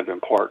kind of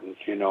important,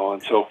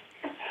 And so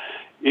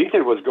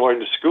Ethan was going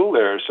to school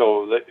there.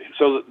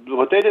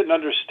 But they didn't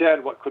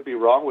understand what could be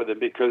wrong with him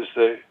because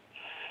a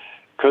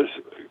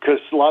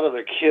lot of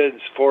the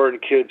foreign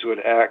kids, would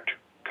act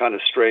kind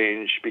of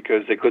strange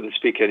because they couldn't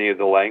speak any of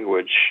the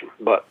language.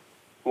 But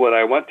when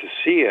I went to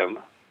see him,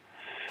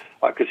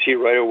 I could see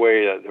right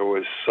away that there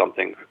was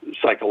something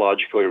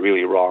psychologically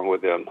really wrong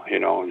with him. You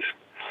know,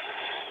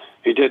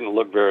 he didn't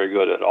look very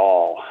good at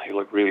all. He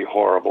looked really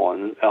horrible,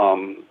 and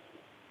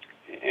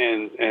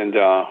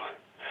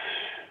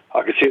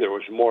I could see there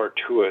was more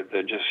to it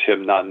than just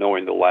him not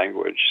knowing the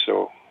language.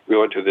 So we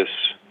went to this.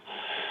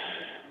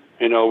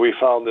 You know, we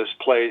found this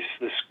place,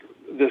 this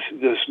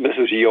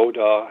Mrs.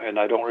 Yoda, and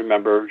I don't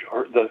remember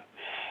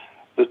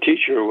the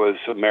teacher was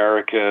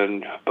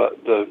American,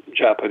 but the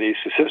Japanese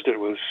assistant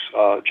was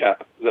her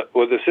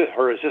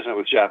assistant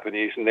was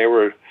Japanese, and they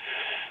were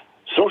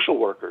social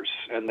workers,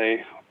 and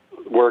they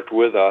worked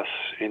with us,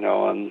 you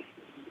know, and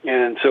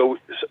so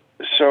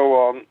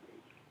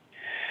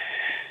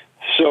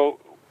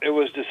it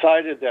was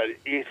decided that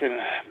Ethan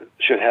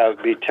should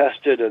be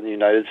tested in the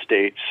United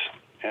States,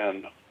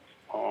 and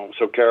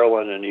so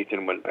Carolyn and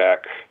Ethan went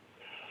back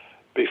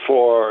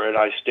before, and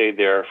I stayed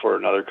there for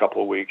another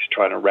couple of weeks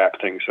trying to wrap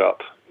things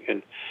up.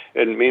 And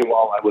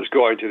meanwhile, I was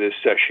going to this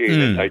session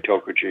in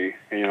Daitokuji,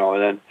 you know,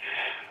 and then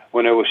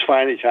when it was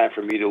finally time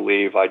for me to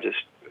leave, I just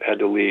had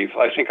to leave.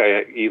 I think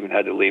I even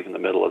had to leave in the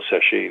middle of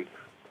session.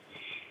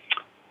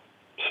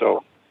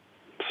 So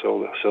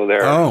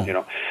there, you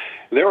know,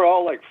 they were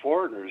all like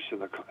foreigners in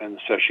the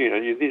session.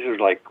 And these are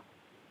like,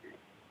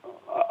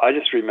 I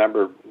just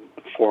remember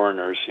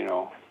foreigners, you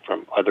know,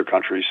 from other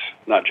countries,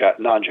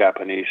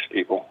 non-Japanese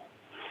people.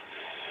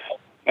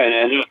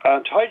 And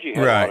Taiji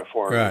had a lot of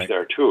foreigners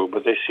there too,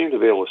 but they seemed to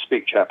be able to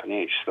speak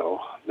Japanese,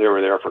 so they were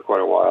there for quite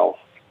a while.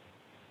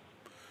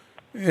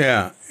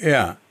 Yeah,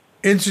 yeah.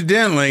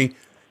 Incidentally,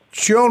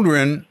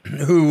 children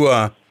who,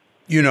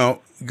 you know,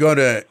 go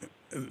to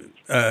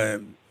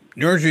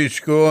nursery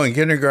school and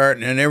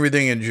kindergarten and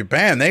everything in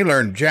Japan, they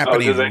learn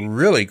Japanese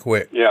really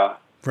quick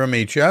from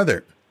each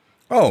other.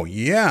 Oh,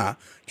 yeah.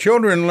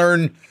 Children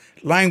learn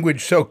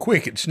language so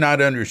quick it's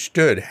not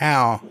understood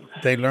how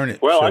they learn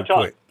it so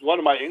quick. One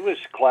of my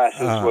English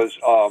classes was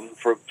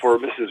for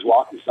Mrs.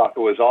 Wakisaka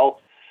was all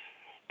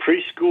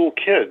preschool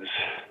kids,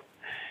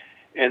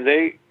 and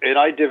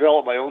I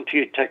developed my own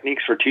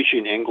techniques for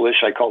teaching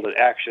English. I called it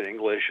action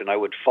English, and I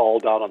would fall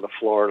down on the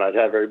floor, and I'd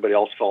have everybody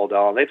else fall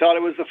down. They thought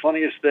it was the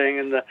funniest thing,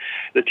 and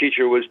the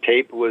teacher was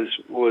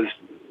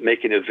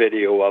making a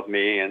video of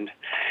me, and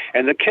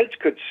the kids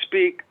could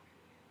speak.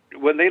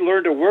 When they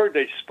learned a word,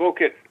 they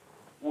spoke it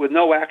with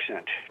no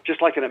accent,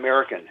 just like an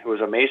American. It was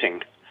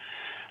amazing.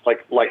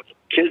 Like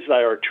kids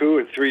that are 2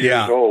 and 3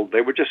 years old,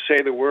 they would just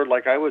say the word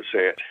like I would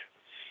say it.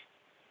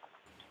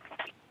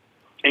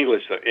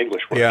 English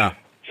word. Yeah.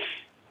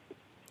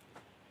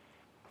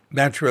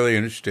 That's really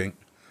interesting.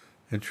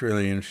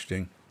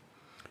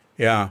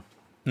 Yeah.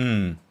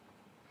 Now,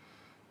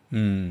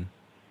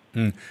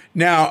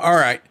 all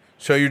right.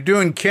 So you're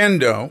doing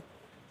kendo.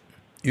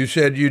 You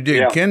said you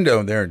did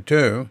kendo there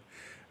too,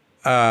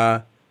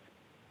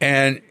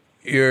 and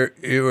you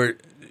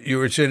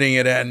were sitting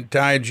at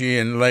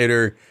Taiji and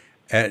later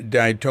at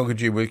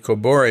Daitokuji with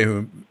Kobori,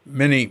 who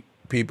many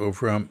people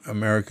from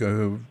America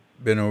who've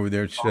been over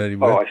there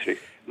studied with. Oh, I see.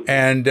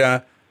 And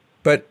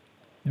but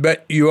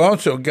you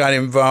also got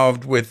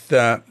involved with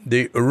the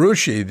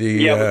urushi,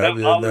 the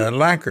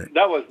lacquer.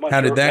 That was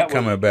how did that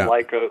come about?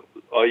 Like a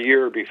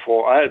year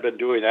before. I had been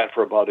doing that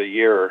for about a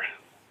year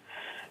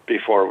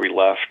before we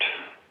left.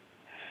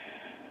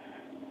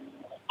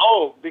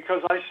 Oh,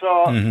 because I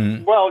saw.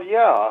 Mm-hmm. Well,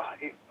 yeah,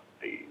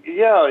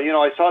 you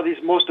know, I saw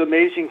these most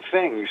amazing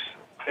things,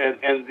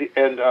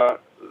 and out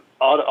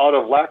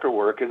of lacquer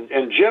work,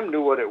 and Jim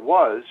knew what it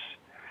was,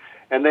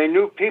 and they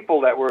knew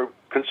people that were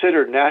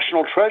considered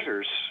national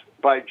treasures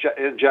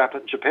in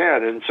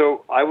Japan, and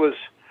so I went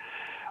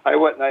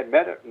and I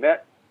met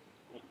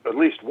at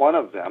least one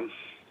of them,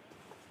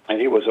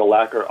 and he was a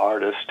lacquer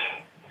artist.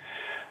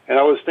 And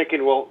I was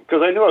thinking, well,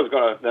 because I knew I was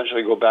going to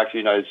eventually go back to the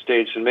United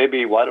States, and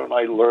maybe why don't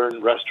I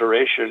learn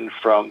restoration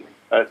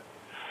at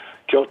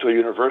Kyoto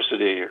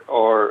University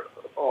or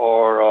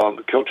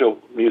Kyoto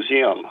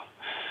Museum?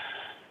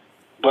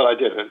 But I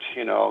didn't,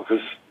 you know,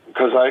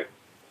 because I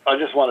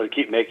just wanted to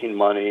keep making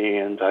money,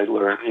 and I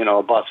learned, you know,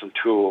 I bought some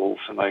tools,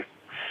 and I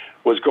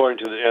was going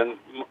to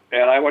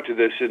and I went to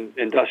this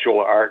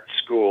industrial art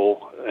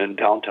school in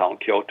downtown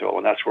Kyoto,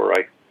 and that's where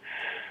I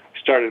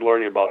started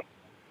learning about.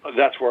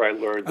 That's where I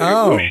learned the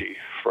urushi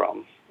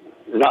from,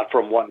 not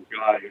from one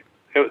guy.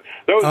 There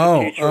was a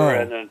teacher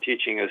and then a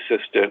teaching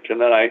assistant,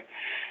 and then I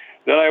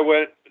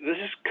went. This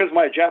is because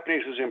my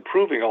Japanese was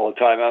improving all the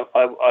time.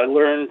 I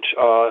learned.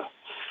 I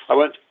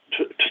went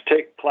to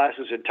take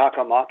classes in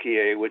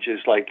takamaki, which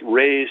is like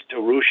raised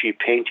urushi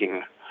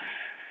painting,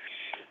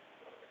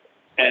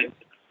 and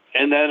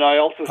then I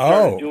also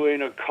started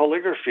doing a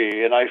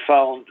calligraphy, and I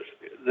found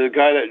the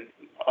guy that.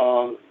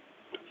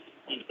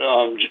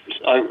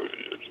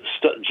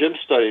 Jim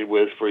studied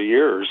with for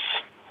years.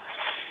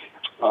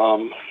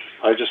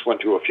 I just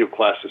went to a few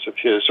classes of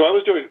his. So I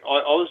was doing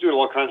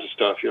all kinds of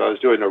stuff. You know, I was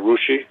doing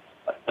urushi,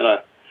 and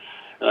I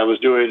was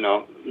doing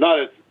not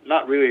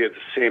really at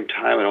the same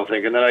time, I don't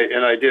think. And then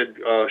I did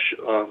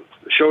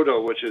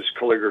shodo, which is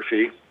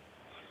calligraphy,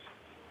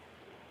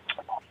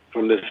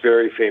 from this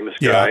very famous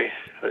guy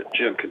that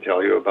Jim can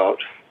tell you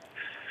about.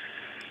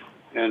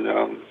 And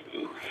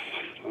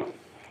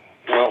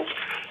well,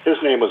 his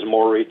name was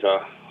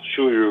Morita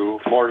Shuryu.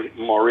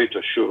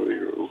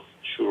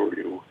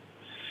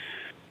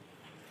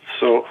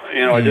 So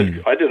I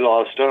did a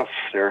lot of stuff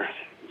there,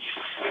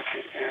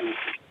 and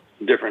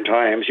different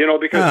times.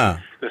 Because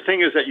the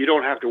thing is that you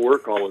don't have to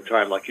work all the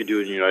time like you do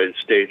in the United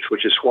States,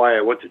 which is why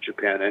I went to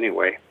Japan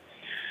anyway.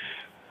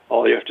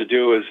 All you have to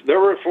do is, there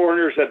were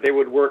foreigners that they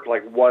would work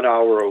like 1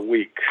 hour a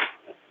week.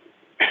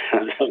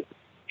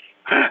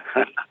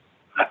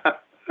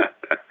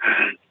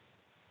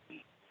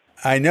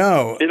 I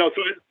know. So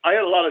I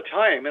had a lot of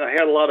time and I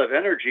had a lot of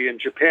energy in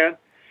Japan,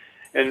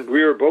 and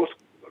we were both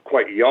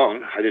quite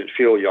young. I didn't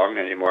feel young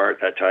anymore at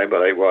that time,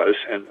 but I was.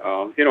 And,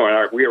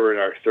 we were in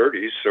our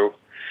 30s, so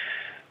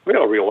we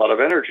had a real lot of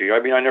energy. I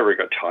mean, I never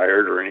got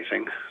tired or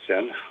anything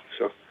then,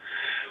 so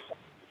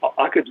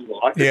I could do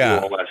all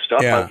that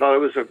stuff. Yeah. I thought it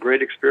was a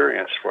great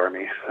experience for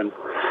me. And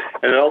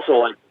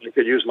also, I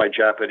could use my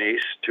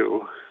Japanese,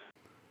 too.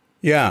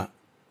 Yeah,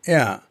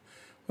 yeah.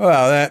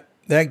 Well,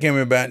 that came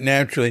about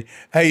naturally.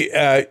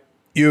 Hey,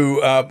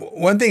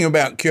 one thing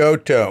about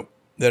Kyoto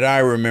that I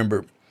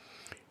remember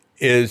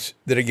is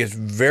that it gets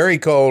very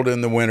cold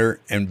in the winter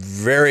and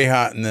very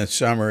hot in the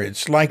summer.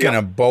 It's like in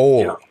a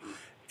bowl,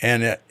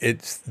 and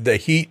it's the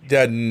heat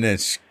doesn't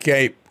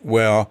escape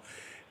well.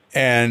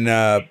 And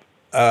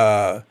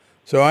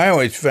so I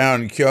always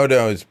found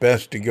Kyoto is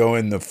best to go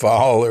in the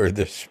fall or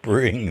the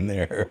spring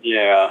there.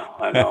 Yeah,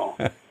 I know.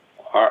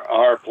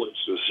 Our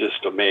place was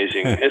just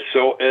amazing. It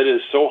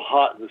is so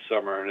hot in the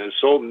summer and it's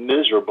so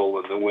miserable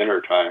in the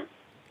wintertime.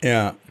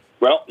 Yeah.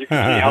 Well, you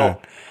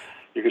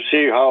can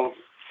see how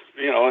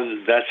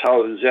that's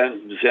how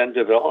Zen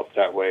developed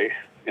that way.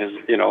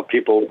 And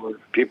people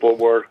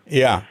wore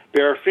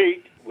bare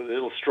feet with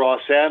little straw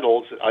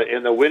sandals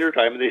in the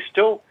wintertime, and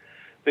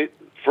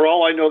for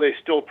all I know, they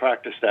still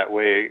practice that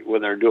way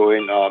when they're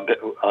doing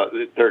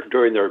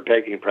during their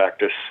begging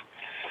practice,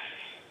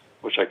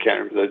 which I can't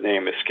remember, the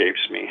name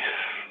escapes me.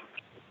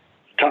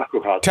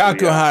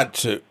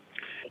 Takuhatsu.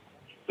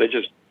 Yeah.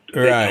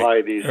 They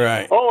tie these.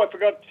 Right. Oh, I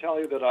forgot to tell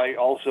you that I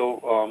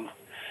also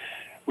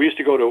we used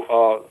to go to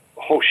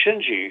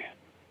Hoshinji.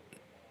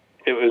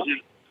 It was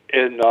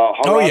in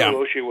Harada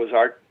Roshi was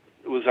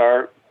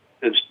our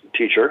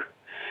teacher,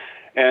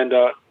 and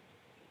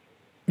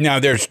now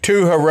there's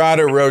two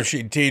Harada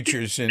Roshi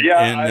teachers in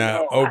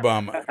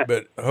Obama,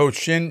 but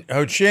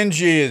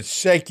Hoshinji is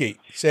Seiki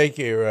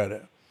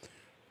Harada.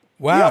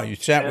 Wow, you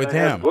sat with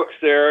him. I had books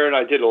there, and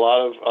I did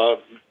a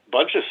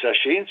bunch of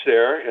sessions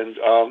there, and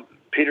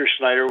Peter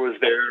Schneider was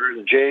there,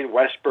 and Jane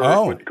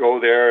Westberg would go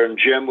there, and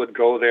Jim would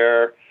go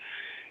there,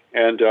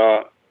 and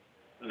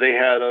they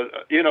had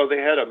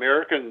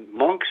American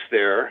monks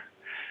there,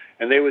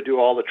 and they would do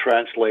all the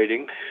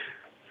translating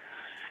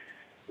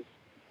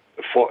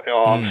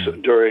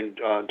during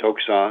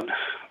Dokusan,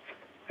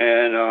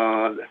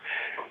 and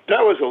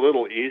that was a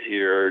little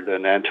easier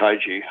than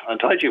Antaiji.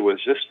 Antaiji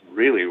was just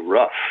really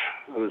rough.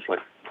 It was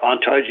like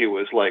Antaiji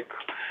was like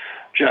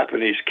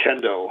Japanese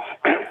kendo,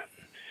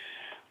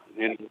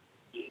 and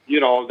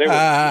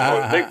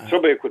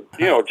somebody could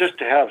just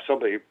to have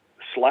somebody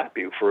slap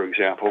you, for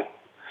example.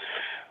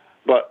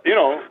 But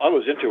I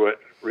was into it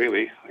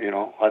really.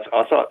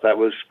 I thought that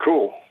was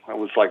cool. I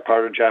was like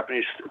part of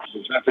Japanese.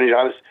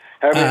 I was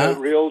having a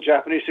real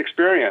Japanese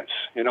experience.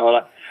 And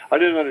I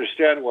didn't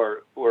understand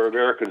where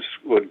Americans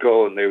would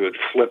go and they would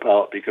flip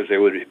out because they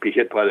would be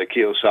hit by the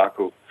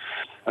Kyosaku.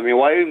 I mean,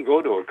 why even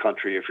go to a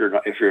country if you're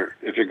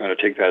going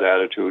to take that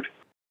attitude?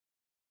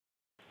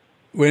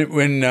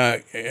 When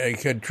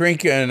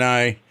Katrinka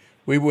and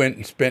we went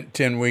and spent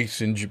 10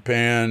 weeks in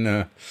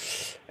Japan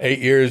 8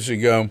 years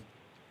ago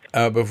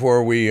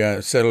before we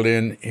settled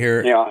in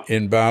here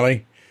in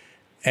Bali,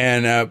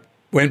 and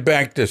went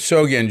back to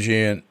Sogenji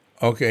in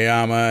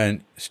Okayama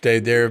and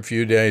stayed there a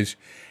few days.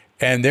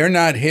 And they're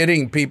not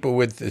hitting people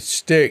with the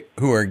stick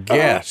who are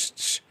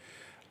guests.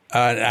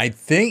 I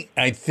think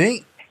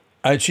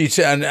she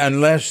said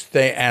unless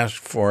they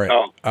ask for it.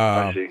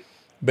 I see.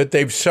 But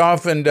they've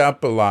softened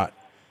up a lot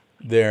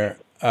there.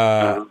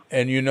 And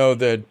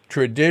the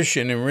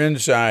tradition in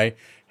Rinzai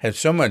has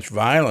so much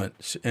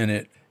violence in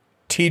it,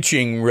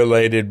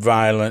 teaching-related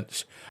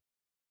violence.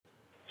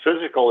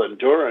 Physical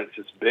endurance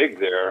is big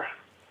there.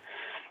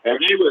 And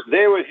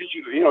they would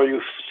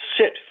you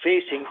sit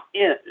facing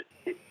in.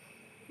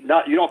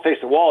 You don't face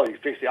the wall, you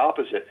face the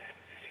opposite.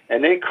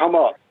 And they come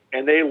up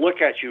and they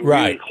look at you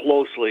really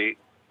closely,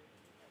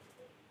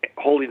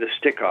 holding the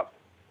stick up.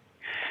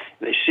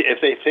 They see if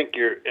they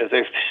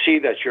see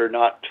that you're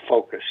not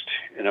focused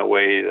in a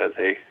way that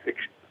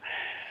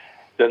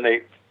then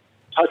they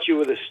touch you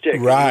with a stick.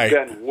 Right. And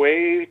you bend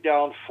way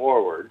down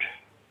forward.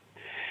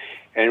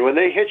 And when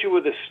they hit you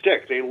with a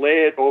stick, they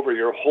lay it over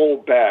your whole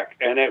back.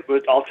 And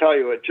I'll tell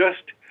you,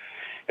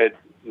 it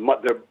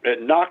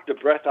knocked the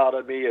breath out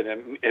of me,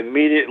 and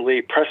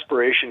immediately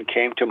perspiration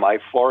came to my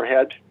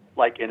forehead,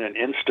 like in an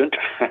instant.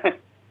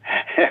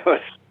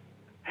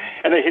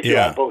 And they hit you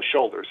on both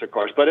shoulders, of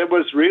course. But it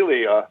was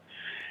really,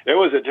 it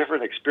was a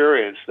different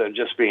experience than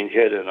just being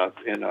hit in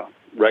a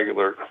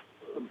regular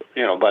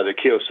by the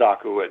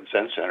Kyosaku at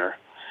Zen Center.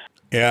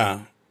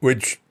 Yeah,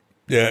 which,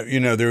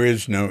 there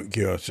is no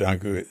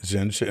Kyosaku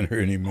Zen Center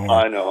anymore.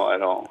 I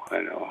know.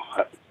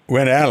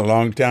 Went out a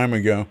long time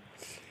ago.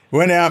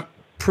 Went out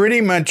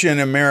pretty much in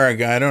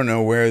America. I don't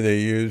know where they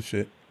use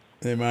it.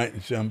 They might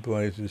in some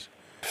places.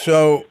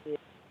 So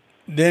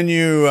then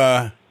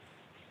you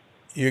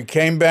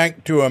came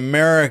back to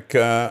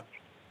America.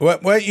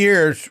 What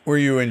years were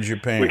you in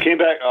Japan? We came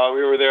back.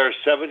 We were there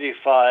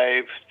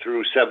 75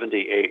 through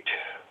 78.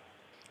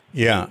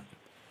 Yeah.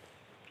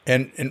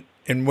 And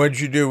what'd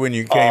you do when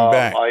you came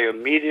back? I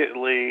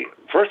immediately,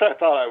 first I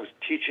thought I would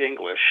teach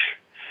English,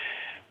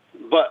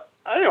 but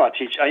I didn't want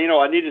to teach. I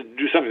needed to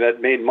do something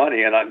that made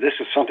money, and this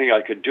is something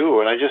I could do.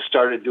 And I just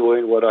started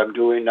doing what I'm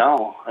doing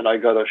now. And I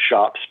got a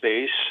shop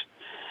space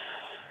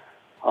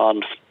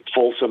on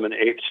Folsom and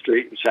 8th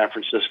Street in San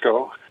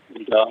Francisco.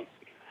 And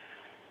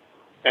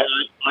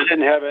I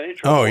didn't have any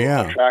trouble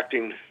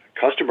attracting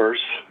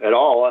customers at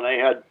all. And I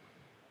had,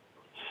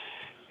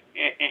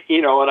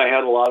 and I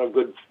had a lot of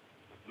good,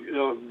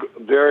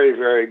 very,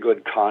 very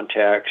good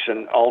contacts.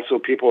 And also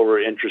people were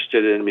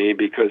interested in me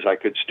because I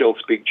could still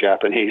speak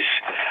Japanese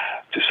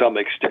to some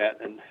extent.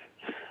 And,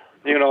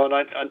 and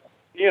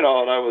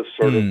I was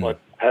sort of like,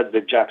 had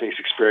the Japanese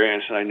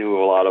experience, and I knew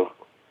an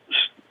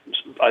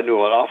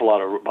awful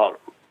lot about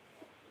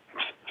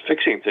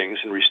fixing things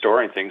and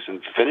restoring things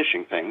and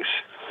finishing things.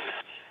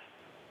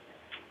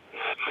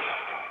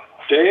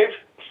 Dave?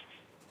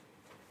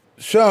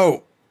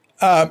 So,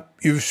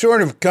 you've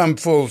sort of come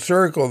full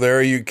circle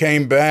there. You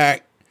came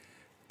back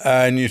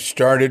and you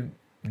started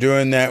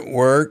doing that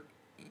work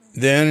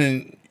then,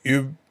 and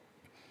you've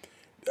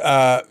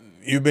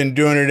been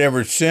doing it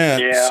ever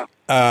since.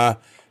 Yeah.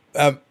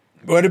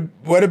 What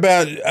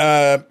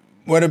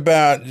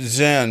about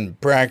Zen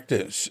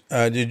practice?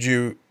 What did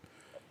you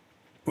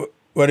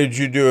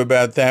do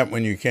about that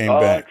when you came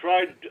back?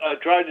 I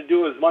tried to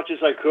do as much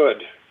as I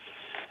could.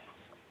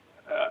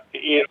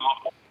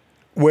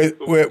 With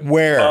where?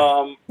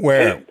 Where?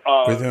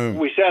 With whom?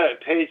 We sat at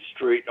Page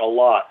Street a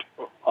lot.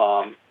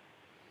 As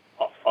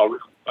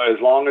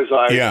long as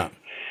I. Yeah.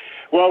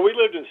 Well, we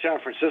lived in San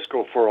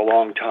Francisco for a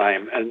long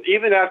time, and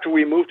even after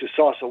we moved to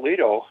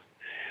Sausalito,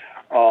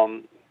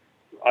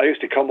 I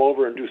used to come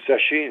over and do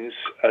sessions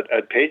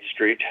at Page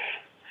Street.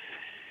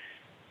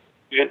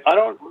 And I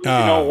don't really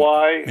know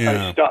why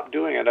I stopped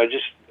doing it.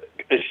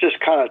 It's just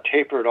kind of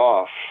tapered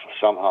off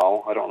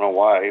somehow. I don't know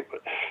why,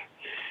 but.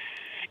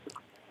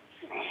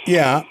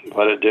 Yeah.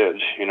 But it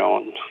did,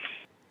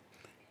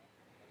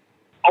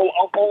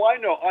 Oh, I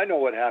know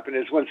what happened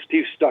is when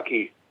Steve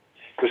Stuckey,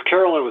 because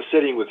Carolyn was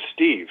sitting with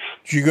Steve.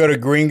 Did you go to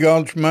Green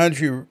Gulch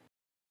much?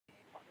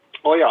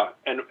 Oh, yeah.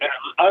 And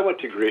I went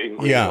to Green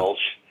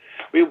Gulch.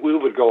 We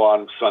would go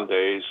on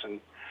Sundays,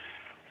 and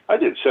I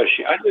did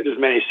as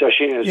many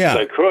sessions as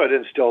I could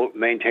and still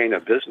maintain a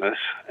business.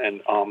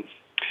 And,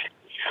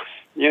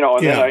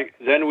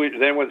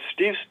 then when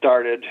Steve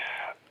started,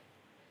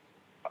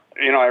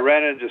 I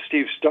ran into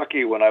Steve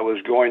Stuckey when I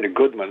was going to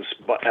Goodman's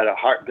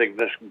at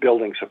this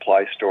building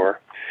supply store,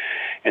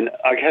 and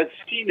I had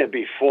seen it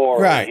before.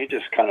 Right. And he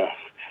just kind of,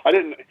 I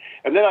didn't,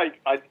 and then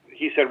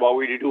he said, well,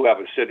 we do have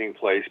a sitting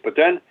place, but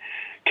then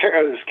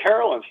Carolyn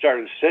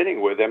started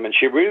sitting with him, and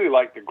she really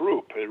liked the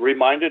group. It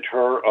reminded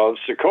her of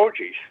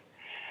Sakoji's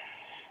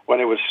when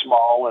it was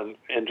small and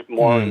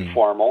more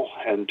informal,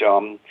 and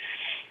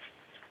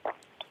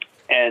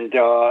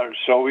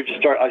so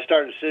I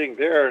started sitting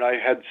there, and I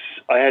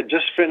had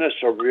just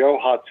finished a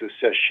Ryohatsu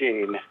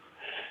session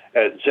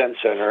at Zen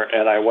Center,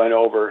 and I went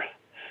over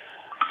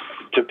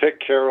to pick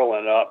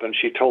Carolyn up, and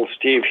she told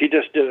Steve he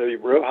just did a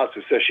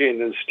Ryohatsu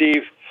session, and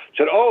Steve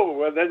said, "Oh,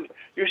 well then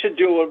you should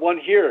do one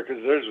here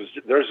because theirs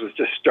was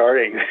just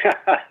starting."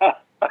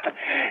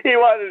 He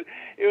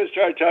was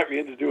trying to talk me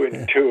into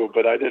doing two,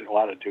 but I didn't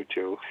want to do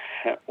two,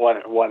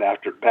 one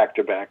after back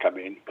to back.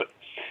 but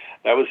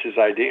that was his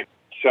idea.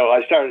 So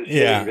I started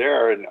sitting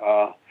there, and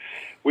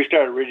we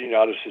started reading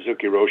out of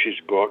Suzuki Roshi's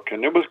book,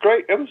 and it was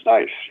great. It was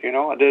nice,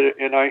 I did it,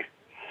 and I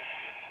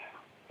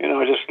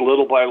just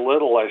little by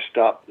little I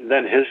stopped. And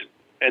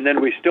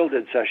then we still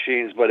did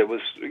sessions, but it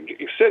was a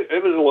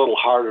little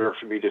harder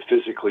for me to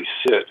physically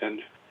sit,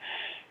 and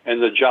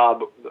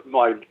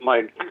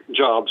my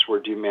jobs were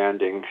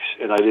demanding,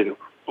 and I didn't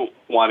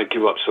want to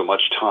give up so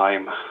much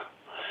time.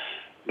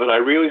 But I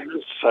really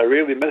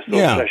miss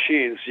those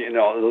sessions.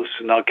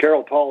 Now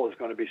Carol Paul is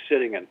going to be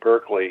sitting in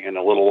Berkeley in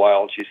a little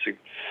while.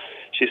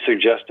 She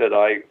suggested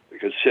I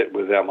could sit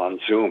with them on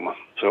Zoom.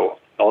 So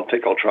I'll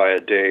try a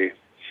day.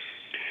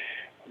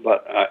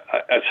 But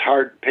it's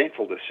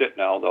painful to sit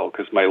now though,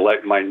 because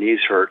my knees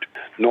hurt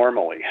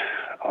normally.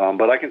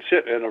 But I can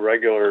sit in a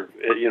regular,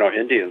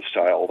 Indian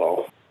style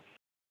though.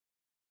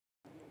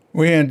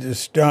 We had to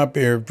stop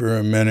here for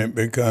a minute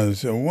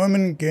because a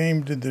woman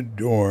came to the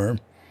door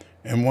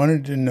and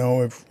wanted to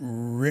know if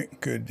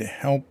Rick could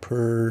help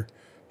her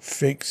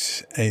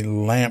fix a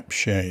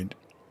lampshade.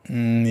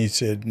 He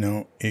said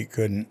no, he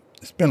couldn't.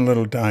 Spent a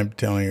little time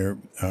telling her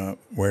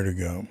where to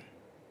go.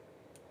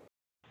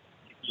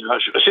 Yeah,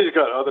 she's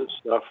got other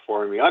stuff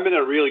for me. I'm in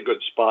a really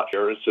good spot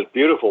here. It's a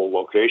beautiful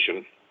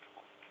location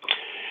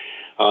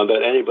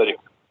that anybody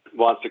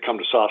wants to come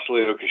to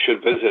Sausalito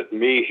should visit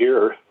me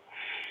here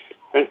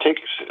and take,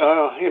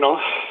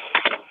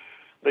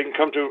 they can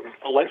come to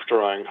a life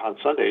drawing on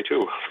Sunday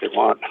too if they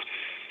want.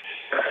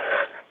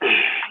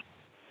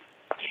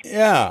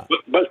 Yeah.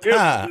 But if you're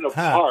in a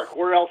park,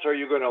 where else are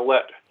you going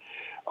to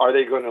are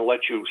they going to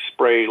let you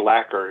spray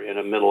lacquer in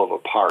the middle of a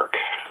park?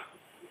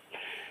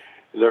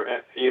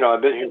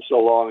 I've been here so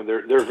long.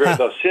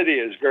 The city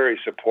is very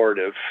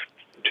supportive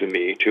to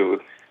me too.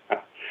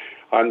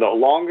 I'm the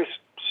longest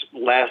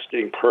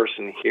lasting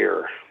person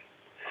here.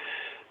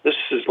 This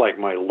is like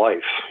my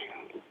life.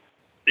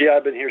 Yeah,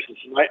 I've been here since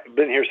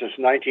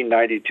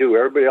 1992.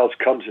 Everybody else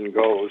comes and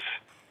goes.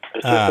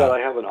 It's just that I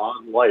have an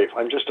odd life.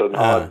 I'm just an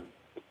odd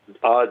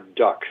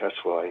duck.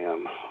 That's what I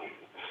am.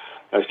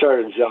 I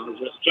started Zazen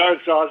in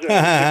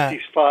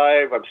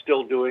 '65. I'm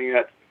still doing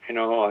it.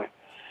 I'm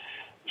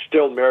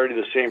still married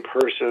to the same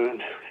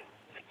person.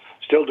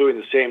 Still doing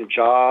the same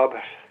job.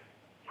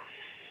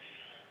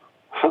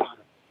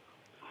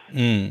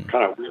 Kind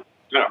of weird.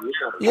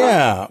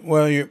 Yeah.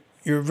 Well,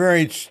 you're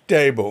very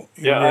stable.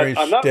 You're very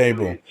I'm not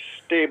stable. Really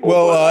stable.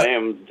 Well, but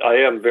I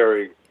am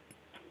very.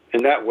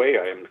 In that way,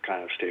 I am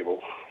kind of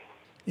stable.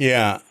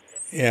 Yeah.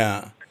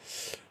 Yeah.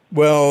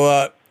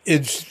 Well,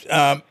 is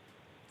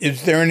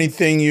there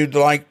anything you'd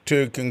like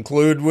to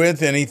conclude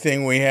with?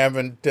 Anything we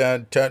haven't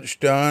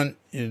touched on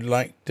you'd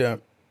like to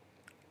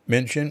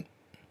mention?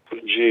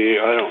 Gee,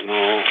 I don't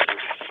know.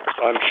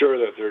 I'm sure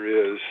that there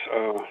is.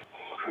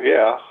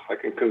 I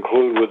can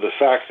conclude with the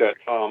fact that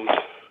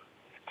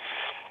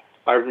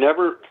I've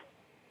never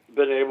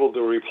been able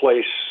to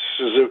replace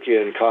Suzuki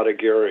and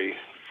Katagiri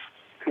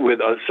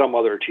with some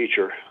other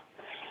teacher.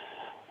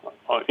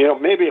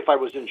 Maybe if I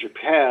was in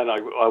Japan,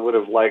 I would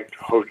have liked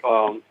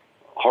Harada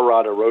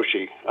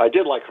Roshi. I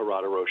did like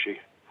Harada Roshi,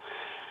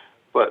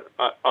 but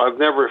I've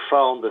never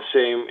found the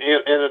same.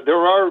 And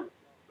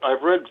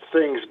I've read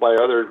things by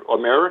other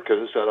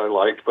Americans that I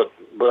liked, but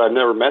I've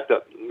never met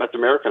the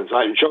Americans.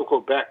 Joko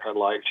Beck I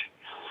liked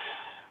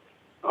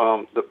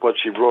what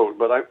she wrote,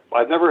 but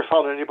I've never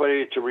found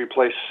anybody to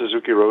replace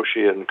Suzuki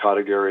Roshi and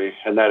Katagiri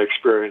and that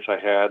experience I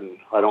had, and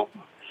I don't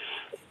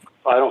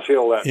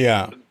feel that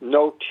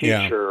no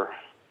teacher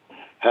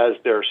has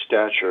their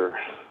stature.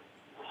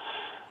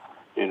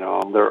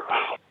 They're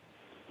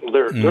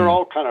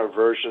all kind of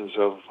versions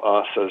of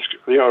us.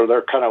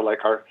 They're kind of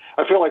like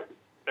I feel like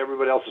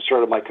everybody else is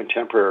sort of my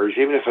contemporaries,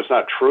 even if it's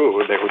not true.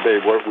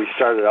 We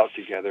started out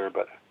together,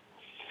 but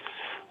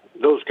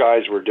those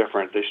guys were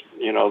different. They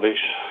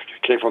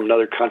came from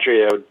another country.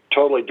 They had a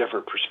totally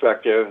different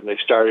perspective, and they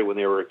started when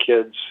they were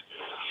kids,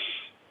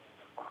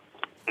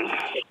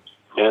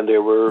 and they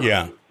were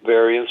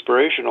very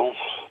inspirational.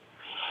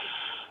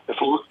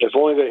 If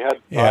only they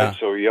had died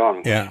so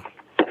young. Yeah.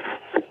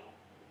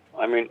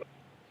 I mean,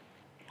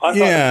 I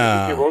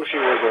thought Suzuki Roshi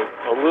was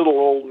a little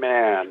old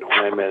man when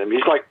I met him.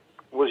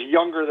 Was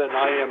younger than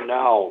I am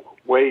now,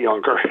 way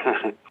younger.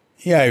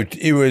 Yeah,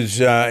 he was.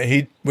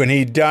 When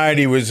he died,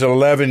 he was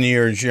 11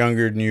 years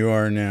younger than you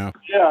are now.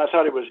 Yeah, I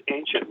thought he was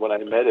ancient when I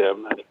met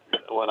him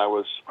when I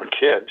was a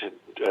kid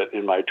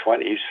in my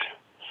 20s.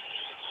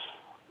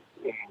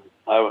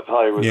 I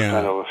thought he was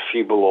kind of a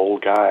feeble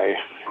old guy,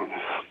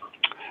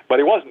 but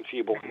he wasn't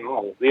feeble.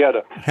 No, he had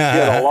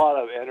a lot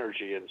of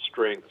energy and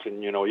strength,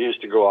 and he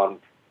used to go on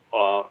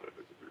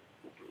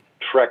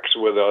treks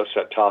with us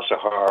at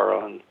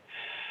Tassajara and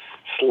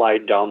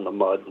slide down the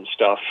mud and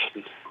stuff.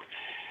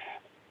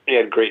 He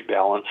had great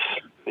balance.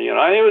 He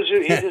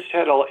just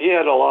had a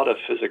lot of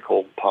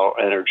physical power,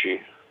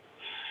 energy.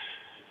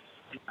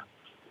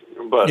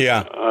 But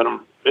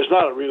it's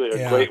not really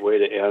a great way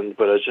to end.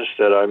 But it's just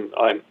that I'm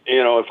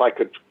if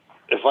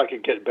I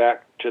could get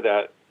back to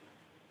that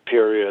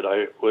period,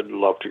 I would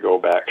love to go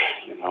back.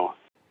 Yeah,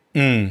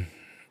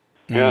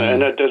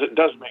 and it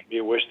does make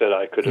me wish that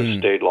I could have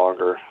stayed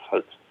longer.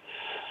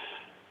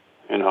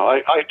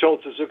 I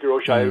told Suzuki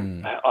Roshi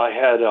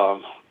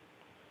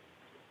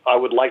I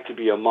would like to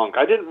be a monk.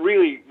 I didn't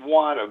really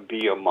want to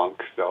be a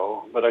monk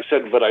though, but I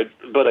said, but I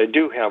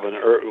do have I'm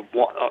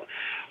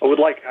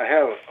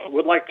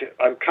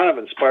kind of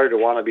inspired to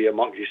want to be a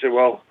monk. He said,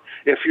 well,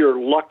 if you're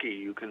lucky,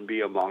 you can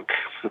be a monk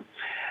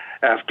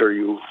after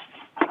you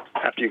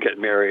get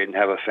married and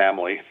have a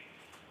family,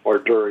 or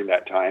during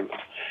that time.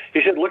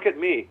 He said, look at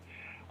me.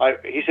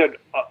 He said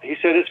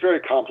it's very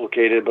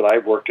complicated, but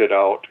I've worked it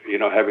out.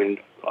 Having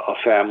a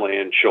family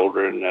and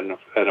children and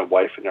a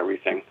wife and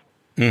everything.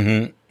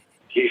 Mm-hmm.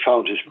 He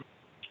found his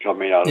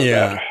coming out of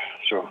that.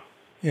 So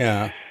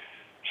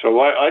So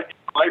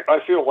I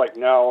feel like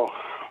now,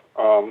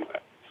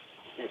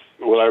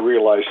 what I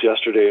realized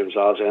yesterday in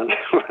Zazen,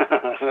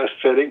 that's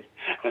fitting,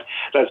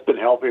 that's been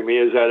helping me,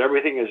 is that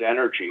everything is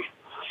energy.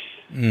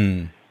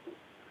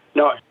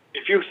 Now,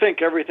 if you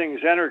think everything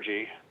is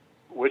energy,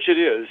 which it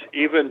is,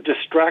 even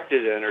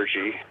distracted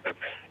energy,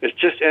 it's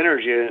just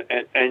energy,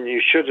 and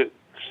you shouldn't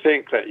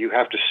think that you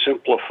have to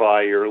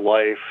simplify your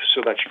life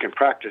so that you can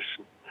practice.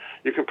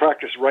 You can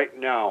practice right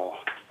now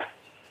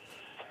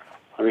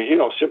I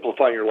mean,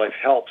 simplifying your life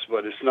helps,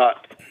 but it's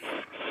not.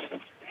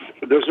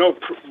 There's no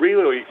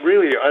really.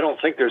 I don't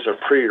think there's a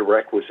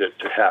prerequisite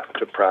to have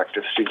to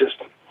practice. You just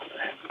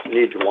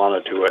need to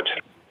want to do it.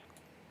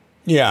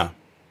 Yeah.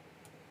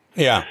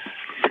 Yeah.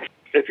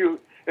 If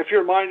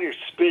your mind is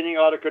spinning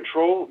out of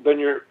control,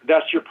 then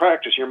that's your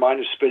practice. Your mind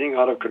is spinning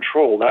out of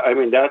control.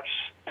 That's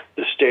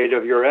the state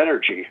of your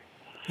energy.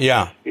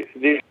 Yeah.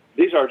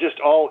 These are just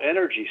all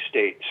energy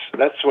states.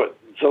 That's what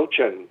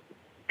Dzogchen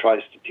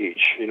tries to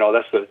teach.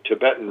 That's the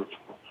Tibetan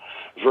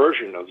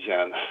version of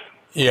Zen.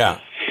 Yeah.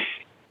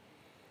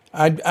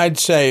 I'd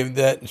say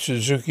that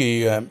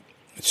Suzuki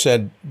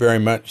said very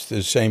much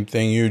the same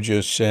thing you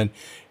just said.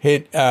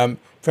 In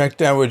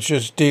fact, I was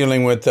just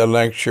dealing with a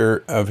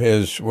lecture of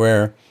his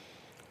where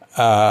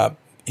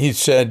he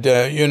said,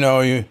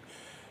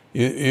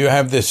 you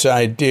have this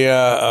idea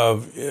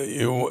of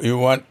you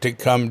want to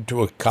come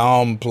to a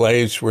calm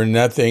place where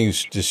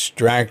nothing's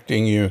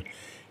distracting you.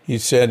 He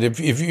said,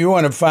 if you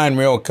want to find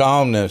real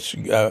calmness,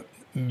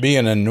 be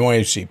in a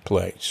noisy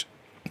place.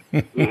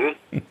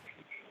 Mm-hmm.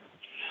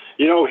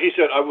 He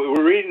said, we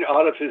were reading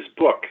out of his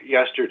book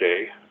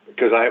yesterday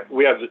because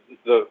we have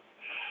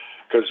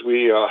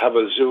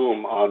a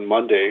Zoom on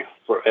Monday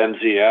for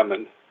NZM,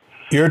 and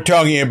you're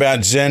talking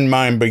about Zen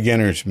Mind,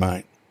 Beginner's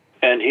Mind.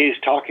 And he's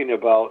talking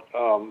about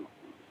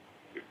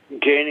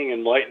gaining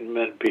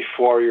enlightenment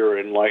before you're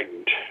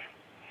enlightened.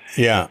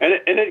 Yeah, and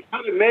it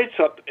kind of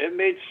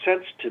made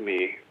sense to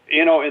me,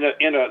 in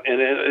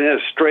a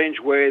strange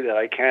way that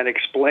I can't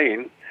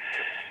explain.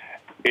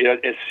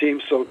 It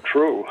seems so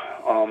true,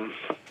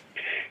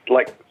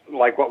 like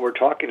what we're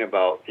talking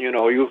about.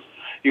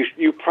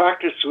 You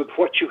practice with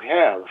what you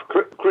have.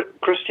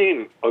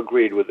 Christine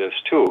agreed with this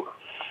too.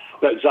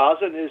 That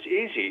Zazen is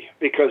easy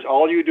because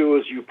all you do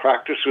is you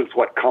practice with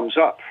what comes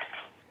up.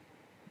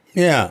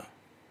 Yeah.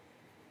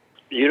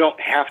 You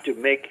don't have to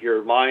make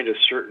your mind a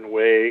certain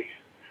way.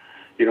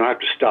 You don't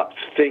have to stop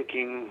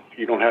thinking.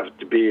 You don't have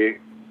to be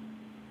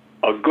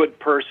a good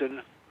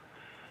person.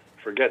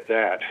 Forget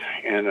that.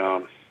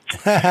 And,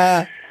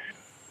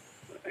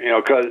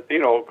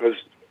 because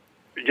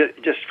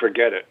just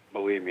forget it,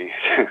 believe me.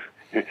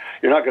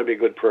 You're not going to be a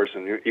good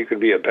person. You can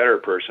be a better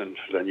person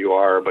than you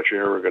are, but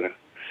you're never going to.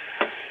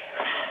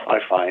 I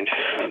find,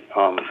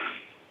 and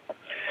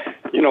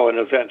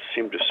events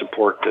seem to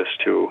support this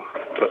too.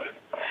 But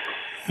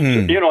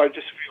I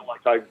just feel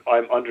like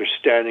I'm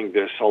understanding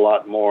this a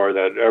lot more.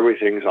 That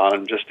everything's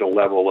on just a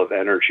level of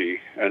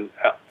energy, and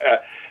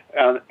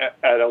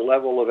at a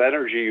level of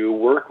energy, you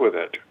work with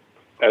it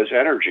as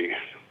energy.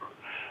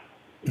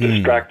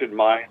 Distracted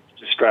mind.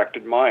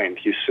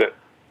 You sit.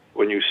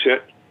 When you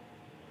sit,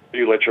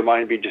 you let your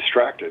mind be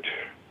distracted.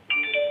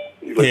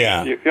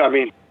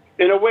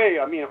 In a way,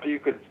 you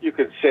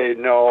could say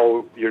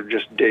no, you're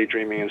just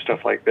daydreaming and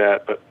stuff like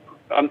that. But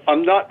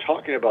I'm not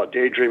talking about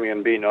daydreaming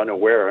and being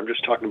unaware. I'm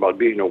just talking about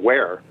being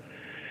aware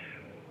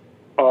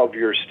of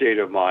your state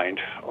of mind,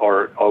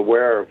 or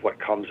aware of what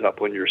comes up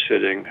when you're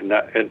sitting,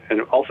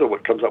 and also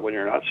what comes up when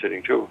you're not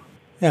sitting too.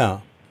 Yeah.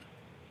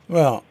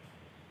 Well,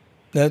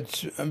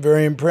 that's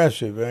very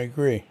impressive. I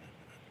agree.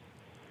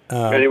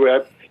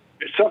 Anyway,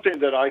 it's something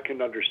that I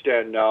can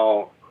understand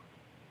now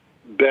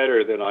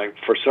better than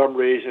for some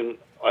reason.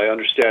 I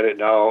understand it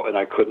now, and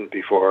I couldn't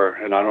before,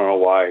 and I don't know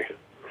why.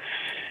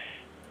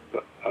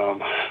 But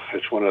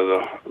it's one of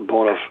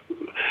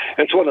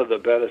the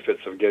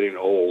benefits of getting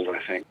old, I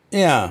think.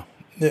 Yeah,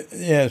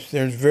 yes.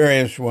 There's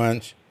various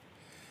ones.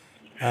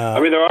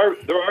 there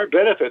are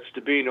benefits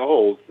to being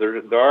old.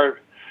 There's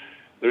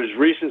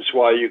reasons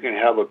why you can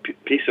have a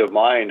peace of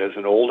mind as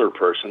an older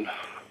person.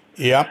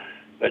 Yeah.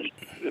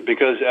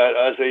 Because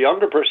as a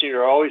younger person,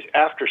 you're always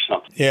after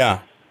something. Yeah.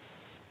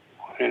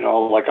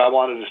 Like I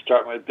wanted to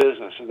start my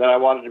business, and then I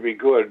wanted to be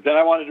good. Then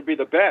I wanted to be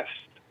the best.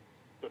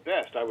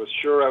 I was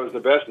sure I was the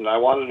best, and I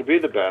wanted to be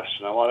the best,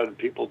 and I wanted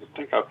people to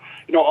think of,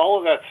 all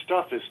of that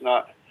stuff is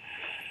not,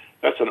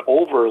 that's an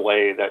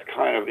overlay that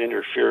kind of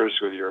interferes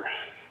with your,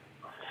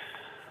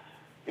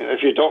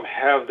 if you don't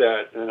have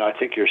that, then I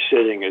think your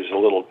sitting is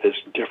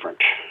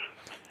different.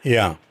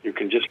 Yeah. You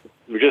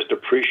just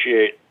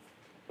appreciate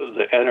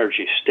the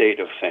energy state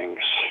of things.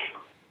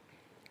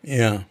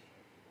 Yeah.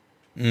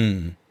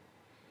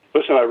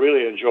 Listen, I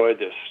really enjoyed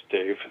this,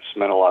 Dave. It's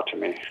meant a lot to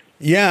me.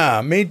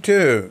 Yeah, me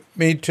too.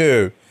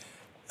 Listen,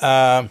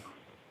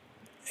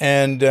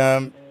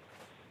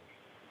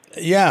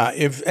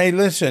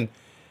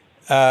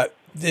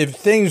 if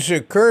things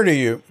occur to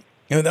you,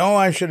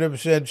 I should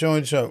have said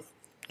so-and-so,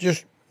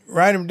 just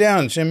write them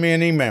down, send me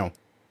an email.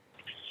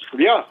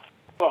 Yeah.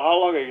 Well, how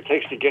long it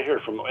takes to get here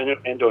from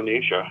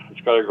Indonesia?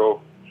 It's got to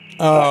go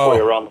halfway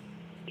around.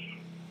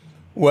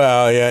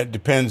 Well, yeah, it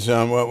depends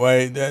on what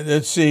way.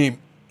 Let's see.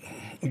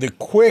 The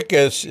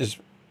quickest is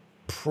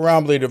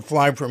probably to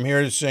fly from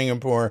here to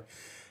Singapore,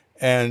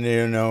 and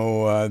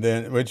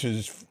then which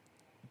is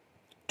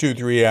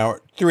 3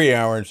 hours,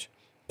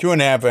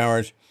 2.5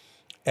 hours,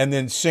 and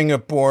then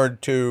Singapore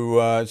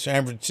to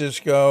San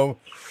Francisco,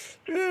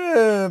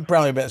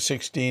 probably about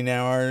 16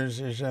 hours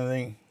or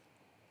something.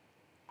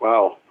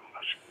 Wow,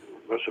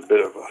 that's a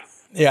bit of a.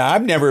 Yeah,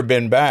 I've never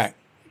been back.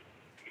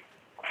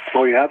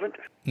 Oh, you haven't?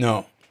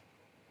 No.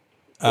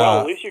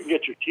 Well, at least you can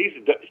get your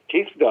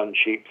teeth done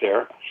cheap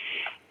there.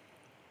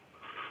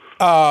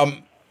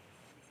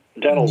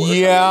 Dental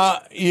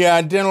work.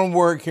 Yeah, dental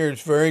work here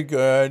is very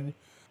good.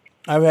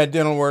 I've had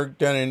dental work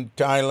done in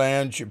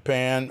Thailand,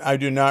 Japan. I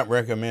do not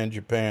recommend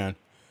Japan.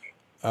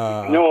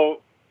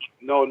 No,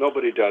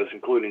 nobody does,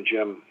 including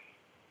Jim.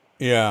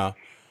 Yeah.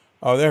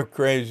 Oh, they're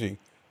crazy.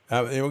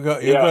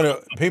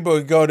 People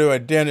would go to a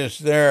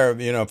dentist there,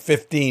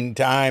 15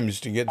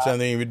 times to get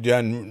something you've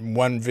done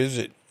one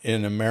visit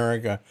in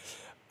America.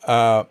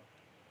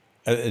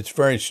 It's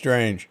very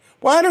strange.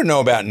 Well, I don't know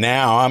about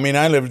now. I mean,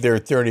 I lived there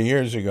 30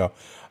 years ago.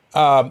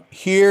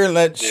 Here,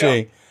 let's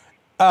see.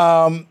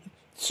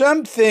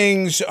 Some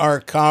things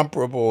are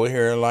comparable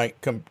here,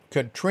 like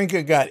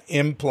Katrinka got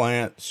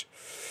implants.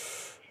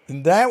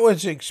 And that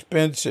was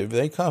expensive.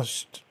 They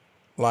cost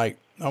like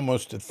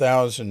almost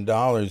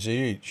 $1,000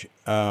 each.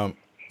 That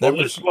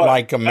was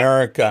like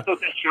America.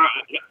 That's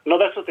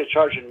what they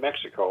charge in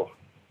Mexico.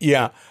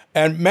 Yeah.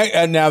 And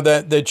now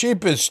the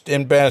cheapest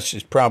and best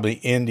is probably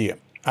India.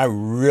 I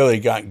really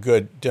got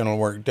good dental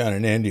work done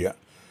in India.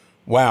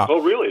 Wow.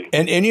 Oh, really?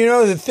 And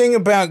the thing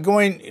about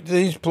going to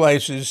these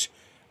places,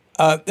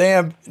 they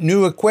have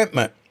new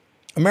equipment.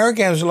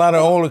 America has a lot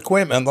of old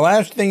equipment. The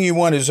last thing you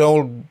want is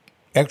old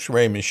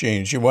X-ray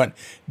machines. You want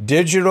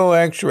digital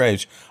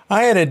X-rays.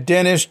 I had a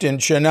dentist in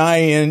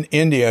Chennai, in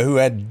India, who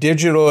had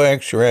digital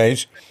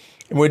X-rays.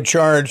 Would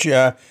charge,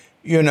 $10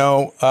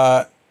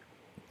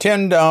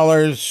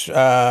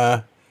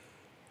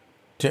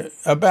 to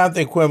about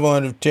the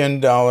equivalent of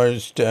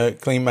 $10 to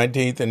clean my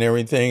teeth and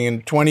everything,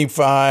 and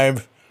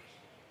 $25.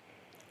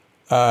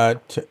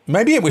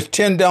 Maybe it was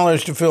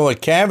 $10 to fill a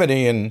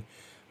cavity, and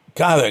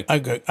God,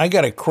 I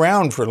got a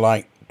crown for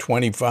like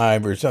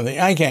 $25 or something.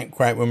 I can't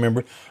quite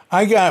remember.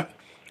 I got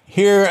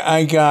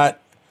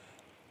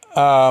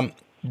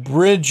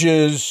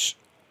bridges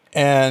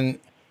and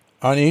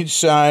on each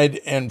side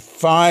and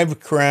 5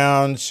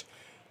 crowns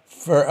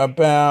for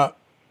about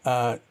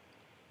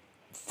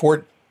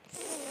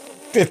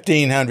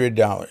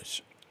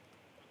 $1,500.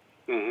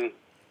 Mm-hmm.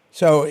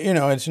 So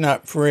it's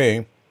not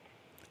free.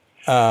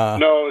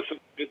 No,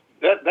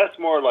 that's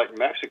more like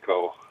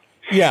Mexico.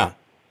 Yeah.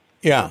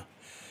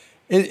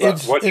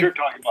 What you're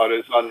talking about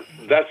is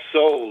that's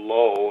so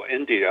low.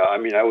 India. I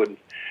mean,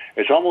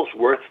 it's almost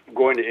worth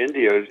going to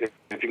India if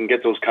you can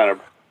get those kind of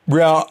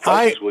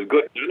prices with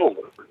good dental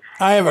work.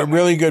 I have a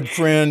really good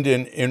friend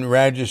in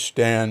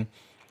Rajasthan,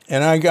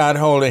 and I got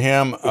hold of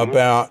him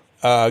about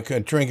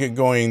Katrinka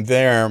going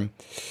there.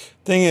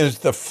 Thing is,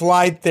 the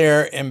flight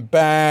there and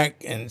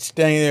back and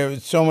staying there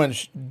was so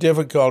much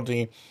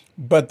difficulty,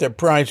 but the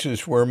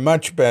prices were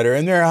much better,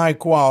 and they're high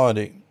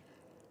quality.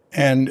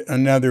 And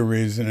another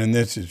reason, and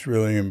this is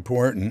really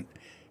important,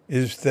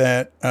 is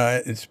that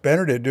it's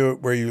better to do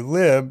it where you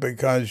live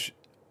because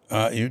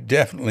you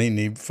definitely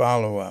need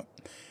follow-up.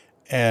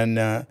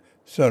 And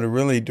so to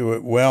really do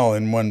it well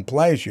in one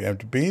place, you have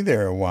to be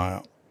there a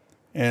while.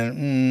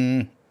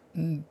 And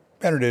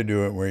better to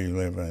do it where you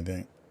live, I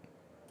think.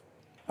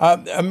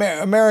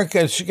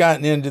 America's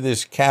gotten into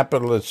this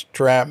capitalist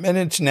trap, and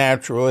it's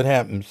natural. It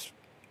happens.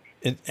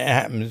 It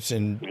happens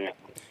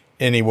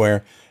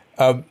anywhere.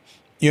 The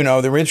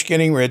rich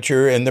getting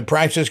richer, and the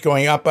prices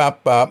going up,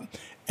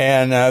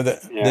 and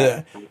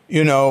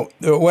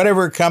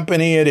whatever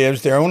company it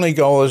is, their only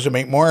goal is to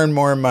make more and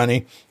more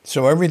money.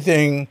 So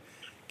everything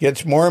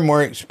gets more and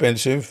more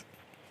expensive.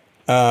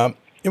 It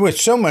was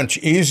so much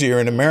easier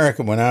in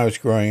America when I was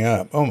growing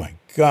up. Oh my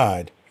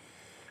God.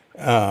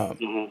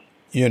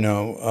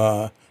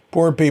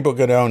 Poor people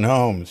could own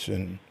homes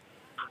and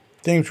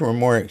things were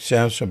more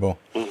accessible.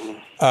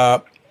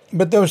 But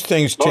those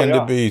things tend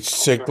to be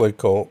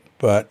cyclical.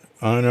 But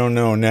I don't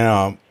know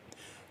now.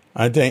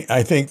 I think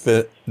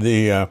that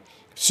the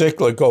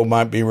cyclical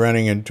might be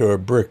running into a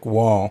brick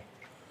wall.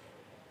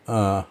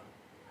 We'll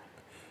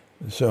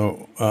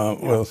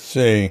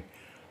see.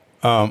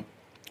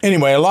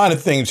 Anyway, a lot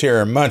of things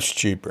here are much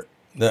cheaper.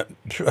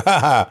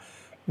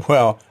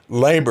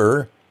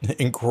 Labor,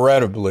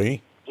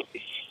 incredibly.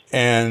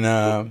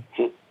 And,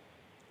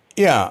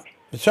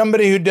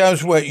 somebody who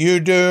does what you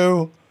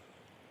do,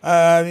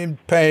 you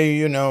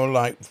pay,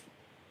 like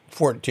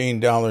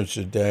 $14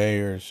 a day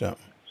or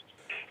something.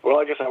 Well,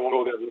 I guess I won't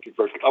go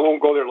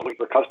there looking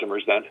for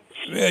customers then.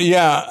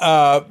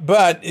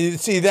 But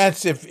see,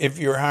 that's if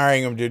you're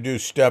hiring them to do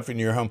stuff in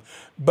your home.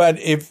 But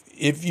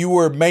if you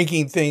were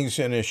making things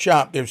in a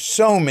shop, there's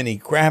so many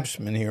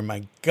craftsmen here.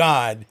 My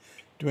God,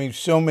 doing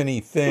so many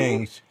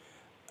things.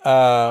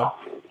 But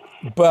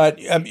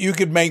you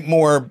could make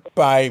more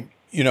by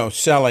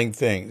selling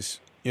things.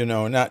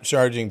 Not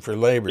charging for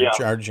labor,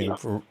 charging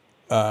for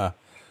the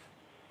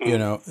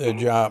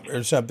job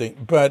or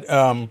something. But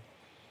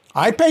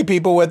I pay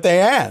people what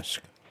they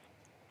ask,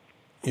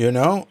 and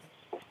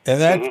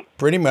that's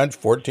pretty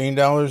much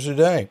 $14 a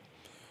day.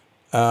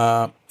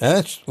 And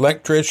that's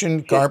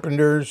electrician,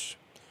 carpenters,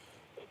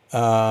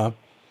 rent.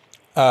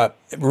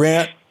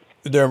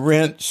 The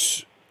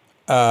rents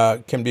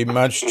can be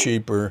much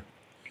cheaper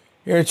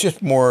It's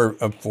just more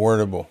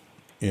affordable,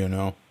 you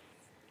know.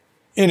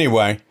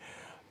 Anyway,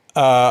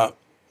 yeah,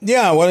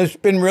 well, it's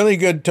been really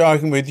good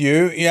talking with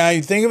you. Yeah,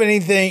 you think of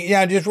anything,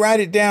 yeah, just write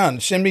it down.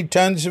 Send me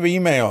tons of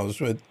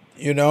emails with,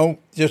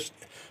 just,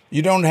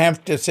 you don't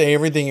have to say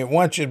everything at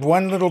once. Just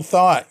one little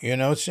thought,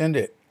 send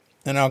it,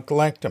 and I'll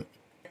collect them.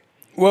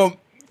 Well,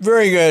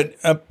 very good.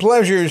 A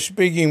pleasure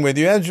speaking with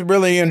you. That's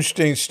really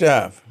interesting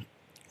stuff.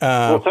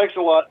 Well, thanks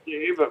a lot,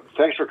 Dave.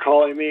 Thanks for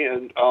calling me.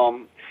 And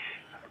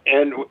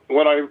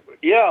when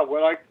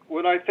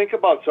I think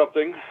about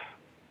something,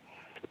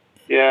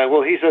 yeah,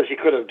 well, he says he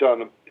could have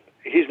done.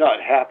 He's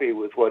not happy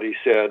with what he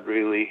said.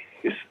 Really,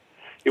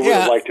 he would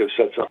have liked to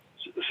have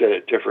said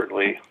it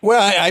differently.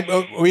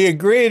 Well, we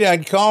agreed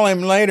I'd call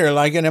him later,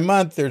 like in a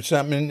month or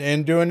something,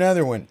 and do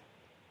another one.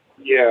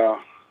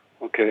 Yeah.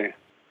 Okay.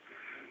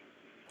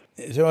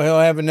 So he'll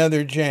have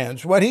another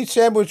chance. What he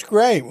said was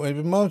great. Was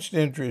most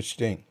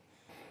interesting.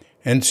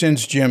 And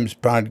since Jim's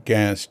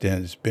podcast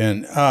has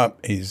been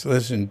up, he's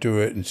listened to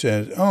it and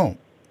says, "Oh,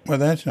 well,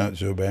 that's not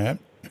so bad."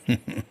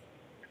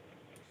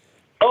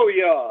 Oh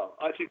yeah,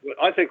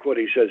 I think what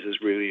he says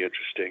is really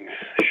interesting.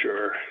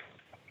 Sure.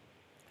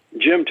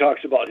 Jim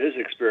talks about his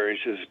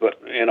experiences,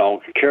 but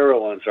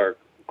Carolyn's are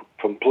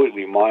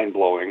completely mind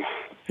blowing.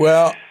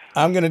 Well,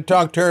 I'm going to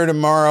talk to her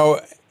tomorrow.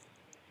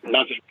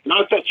 Not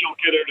that you'll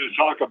get her to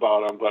talk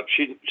about them, but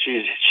she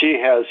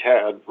has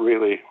had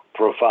really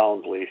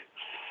profoundly.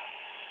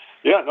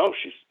 Yeah, no,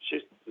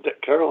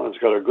 Carolyn's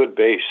got a good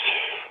base.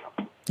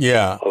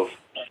 Yeah.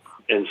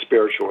 In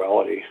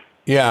spirituality.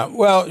 Yeah,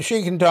 well,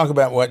 she can talk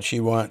about what she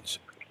wants.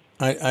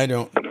 I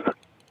don't,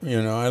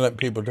 I let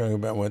people talk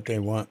about what they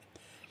want.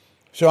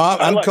 So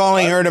I'm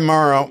calling her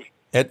tomorrow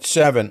at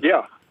 7.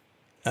 Yeah.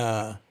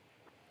 7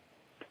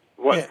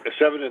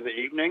 in the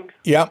evening?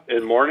 Yep.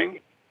 In the morning?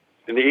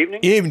 In the evening?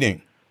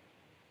 Evening.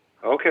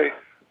 Okay.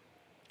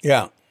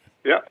 Yeah.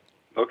 Yeah.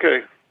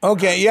 Okay.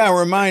 Okay, yeah,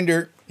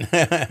 reminder.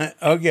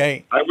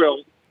 Okay. I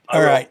will.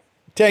 All right.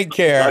 Take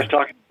care. Nice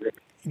talking to you.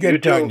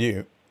 Good talking to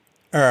you.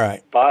 All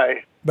right.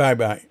 Bye.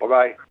 Bye-bye.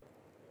 Bye-bye.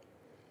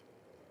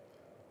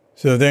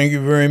 So thank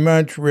you very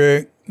much,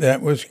 Rick.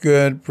 That was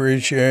good.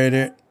 Appreciate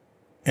it.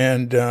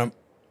 And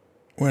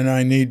when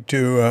I need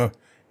to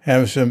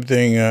have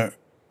something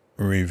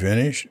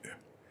refinished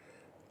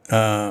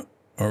or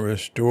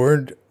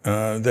restored,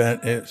 that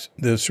is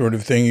the sort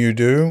of thing you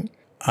do,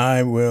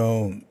 I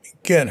will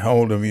get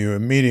hold of you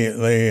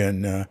immediately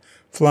and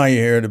fly you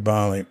here to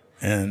Bali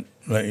and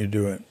let you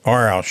do it.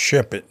 Or I'll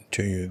ship it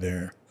to you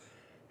there,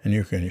 and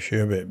you can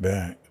ship it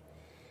back.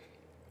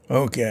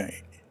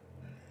 Okay.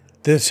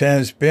 This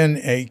has been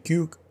a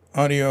Cuke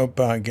Audio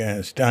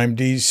Podcast. I'm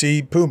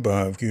DC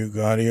Puba of Cuke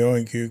Audio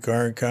and Cuke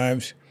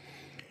Archives,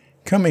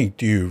 coming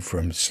to you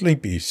from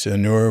sleepy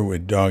Sanur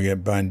with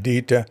Dogga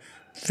Bandita,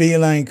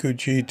 Feline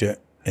Cuchita,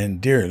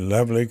 and dear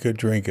lovely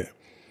Katrinka.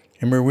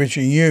 And we're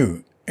wishing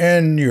you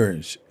and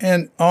yours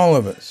and all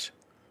of us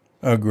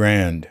a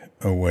grand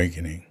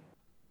awakening.